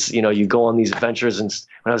 whether it's, you go on these adventures and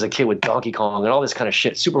when I was a kid with Donkey Kong and all this kind of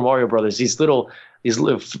shit, Super Mario Brothers, these little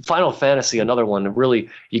Final Fantasy, another one, really,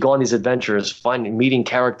 you go on these adventures, meeting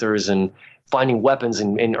characters and finding weapons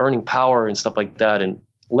and earning power and stuff like that and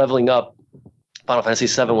leveling up. Final Fantasy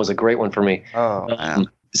VII was a great one for me. Oh, man.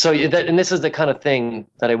 So and this is the kind of thing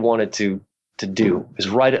that I wanted to do, is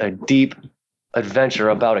write a deep adventure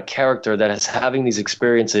about a character that is having these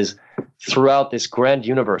experiences throughout this grand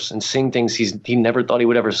universe and seeing things he never thought he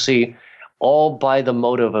would ever see, all by the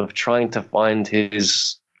motive of trying to find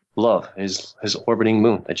his love, his orbiting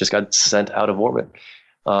moon that just got sent out of orbit.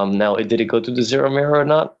 Now, did it go through the Zero Mirror or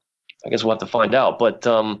not? I guess we'll have to find out. But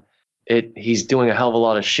he's doing a hell of a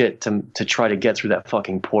lot of shit to try to get through that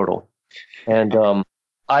fucking portal. And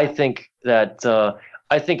I think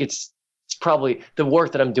it's probably the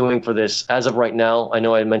work that I'm doing for this as of right now. I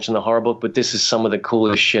know I mentioned the horror book, but this is some of the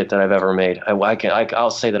coolest shit that I've ever made. I'll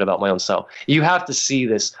say that about my own self. You have to see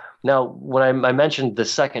this. Now, when I mentioned the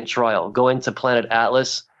second trial, going to Planet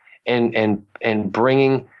Atlas and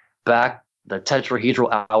bringing back the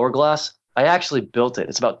tetrahedral hourglass, I actually built it.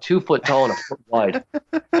 It's about 2 foot tall and 1 foot wide.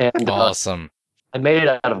 And, awesome. I made it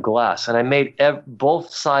out of glass, and I made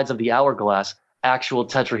both sides of the hourglass actual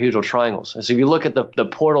tetrahedral triangles. And so if you look at the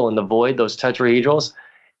portal and the void, those tetrahedrals,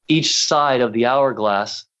 each side of the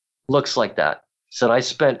hourglass looks like that. So I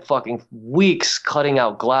spent fucking weeks cutting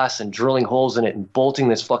out glass and drilling holes in it and bolting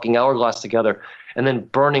this fucking hourglass together and then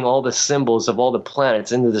burning all the symbols of all the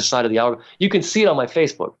planets into the side of the hourglass. You can see it on my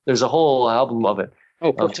Facebook. There's a whole album of it.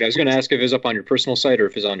 Oh, perfect. I was going to ask if it's up on your personal site or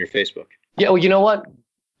if it's on your Facebook. Yeah, well, you know what?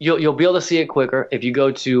 You'll be able to see it quicker if you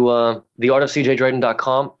go to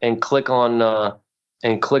theartofcjdrayden.com and click on I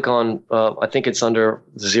think it's under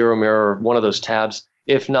Zero Mirror, one of those tabs.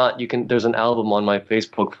 If not, there's an album on my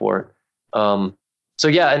Facebook for it. So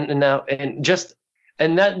yeah, and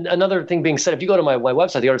that another thing being said, if you go to my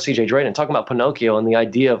website, The Art of C.J. Drayden, talking about Pinocchio and the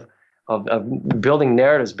idea of building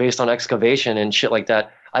narratives based on excavation and shit like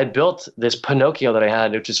that, I built this Pinocchio that I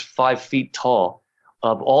had, which is 5 feet tall,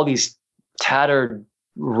 of all these tattered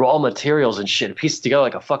raw materials and shit, pieced together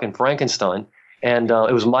like a fucking Frankenstein. And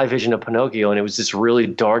it was my vision of Pinocchio, and it was this really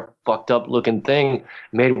dark, fucked up looking thing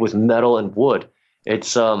made with metal and wood.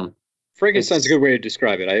 It's Frankenstein's a good way to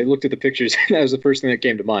describe it. I looked at the pictures, and that was the first thing that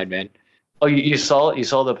came to mind, man. Oh, you saw it? You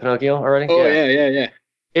saw the Pinocchio already? Oh yeah.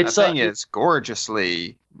 It's that thing is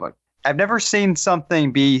gorgeously. Like, I've never seen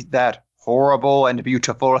something be that horrible and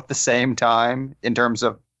beautiful at the same time in terms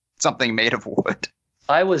of something made of wood.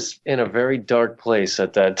 I was in a very dark place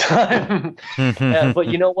at that time. Yeah, but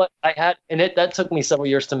you know what? That took me several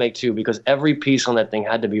years to make too, because every piece on that thing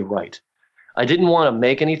had to be right. I didn't want to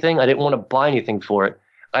make anything. I didn't want to buy anything for it.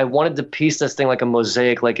 I wanted to piece this thing like a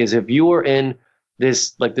mosaic, like as if you were in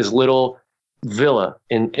this little villa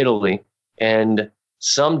in Italy and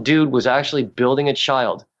some dude was actually building a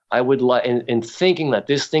child. I would like, in thinking that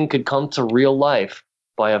this thing could come to real life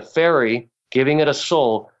by a fairy giving it a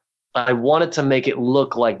soul. I wanted to make it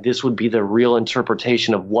look like this would be the real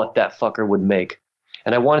interpretation of what that fucker would make.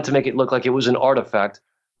 And I wanted to make it look like it was an artifact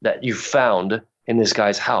that you found in this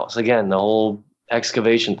guy's house. Again, the whole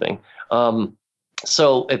excavation thing.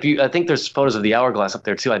 So I think there's photos of the hourglass up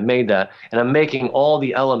there too. I made that, and I'm making all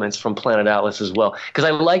the elements from Planet Atlas as well, because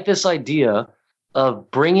I like this idea of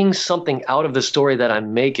bringing something out of the story that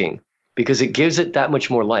I'm making, because it gives it that much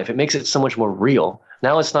more life. It makes it so much more real.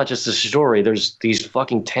 Now it's not just a story. There's these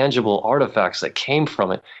fucking tangible artifacts that came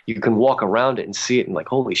from it. You can walk around it and see it and like,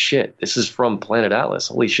 holy shit, this is from Planet Atlas.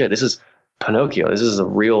 Holy shit, this is Pinocchio. This is a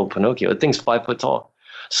real Pinocchio. The thing's 5 foot tall.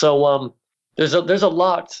 So there's a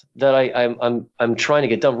lot that I'm trying to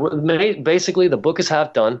get done. Basically, the book is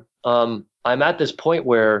half done. I'm at this point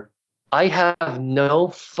where I have no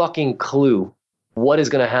fucking clue what is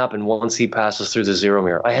going to happen once he passes through the Zero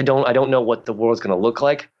Mirror. I don't know what the world's going to look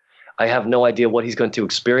like. I have no idea what he's going to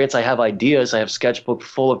experience. I have ideas. I have sketchbook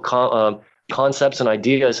full of concepts and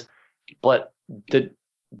ideas, but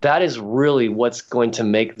that is really what's going to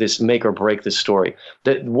make or break this story.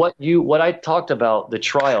 What I talked about, the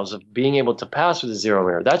trials of being able to pass through the Zero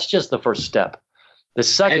Mirror, that's just the first step. The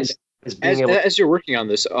second is being able. As you're working on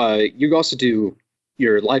this, you also do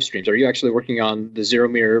your live streams. Are you actually working on the Zero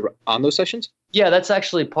Mirror on those sessions? Yeah, that's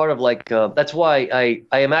actually part of that's why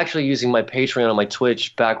I am actually using my Patreon and my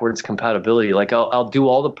Twitch backwards compatibility. Like I'll do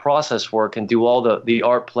all the process work and do all the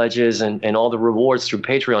art pledges and all the rewards through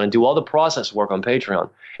Patreon and do all the process work on Patreon.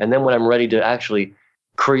 And then when I'm ready to actually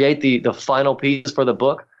create the final pieces for the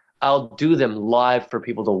book, I'll do them live for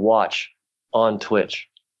people to watch on Twitch.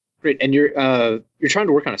 Great. And you're trying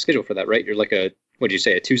to work on a schedule for that, right? You're like a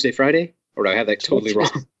Tuesday, Friday? Or do I have that totally wrong?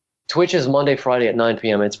 Twitch is Monday, Friday at 9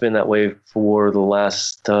 p.m. It's been that way for the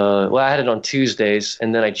last I had it on Tuesdays,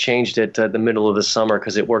 and then I changed it to the middle of the summer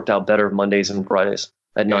because it worked out better Mondays and Fridays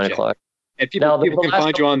at 9 o'clock. And people can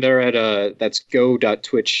find you on there at that's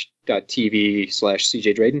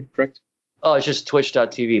go.twitch.tv/CJ Drayden, correct? Oh, it's just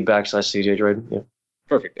twitch.tv/CJ Drayden. Yeah.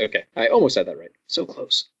 Perfect. Okay. I almost had that right. So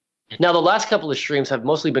close. Now, the last couple of streams have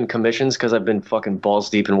mostly been commissions because I've been fucking balls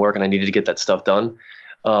deep in work and I needed to get that stuff done.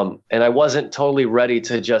 And I wasn't totally ready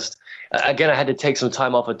to just, again, I had to take some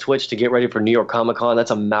time off of Twitch to get ready for New York Comic Con.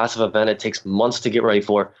 That's a massive event. It takes months to get ready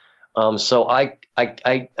for. So I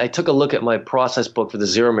took a look at my process book for the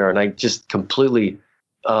Zero Mirror and I just completely,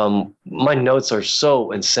 my notes are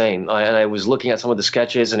so insane. And I was looking at some of the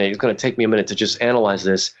sketches and it's going to take me a minute to just analyze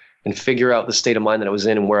this and figure out the state of mind that I was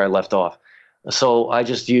in and where I left off. So I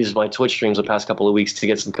just used my Twitch streams the past couple of weeks to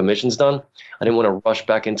get some commissions done. I didn't want to rush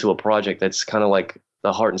back into a project that's kind of like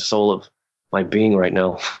the heart and soul of my being right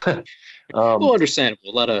now. Well,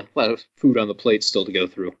 understandable. A lot of food on the plate still to go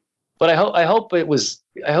through. But I hope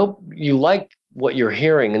you like what you're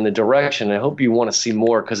hearing in the direction. I hope you want to see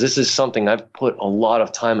more because this is something I've put a lot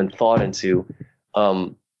of time and thought into.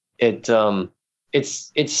 It's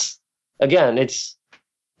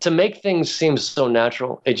to make things seem so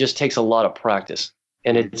natural. It just takes a lot of practice.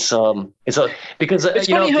 And it's funny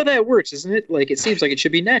how that works, isn't it? Like it seems like it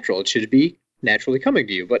should be natural. It should be naturally coming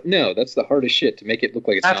to you, but no, that's the hardest shit to make it look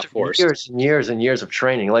like it's not forced. Years and years and years of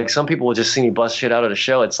training. Like some people will just see me bust shit out at a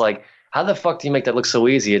show. It's like, how the fuck do you make that look so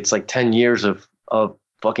easy? It's like 10 years of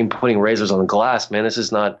fucking putting razors on the glass, man. I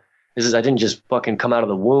didn't just fucking come out of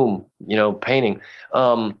the womb, painting.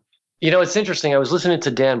 It's interesting. I was listening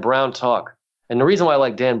to Dan Brown talk, and the reason why I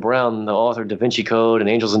like Dan Brown, the author of Da Vinci Code and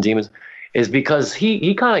Angels and Demons, is because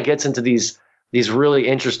he kind of gets into these really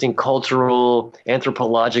interesting cultural,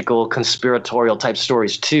 anthropological, conspiratorial type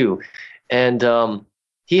stories too. And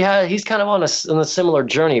he's kind of on a similar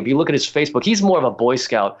journey. If you look at his Facebook, he's more of a Boy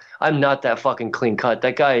Scout. I'm not that fucking clean cut.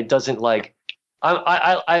 That guy doesn't like.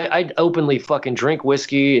 I openly fucking drink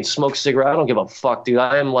whiskey and smoke cigarette. I don't give a fuck, dude.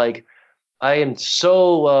 I am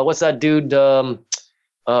so what's that dude?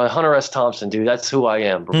 Hunter S. Thompson, dude. That's who I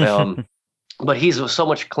am. But he's so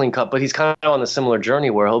much clean cut. But he's kind of on a similar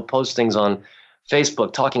journey where he'll post things on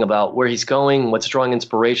Facebook talking about where he's going, what's drawing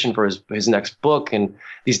inspiration for his next book, and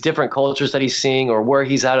these different cultures that he's seeing or where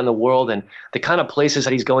he's at in the world and the kind of places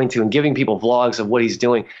that he's going to and giving people vlogs of what he's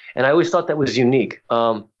doing. And I always thought that was unique.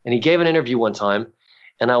 And he gave an interview one time,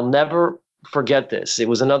 and I'll never forget this. It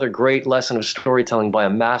was another great lesson of storytelling by a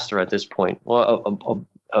master at this point, well,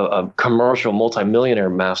 a commercial multimillionaire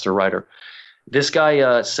master writer. This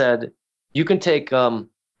guy said, you can take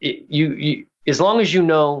you as long as you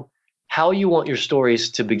know how you want your stories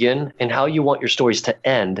to begin and how you want your stories to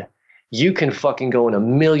end, you can fucking go in a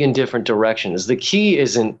million different directions. The key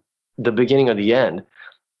isn't the beginning or the end.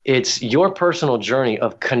 It's your personal journey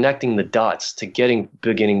of connecting the dots to getting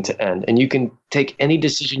beginning to end. And you can take any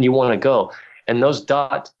decision you want to go. And those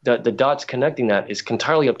dots, the dots connecting that is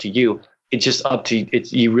entirely up to you. It's just up to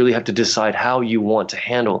you. Really have to decide how you want to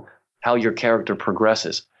handle how your character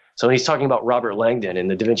progresses. So when he's talking about Robert Langdon in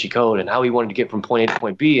the Da Vinci Code and how he wanted to get from point A to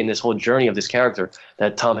point B in this whole journey of this character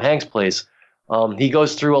that Tom Hanks plays, he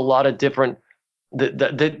goes through a lot of different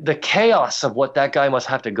the chaos of what that guy must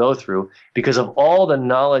have to go through because of all the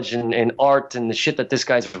knowledge and art and the shit that this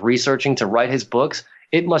guy's researching to write his books.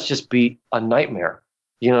 It must just be a nightmare.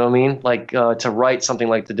 You know what I mean? Like to write something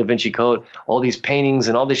like the Da Vinci Code, all these paintings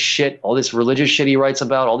and all this shit, all this religious shit he writes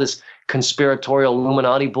about, all this conspiratorial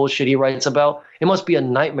Illuminati bullshit he writes about. It must be a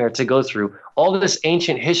nightmare to go through all this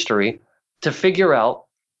ancient history to figure out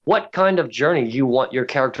what kind of journey you want your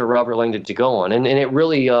character Robert Langdon to go on. And it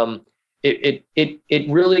really it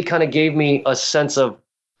really kind of gave me a sense of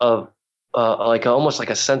like almost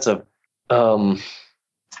like a sense of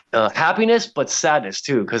happiness, but sadness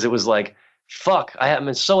too, because it was like, fuck, I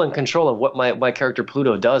am so in control of what my character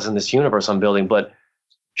Pluto does in this universe I'm building, but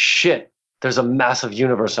shit, there's a massive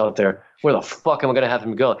universe out there. Where the fuck am I going to have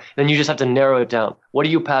him go? Then you just have to narrow it down. What are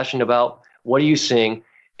you passionate about? What are you seeing?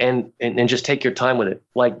 And just take your time with it.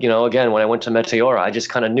 Like, you know, again, when I went to Meteora, I just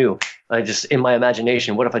kind of knew. I just, in my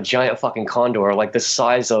imagination, what if a giant fucking condor, like the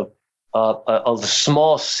size of a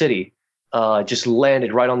small city, just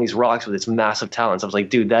landed right on these rocks with its massive talons? I was like,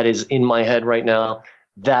 dude, that is in my head right now.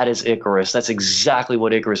 That is Icarus. That's exactly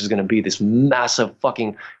what Icarus is going to be. This massive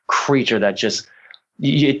fucking creature that just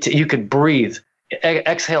you could breathe,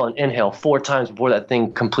 exhale and inhale 4 times before that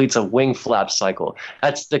thing completes a wing flap cycle.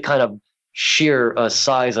 That's the kind of sheer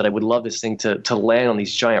size that I would love this thing to land on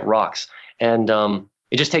these giant rocks. And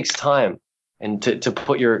it just takes time and to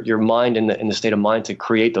put your mind in the state of mind to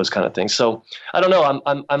create those kind of things. So I don't know.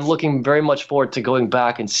 I'm looking very much forward to going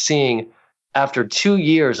back and seeing, after 2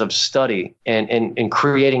 years of study and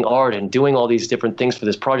creating art and doing all these different things for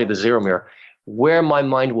this project, the Zero Mirror, where my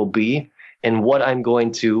mind will be and what I'm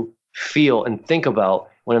going to feel and think about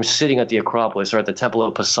when I'm sitting at the Acropolis or at the Temple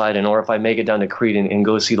of Poseidon, or if I make it down to Crete and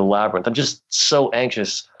go see the Labyrinth. I'm just so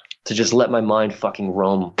anxious to just let my mind fucking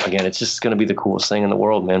roam again. It's just going to be the coolest thing in the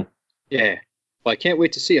world, man. Yeah. Well, I can't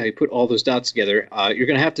wait to see how you put all those dots together. You're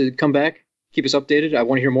going to have to come back, keep us updated. I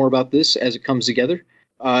want to hear more about this as it comes together.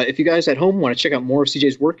 If you guys at home want to check out more of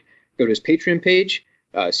CJ's work, go to his Patreon page,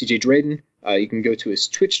 CJ Drayden. You can go to his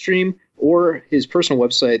Twitch stream or his personal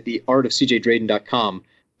website, theartofcjdrayden.com.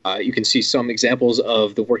 You can see some examples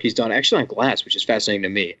of the work he's done actually on glass, which is fascinating to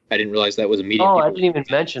me. I didn't realize that was a medium. Oh, I didn't even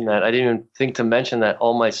mention that. I didn't even think to mention that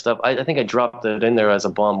all my stuff. I think I dropped it in there as a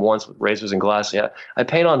bomb once with razors and glass. Yeah, I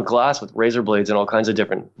paint on glass with razor blades and all kinds of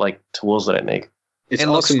different like tools that I make. It's It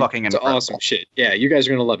awesome. looks fucking It's incredible. awesome shit. Yeah, you guys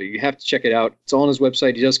are going to love it. You have to check it out. It's all on his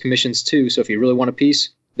website. He does commissions too, so if you really want a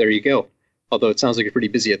piece, there you go. Although it sounds like you're pretty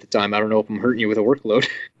busy at the time. I don't know if I'm hurting you with a workload.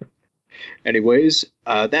 Anyways,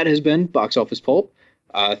 that has been Box Office Pulp.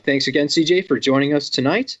 Thanks again, CJ, for joining us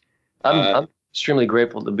tonight. I'm extremely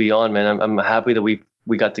grateful to be on, man. I'm happy that we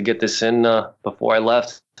got to get this in before I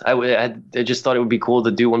left. I just thought it would be cool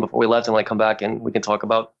to do one before we left and like come back and we can talk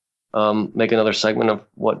about make another segment of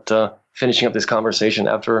what finishing up this conversation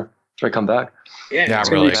after I come back. Yeah, it's I'm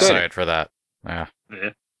gonna really be exciting. excited for that. Yeah. Yeah.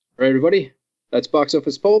 All right, everybody. That's Box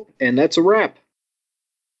Office Pulp, and that's a wrap.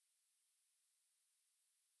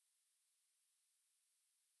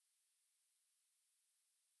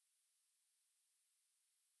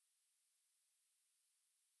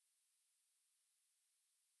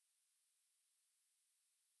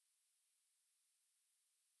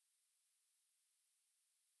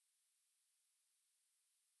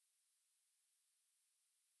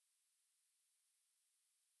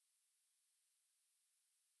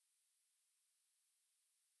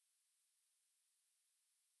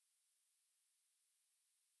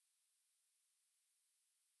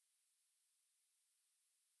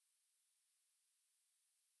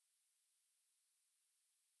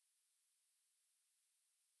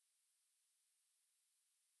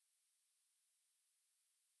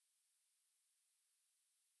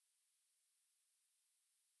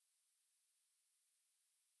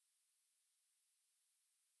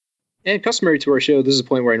 And customary to our show, this is a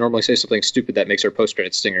point where I normally say something stupid that makes our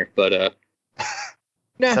post-credit stinger, but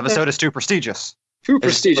This episode is too prestigious. too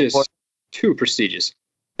Is it still prestigious. recording? Too prestigious.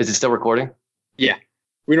 Is it still recording? Yeah.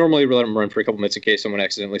 We normally let them run for a couple minutes in case someone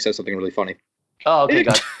accidentally says something really funny. Oh, okay, It-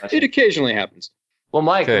 gotcha. It occasionally happens. Well,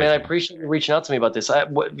 Mike, Okay. man, I appreciate you reaching out to me about this.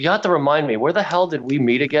 You have to remind me, where the hell did we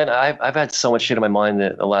meet again? I've had so much shit in my mind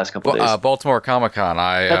the last couple of days. Baltimore Comic Con.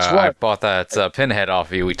 That's I right. bought that pinhead off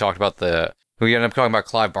of you. We talked about we ended up talking about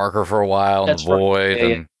Clive Barker for a while and That's the right. Void. Yeah,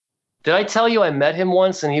 yeah. And Did I tell you I met him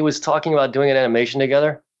once and he was talking about doing an animation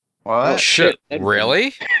together? What? shit, Shit.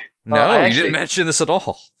 really? No, you didn't mention this at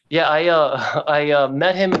all. Yeah, I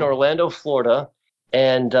met him in Orlando, Florida,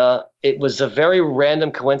 and it was a very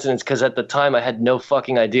random coincidence because at the time I had no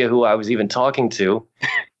fucking idea who I was even talking to,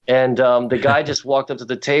 and the guy just walked up to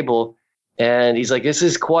the table, and he's like, "This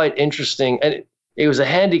is quite interesting," and he was a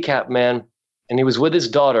handicapped man, and he was with his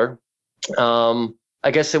daughter.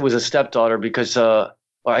 I guess it was a stepdaughter because, or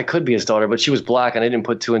I could be his daughter, but she was black, and I didn't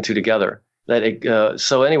put two and two together.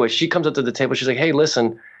 So anyway, she comes up to the table. She's like, "Hey,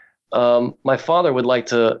 listen, my father would like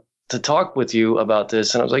to talk with you about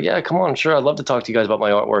this." And I was like, "Yeah, come on, sure, I'd love to talk to you guys about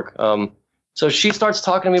my artwork." So she starts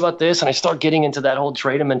talking to me about this, and I start getting into that whole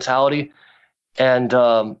trader mentality, and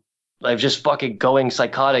I'm just fucking going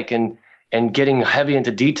psychotic and getting heavy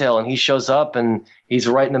into detail. And he shows up, and he's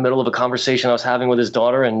right in the middle of a conversation I was having with his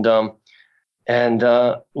daughter, and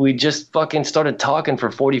we just fucking started talking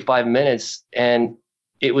for 45 minutes, and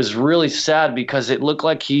it was really sad because it looked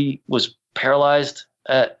like he was paralyzed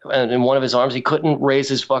in one of his arms. He couldn't raise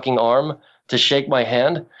his fucking arm to shake my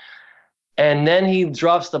hand. And then he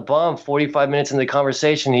drops the bomb 45 minutes into the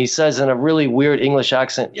conversation. He says in a really weird English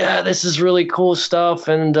accent, "Yeah, this is really cool stuff.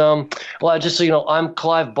 And, well, just so you know, I'm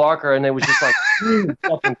Clive Barker." And it was just like,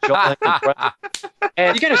 fucking joy.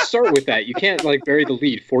 And You got to start with that. You can't like bury the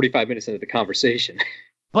lead 45 minutes into the conversation.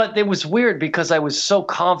 But it was weird because I was so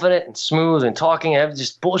confident and smooth and talking. I was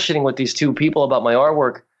just bullshitting with these two people about my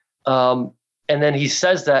artwork. And then he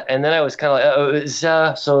says that, and then I was kind of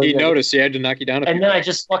like, so He noticed. He had to knock you down. And then I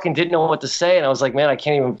just fucking didn't know what to say, and I was like, man, I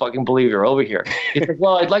can't even fucking believe you're over here. He's like,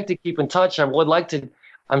 well, I'd like to keep in touch. I would like to.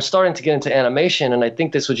 I'm starting to get into animation, and I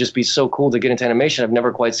think this would just be so cool to get into animation. I've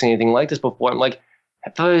never quite seen anything like this before. I'm like,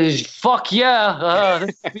 fuck yeah,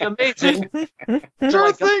 this would be amazing.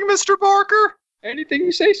 Sure thing, Mr. Barker. Anything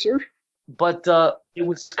you say, sir. But it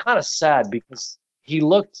was kind of sad because he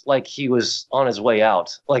looked like he was on his way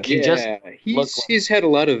out. Like he's had a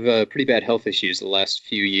lot of pretty bad health issues the last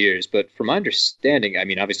few years. But from my understanding, I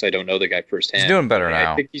mean, obviously I don't know the guy firsthand. He's doing better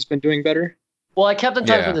now. I think he's been doing better. Well, I kept in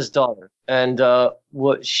touch with his daughter, and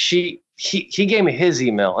he gave me his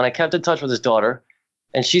email, and I kept in touch with his daughter,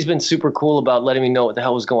 and she's been super cool about letting me know what the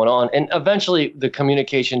hell was going on. And eventually, the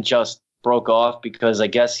communication just broke off because I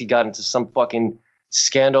guess he got into some fucking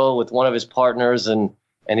scandal with one of his partners, and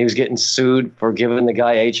he was getting sued for giving the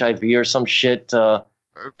guy HIV or some shit.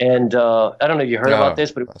 And I don't know if you heard about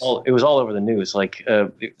this, but it was all over the news. Like,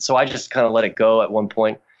 so I just kind of let it go at one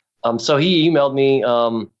point. So he emailed me.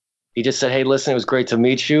 He just said, "Hey, listen, it was great to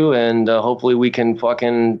meet you, and hopefully we can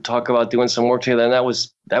fucking talk about doing some work together." And that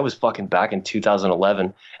was fucking back in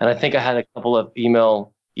 2011. And I think I had a couple of emails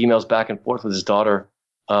back and forth with his daughter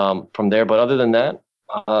from there. But other than that,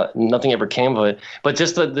 nothing ever came of it. But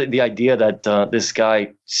just the idea that this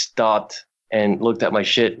guy stopped and looked at my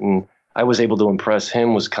shit and I was able to impress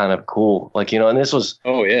him was kind of cool. Like, you know, and this was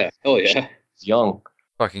hell yeah, young.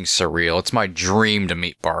 Fucking surreal. It's my dream to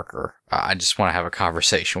meet Barker. I just want to have a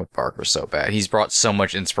conversation with Barker so bad. He's brought so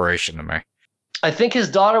much inspiration to me. I think his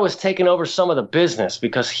daughter was taking over some of the business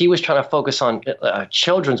because he was trying to focus on a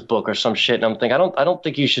children's book or some shit. And I'm thinking, I don't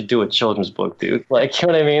think you should do a children's book, dude. Like, you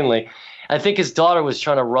know what I mean? Like, I think his daughter was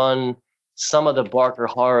trying to run some of the Barker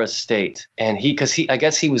horror estate, and I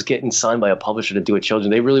guess he was getting signed by a publisher to do a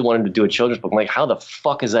children's. They really wanted to do a children's book. I'm like, how the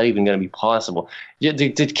fuck is that even going to be possible? Yeah,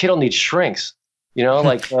 the kid will need shrinks. You know,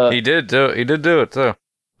 like he did do it too.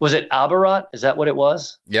 Was it Aberrant? Is that what it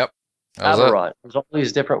was? Yep. Aberrant. There's all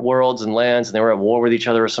these different worlds and lands, and they were at war with each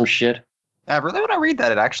other or some shit. Yeah, really, when I read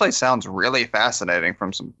that, it actually sounds really fascinating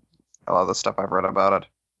from a lot of the stuff I've read about it.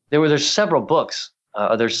 There's several books.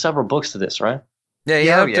 There's several books to this, right?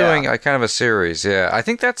 Yeah, doing kind of a series. Yeah, I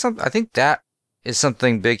think that is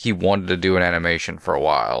something big he wanted to do in animation for a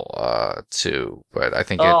while, too. But I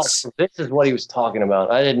think so this is what he was talking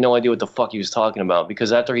about. I had no idea what the fuck he was talking about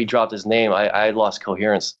because after he dropped his name, I lost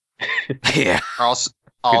coherence. Yeah.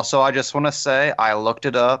 Also, I just want to say I looked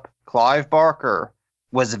it up. Clive Barker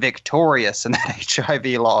was victorious in that HIV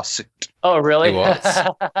lawsuit. Oh, really? He was.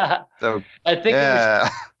 So I think it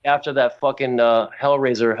was after that fucking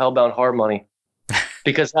Hellraiser, Hellbound Heart money.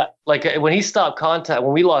 Because when he stopped contact,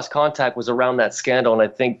 when we lost contact was around that scandal, and I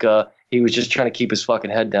think he was just trying to keep his fucking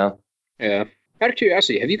head down. Yeah. Out of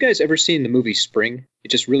curiosity, have you guys ever seen the movie Spring? It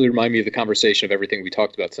just really reminded me of the conversation of everything we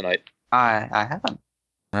talked about tonight. I haven't.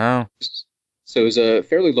 No. So it was a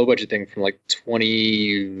fairly low budget thing from like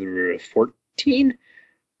 2014,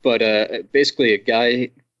 but basically a guy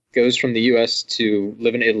goes from the U.S. to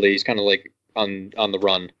live in Italy. He's kind of like on the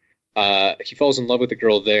run. He falls in love with a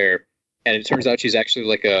girl there. And it turns out she's actually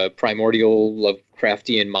like a primordial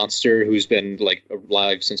Lovecraftian monster who's been like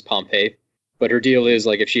alive since Pompeii. But her deal is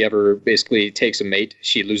like if she ever basically takes a mate,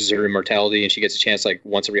 she loses her immortality and she gets a chance like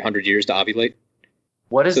once every 100 years to ovulate.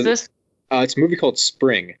 What is this? It's a movie called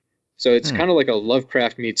Spring. So it's kind of like a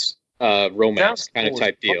Lovecraft meets romance kind of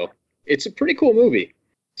type deal. It's a pretty cool movie.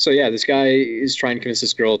 So yeah, this guy is trying to convince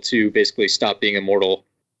this girl to basically stop being immortal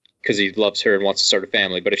because he loves her and wants to start a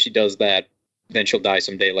family. But if she does that, then she'll die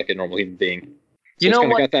someday like a normal human being. So it's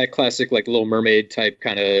kind of got that classic like Little Mermaid type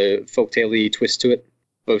kind of folktale-y twist to it.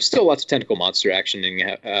 But still lots of tentacle monster action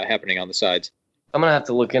happening on the sides. I'm gonna have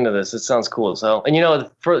to look into this. It sounds cool as hell. And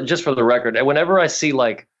just for the record, whenever I see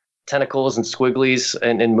like tentacles and squigglies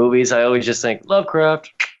in movies, I always just think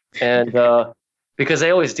Lovecraft, and because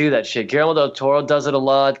they always do that shit. Guillermo del Toro does it a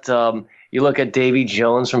lot. You look at Davy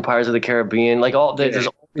Jones from Pirates of the Caribbean, like there's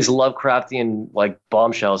all these Lovecraftian like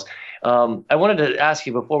bombshells. I wanted to ask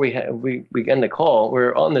you before we end the call.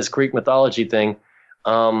 We're on this Greek mythology thing,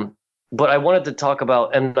 but I wanted to talk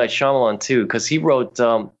about M. Night Shyamalan too, because he wrote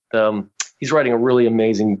he's writing a really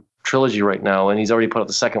amazing trilogy right now, and he's already put out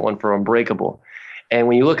the second one for Unbreakable. And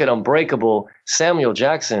when you look at Unbreakable, Samuel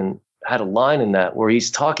Jackson had a line in that where he's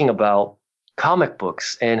talking about comic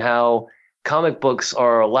books and how comic books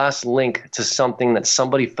are a last link to something that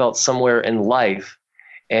somebody felt somewhere in life.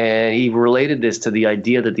 And he related this to the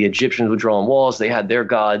idea that the Egyptians would draw on walls. They had their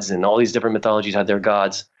gods, and all these different mythologies had their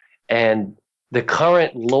gods. And the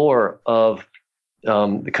current lore of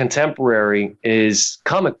the contemporary is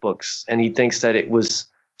comic books. And he thinks that it was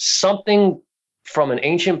something from an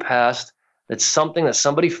ancient past. That's something that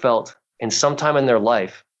somebody felt in some time in their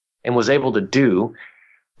life and was able to do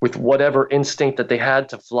with whatever instinct that they had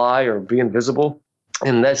to fly or be invisible.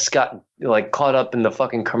 And that's got like caught up in the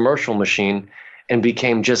fucking commercial machine and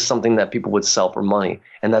became just something that people would sell for money.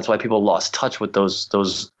 And that's why people lost touch with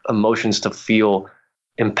those emotions to feel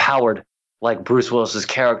empowered, like Bruce Willis's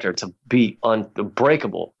character, to be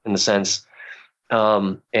unbreakable in the sense.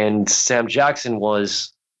 And Sam Jackson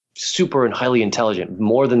was super and highly intelligent,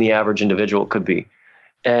 more than the average individual could be.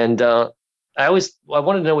 And I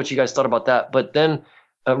wanted to know what you guys thought about that. But then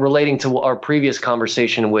relating to our previous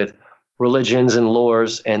conversation with religions and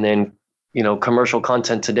lores, and then commercial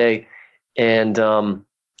content today, and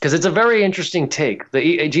because it's a very interesting take.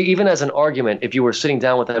 Even as an argument, if you were sitting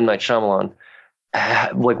down with M. Night Shyamalan,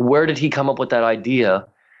 like where did he come up with that idea?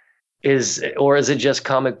 Is it just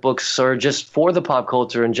comic books or just for the pop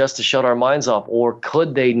culture and just to shut our minds off? Or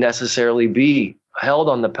could they necessarily be held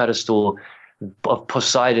on the pedestal of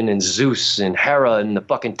Poseidon and Zeus and Hera and the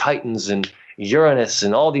fucking Titans and Uranus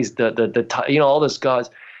and all these, all those gods,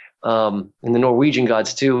 and the Norwegian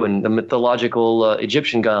gods too, and the mythological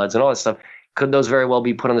Egyptian gods and all that stuff? Could those very well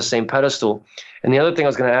be put on the same pedestal? And the other thing I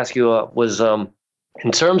was going to ask you was,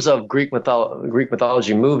 in terms of Greek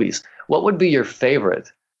mythology movies, what would be your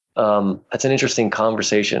favorite? That's an interesting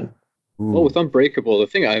conversation. Well, with Unbreakable, the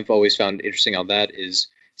thing I've always found interesting on that is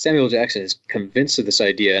Samuel Jackson is convinced of this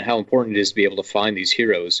idea and how important it is to be able to find these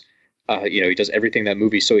heroes. He does everything in that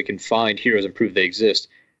movie so he can find heroes and prove they exist.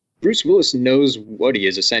 Bruce Willis knows what he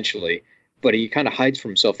is essentially, but he kind of hides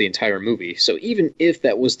from himself the entire movie. So even if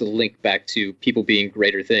that was the link back to people being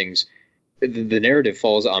greater things, the narrative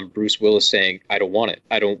falls on Bruce Willis saying, I don't want it.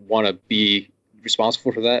 I don't want to be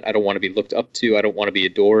responsible for that. I don't want to be looked up to. I don't want to be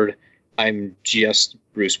adored. I'm just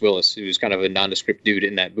Bruce Willis, who's kind of a nondescript dude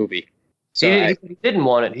in that movie. So he didn't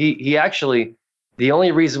want it. He actually, the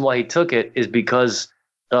only reason why he took it is because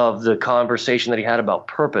of the conversation that he had about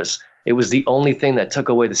purpose. It was the only thing that took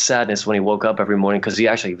away the sadness when he woke up every morning, because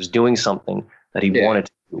he was doing something that he wanted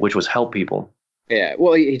to, which was help people. Yeah,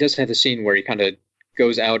 well, he does have the scene where he kind of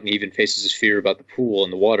goes out and even faces his fear about the pool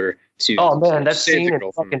and the water. Oh man, that scene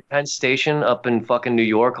in fucking Penn Station up in fucking New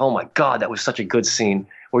York. Oh my God, that was such a good scene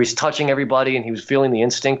where he's touching everybody and he was feeling the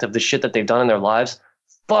instinct of the shit that they've done in their lives.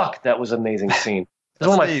 Fuck, that was an amazing scene. That's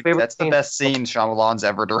one of my favorite. That's the best scene Shyamalan's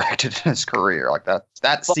ever directed in his career. Like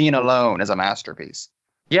that scene alone is a masterpiece.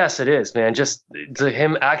 Yes, it is, man. Just to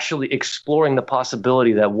him actually exploring the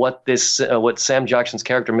possibility that what Sam Jackson's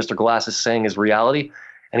character, Mr. Glass, is saying is reality.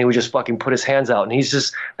 And he would just fucking put his hands out. And he's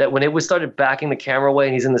just, that when it was started backing the camera away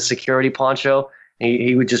and he's in the security poncho,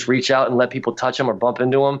 he would just reach out and let people touch him or bump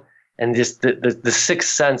into him. And just the sixth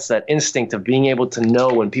sense, that instinct of being able to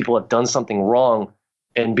know when people have done something wrong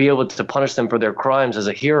and be able to punish them for their crimes as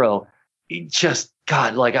a hero.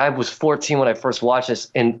 God, like I was 14 when I first watched this.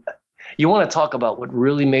 And you want to talk about what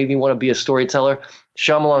really made me want to be a storyteller?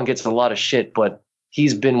 Shyamalan gets a lot of shit, but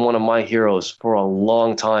he's been one of my heroes for a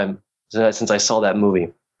long time since I saw that movie.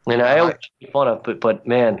 And I always make fun of it, but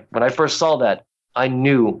man, when I first saw that, I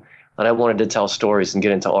knew that I wanted to tell stories and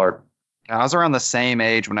get into art. I was around the same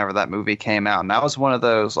age whenever that movie came out, and that was one of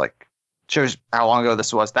those like shows how long ago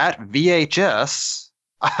this was. That VHS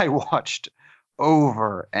I watched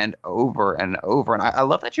over and over and over. And I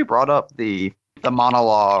love that you brought up the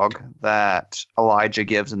monologue that Elijah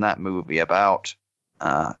gives in that movie about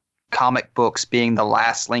comic books being the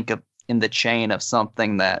last link in the chain of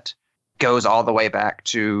something that goes all the way back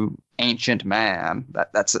to ancient man.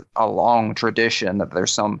 That's a long tradition, that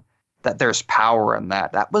there's power in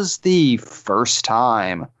that. That was the first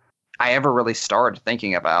time I ever really started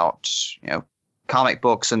thinking about, comic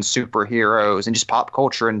books and superheroes and just pop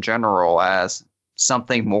culture in general as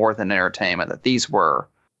something more than entertainment, that these were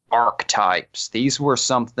archetypes. These were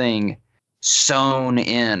something sewn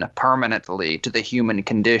in permanently to the human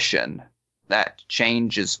condition that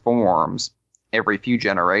changes forms every few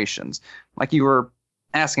generations. Like you were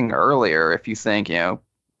asking earlier, if you think,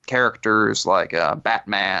 characters like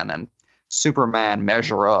Batman and Superman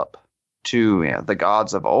measure up to the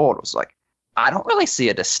gods of old, it was like, I don't really see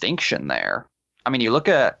a distinction there. I mean, you look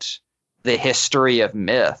at the history of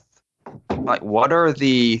myth, like what are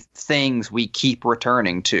the things we keep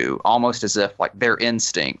returning to, almost as if like their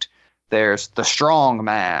instinct? There's the strong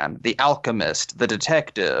man, the alchemist, the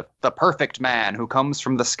detective, the perfect man who comes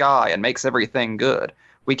from the sky and makes everything good.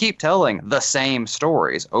 We keep telling the same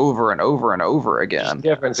stories over and over and over again. We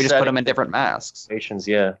just put them in different masks.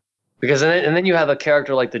 Yeah, because and then you have a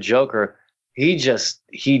character like the Joker. He just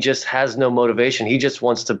has no motivation. He just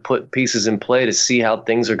wants to put pieces in play to see how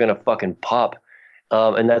things are going to fucking pop.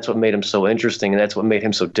 And that's what made him so interesting, and that's what made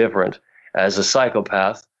him so different as a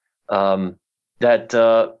psychopath.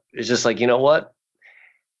 That is just like, you know what?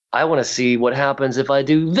 I want to see what happens if I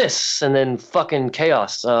do this, and then fucking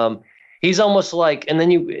chaos. He's almost like, and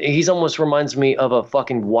then he's almost reminds me of a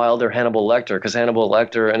fucking wilder Hannibal Lecter, because Hannibal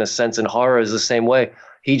Lecter, in a sense, in horror is the same way.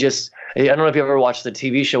 I don't know if you ever watched the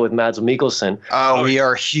TV show with Mads Mikkelsen. Oh, we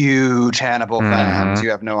are huge Hannibal fans.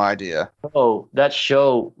 You have no idea. Oh, that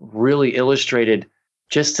show really illustrated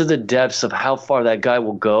just to the depths of how far that guy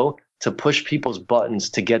will go to push people's buttons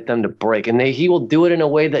to get them to break. And he will do it in a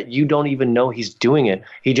way that you don't even know he's doing it.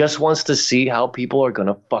 He just wants to see how people are going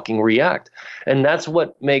to fucking react. And that's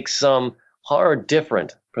what makes horror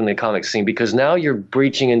different from the comic scene, because now you're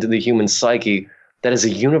breaching into the human psyche that is a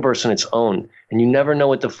universe in its own. And you never know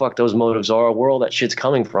what the fuck those motives are or where all that shit's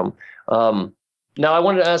coming from. Now, I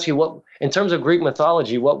wanted to ask you, what, in terms of Greek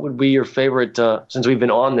mythology, what would be your favorite, since we've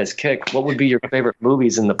been on this kick, what would be your favorite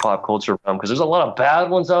movies in the pop culture realm? Because there's a lot of bad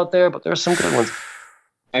ones out there, but there's some good ones.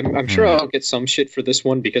 I'm sure I'll get some shit for this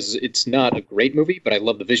one because it's not a great movie, but I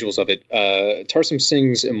love the visuals of it. Tarsem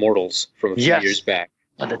Singh's Immortals from a few years back.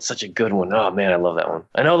 Oh, that's such a good one. Oh, man, I love that one.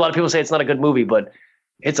 I know a lot of people say it's not a good movie, but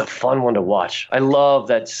it's a fun one to watch. I love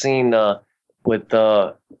that scene with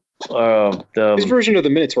his version of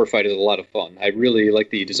the Minotaur fight is a lot of fun. I really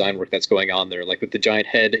like the design work that's going on there, like with the giant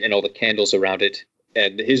head and all the candles around it,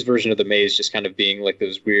 and his version of the maze just kind of being like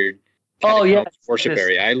those weird worship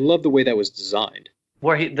area. I love the way that was designed.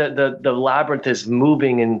 Where the labyrinth is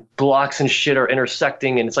moving and blocks and shit are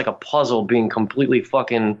intersecting, and it's like a puzzle being completely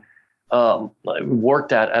fucking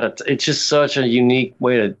worked at. It's just such a unique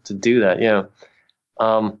way to do that. Yeah.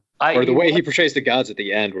 Or the way he portrays the gods at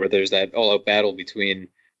the end, where there's that all-out battle between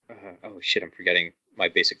I'm forgetting my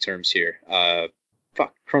basic terms here.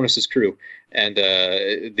 Cronus' crew and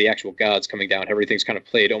the actual gods coming down. Everything's kind of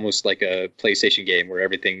played almost like a PlayStation game where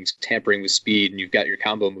everything's tampering with speed and you've got your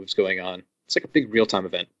combo moves going on. It's like a big real-time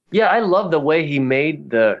event. Yeah, I love the way he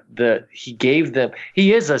made he gave them.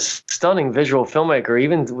 He is a stunning visual filmmaker.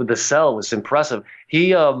 Even with The Cell was impressive.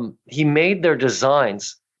 He made their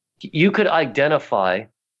designs. You could identify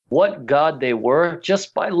what god they were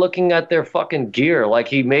just by looking at their fucking gear. Like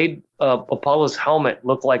he made Apollo's helmet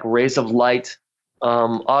look like rays of light.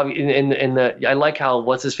 I like how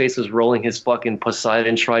what's his face was rolling his fucking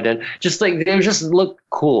Poseidon trident. Just like they just looked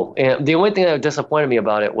cool. And the only thing that disappointed me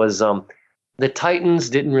about it was the Titans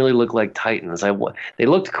didn't really look like Titans. They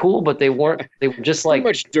looked cool, but they weren't. They were just like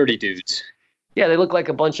pretty much dirty dudes. Yeah, they look like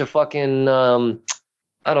a bunch of fucking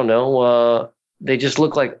I don't know. They just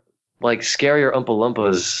look like scarier Oompa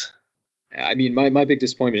Loompas. I mean, my big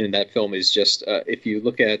disappointment in that film is just if you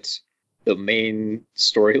look at the main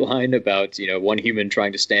storyline about one human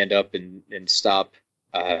trying to stand up and stop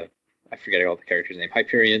I forget all the characters' name,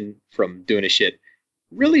 Hyperion, from doing his shit.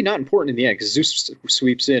 Really not important in the end because Zeus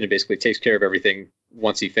sweeps in and basically takes care of everything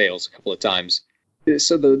once he fails a couple of times.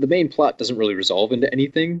 So the main plot doesn't really resolve into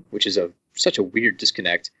anything, which is such a weird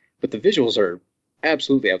disconnect. But the visuals are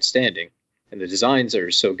absolutely outstanding. And the designs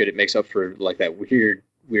are so good, it makes up for like that weird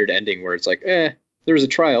ending where it's like, there was a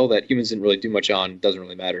trial that humans didn't really do much on, doesn't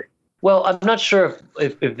really matter. Well, I'm not sure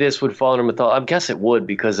if this would fall under mythology. I guess it would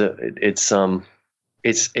because it's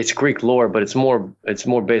it's Greek lore, but it's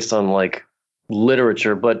more based on like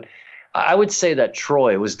literature. But I would say that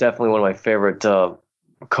Troy was definitely one of my favorite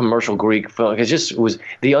commercial Greek film. It was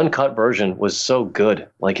the uncut version was so good.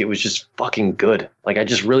 Like it was just fucking good. Like I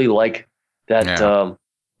just really like that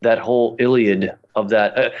that whole Iliad of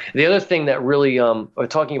that. The other thing that really we're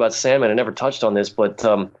talking about Sandman. I never touched on this, but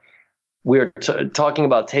we're talking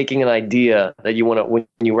about taking an idea that you want to when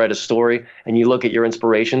you write a story and you look at your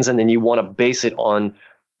inspirations and then you want to base it on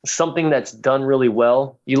something that's done really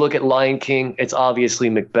well. You look at Lion King, it's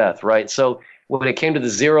obviously Macbeth, right? So when it came to the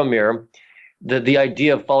Zero Mirror, the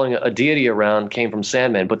idea of following a deity around came from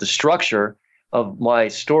Sandman, but the structure of my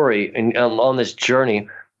story and on this journey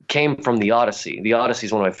came from the Odyssey. The Odyssey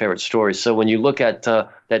is one of my favorite stories. So when you look at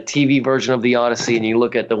that TV version of the Odyssey and you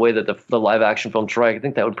look at the way that the live action film Troy, I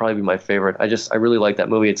think that would probably be my favorite. I really like that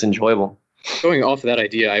movie. It's enjoyable. Going off of that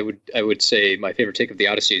idea, I would say my favorite take of the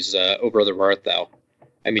Odyssey is "O Brother, Where Art Thou?"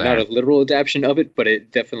 I mean, not a literal adaptation of it, but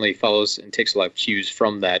it definitely follows and takes a lot of cues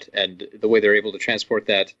from that, and the way they're able to transport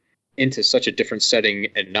that into such a different setting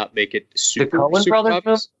and not make it super. The Coen Brothers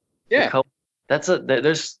obvious. film? Yeah,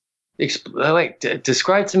 there's. Wait,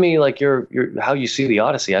 describe to me like your how you see the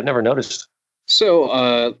Odyssey. I've never noticed.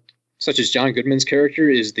 So, such as John Goodman's character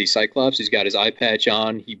is the Cyclops. He's got his eye patch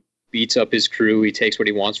on. He beats up his crew. He takes what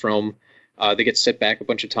he wants from them. They get set back a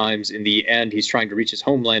bunch of times. In the end, he's trying to reach his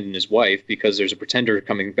homeland and his wife because there's a pretender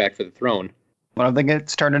coming back for the throne. One of them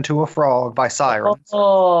gets turned into a frog by sirens.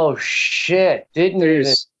 Oh shit!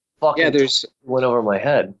 There's went over my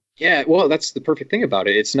head. Yeah, well, that's the perfect thing about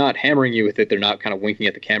it. It's not hammering you with it. They're not kind of winking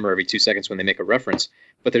at the camera every 2 seconds when they make a reference.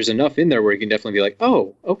 But there's enough in there where you can definitely be like,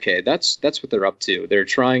 oh, okay, that's what they're up to. They're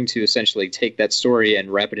trying to essentially take that story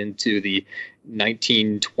and wrap it into the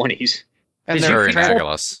 1920s. And Did they're Very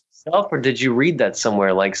analogous. Or did you read that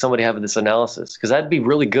somewhere, like somebody having this analysis? Because that'd be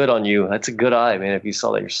really good on you. That's a good eye, man, if you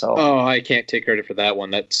saw that yourself. Oh, I can't take credit for that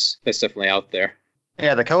one. That's definitely out there.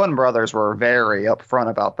 Yeah, the Coen brothers were very upfront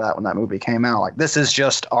about that when that movie came out. Like, this is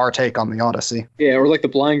just our take on the Odyssey. Yeah, or like the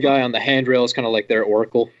blind guy on the handrail is kind of like their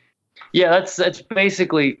oracle. Yeah, that's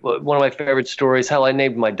basically one of my favorite stories. Hell, I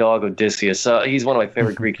named my dog Odysseus. He's one of my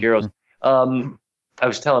favorite Greek heroes. I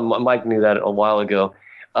was telling Mike knew that a while ago.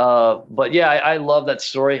 But yeah, I love that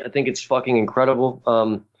story. I think it's fucking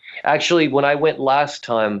incredible. Actually, when I went last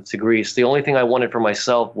time to Greece, the only thing I wanted for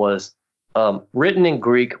myself was written in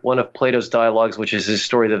Greek, one of Plato's dialogues, which is his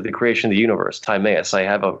story of the creation of the universe, Timaeus. I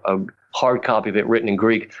have a hard copy of it written in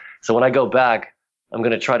Greek. So when I go back, I'm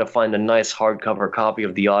going to try to find a nice hardcover copy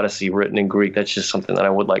of the Odyssey written in Greek. That's just something that I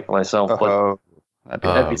would like for myself. That'd be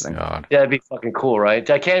amazing. God. Yeah, it'd be fucking cool, right?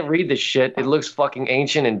 I can't read this shit. It looks fucking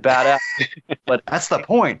ancient and badass. But That's the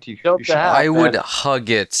point. You should I would hug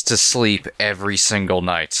it to sleep every single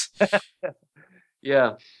night.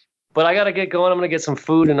 Yeah. But I got to get going. I'm going to get some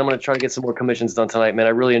food, and I'm going to try to get some more commissions done tonight, man.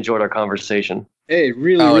 I really enjoyed our conversation. Hey, Oh,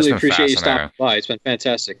 really it's been appreciate you fascinating. stopping by. It's been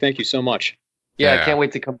fantastic. Thank you so much. Yeah, Yeah. I can't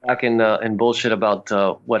wait to come back and bullshit about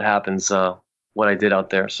what happens, what I did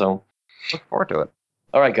out there. So, look forward to it.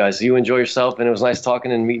 all right, guys, you enjoy yourself, and it was nice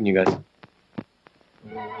talking and meeting you guys.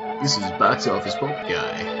 This is Box Office Pulp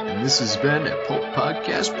Guy, and this has been a Pulp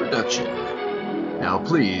Podcast production. Now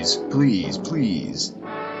please, please, please,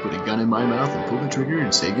 put a gun in my mouth and pull the trigger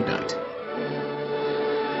and say goodnight.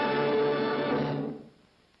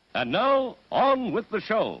 And now, on with the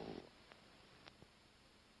show.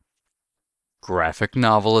 Graphic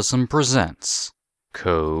Novelism presents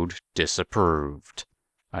Code Disapproved,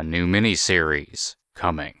 a new miniseries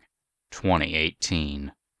coming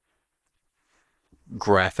 2018.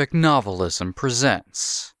 Graphic Novelism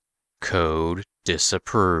presents Code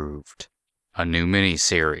Disapproved, a new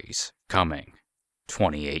miniseries coming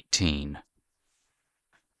 2018.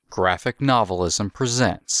 Graphic Novelism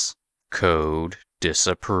presents Code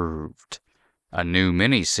Disapproved, a new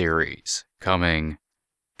miniseries coming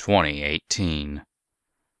 2018.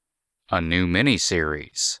 A new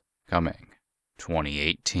miniseries coming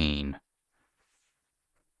 2018.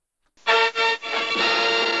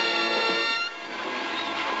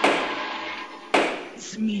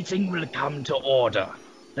 This meeting will come to order.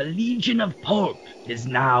 The Legion of Pulp is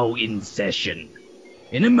now in session.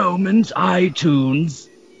 In a moment, iTunes.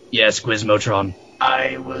 Yes, Quizmotron.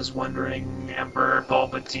 I was wondering, Emperor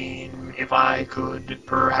Palpatine, if I could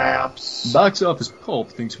perhaps... Box Office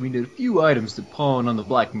Pulp thinks we need a few items to pawn on the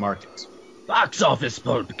black market. Box Office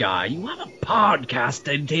Pulp Guy, you have a podcast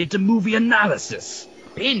dedicated to movie analysis.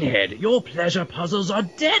 Pinhead, your pleasure puzzles are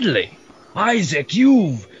deadly. Isaac,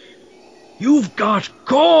 you've got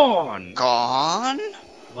corn. Gone?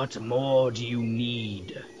 What more do you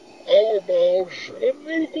need? Almost a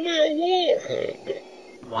nuclear warhead.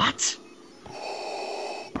 What?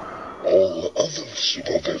 All other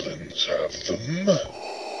supervillains have them.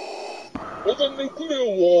 With a nuclear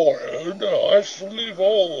warhead, I shall leave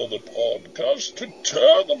all other podcasts to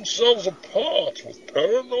tear themselves apart with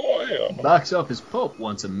paranoia. Box Office Pulp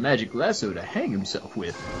wants a magic lasso to hang himself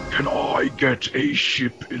with. Can I get a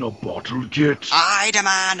ship in a bottle kit? I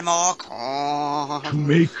demand more corn. To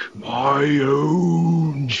make my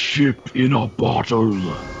own ship in a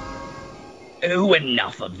bottle. Oh,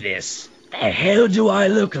 enough of this. The hell do I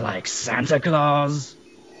look like, Santa Claus?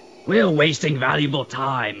 We're wasting valuable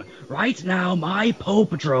time. Right now, my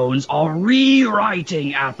Pope drones are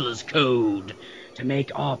rewriting Apple's code to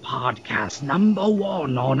make our podcast #1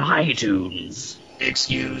 on iTunes.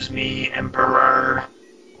 Excuse me, Emperor.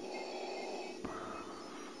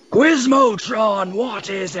 Quizmotron, what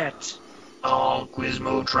is it? All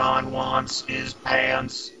Quizmotron wants is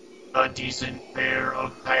pants. A decent pair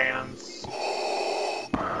of pants.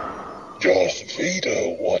 Darth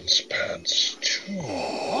Vader wants pants, too.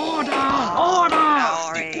 Order!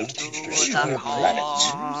 Game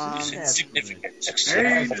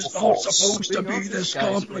is not supposed to be this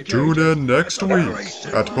complicated. Tune in next week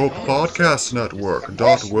at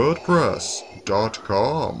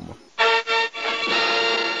PulpPodcastNetwork.wordpress.com.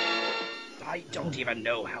 I don't even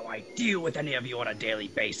know how I deal with any of you on a daily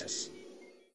basis.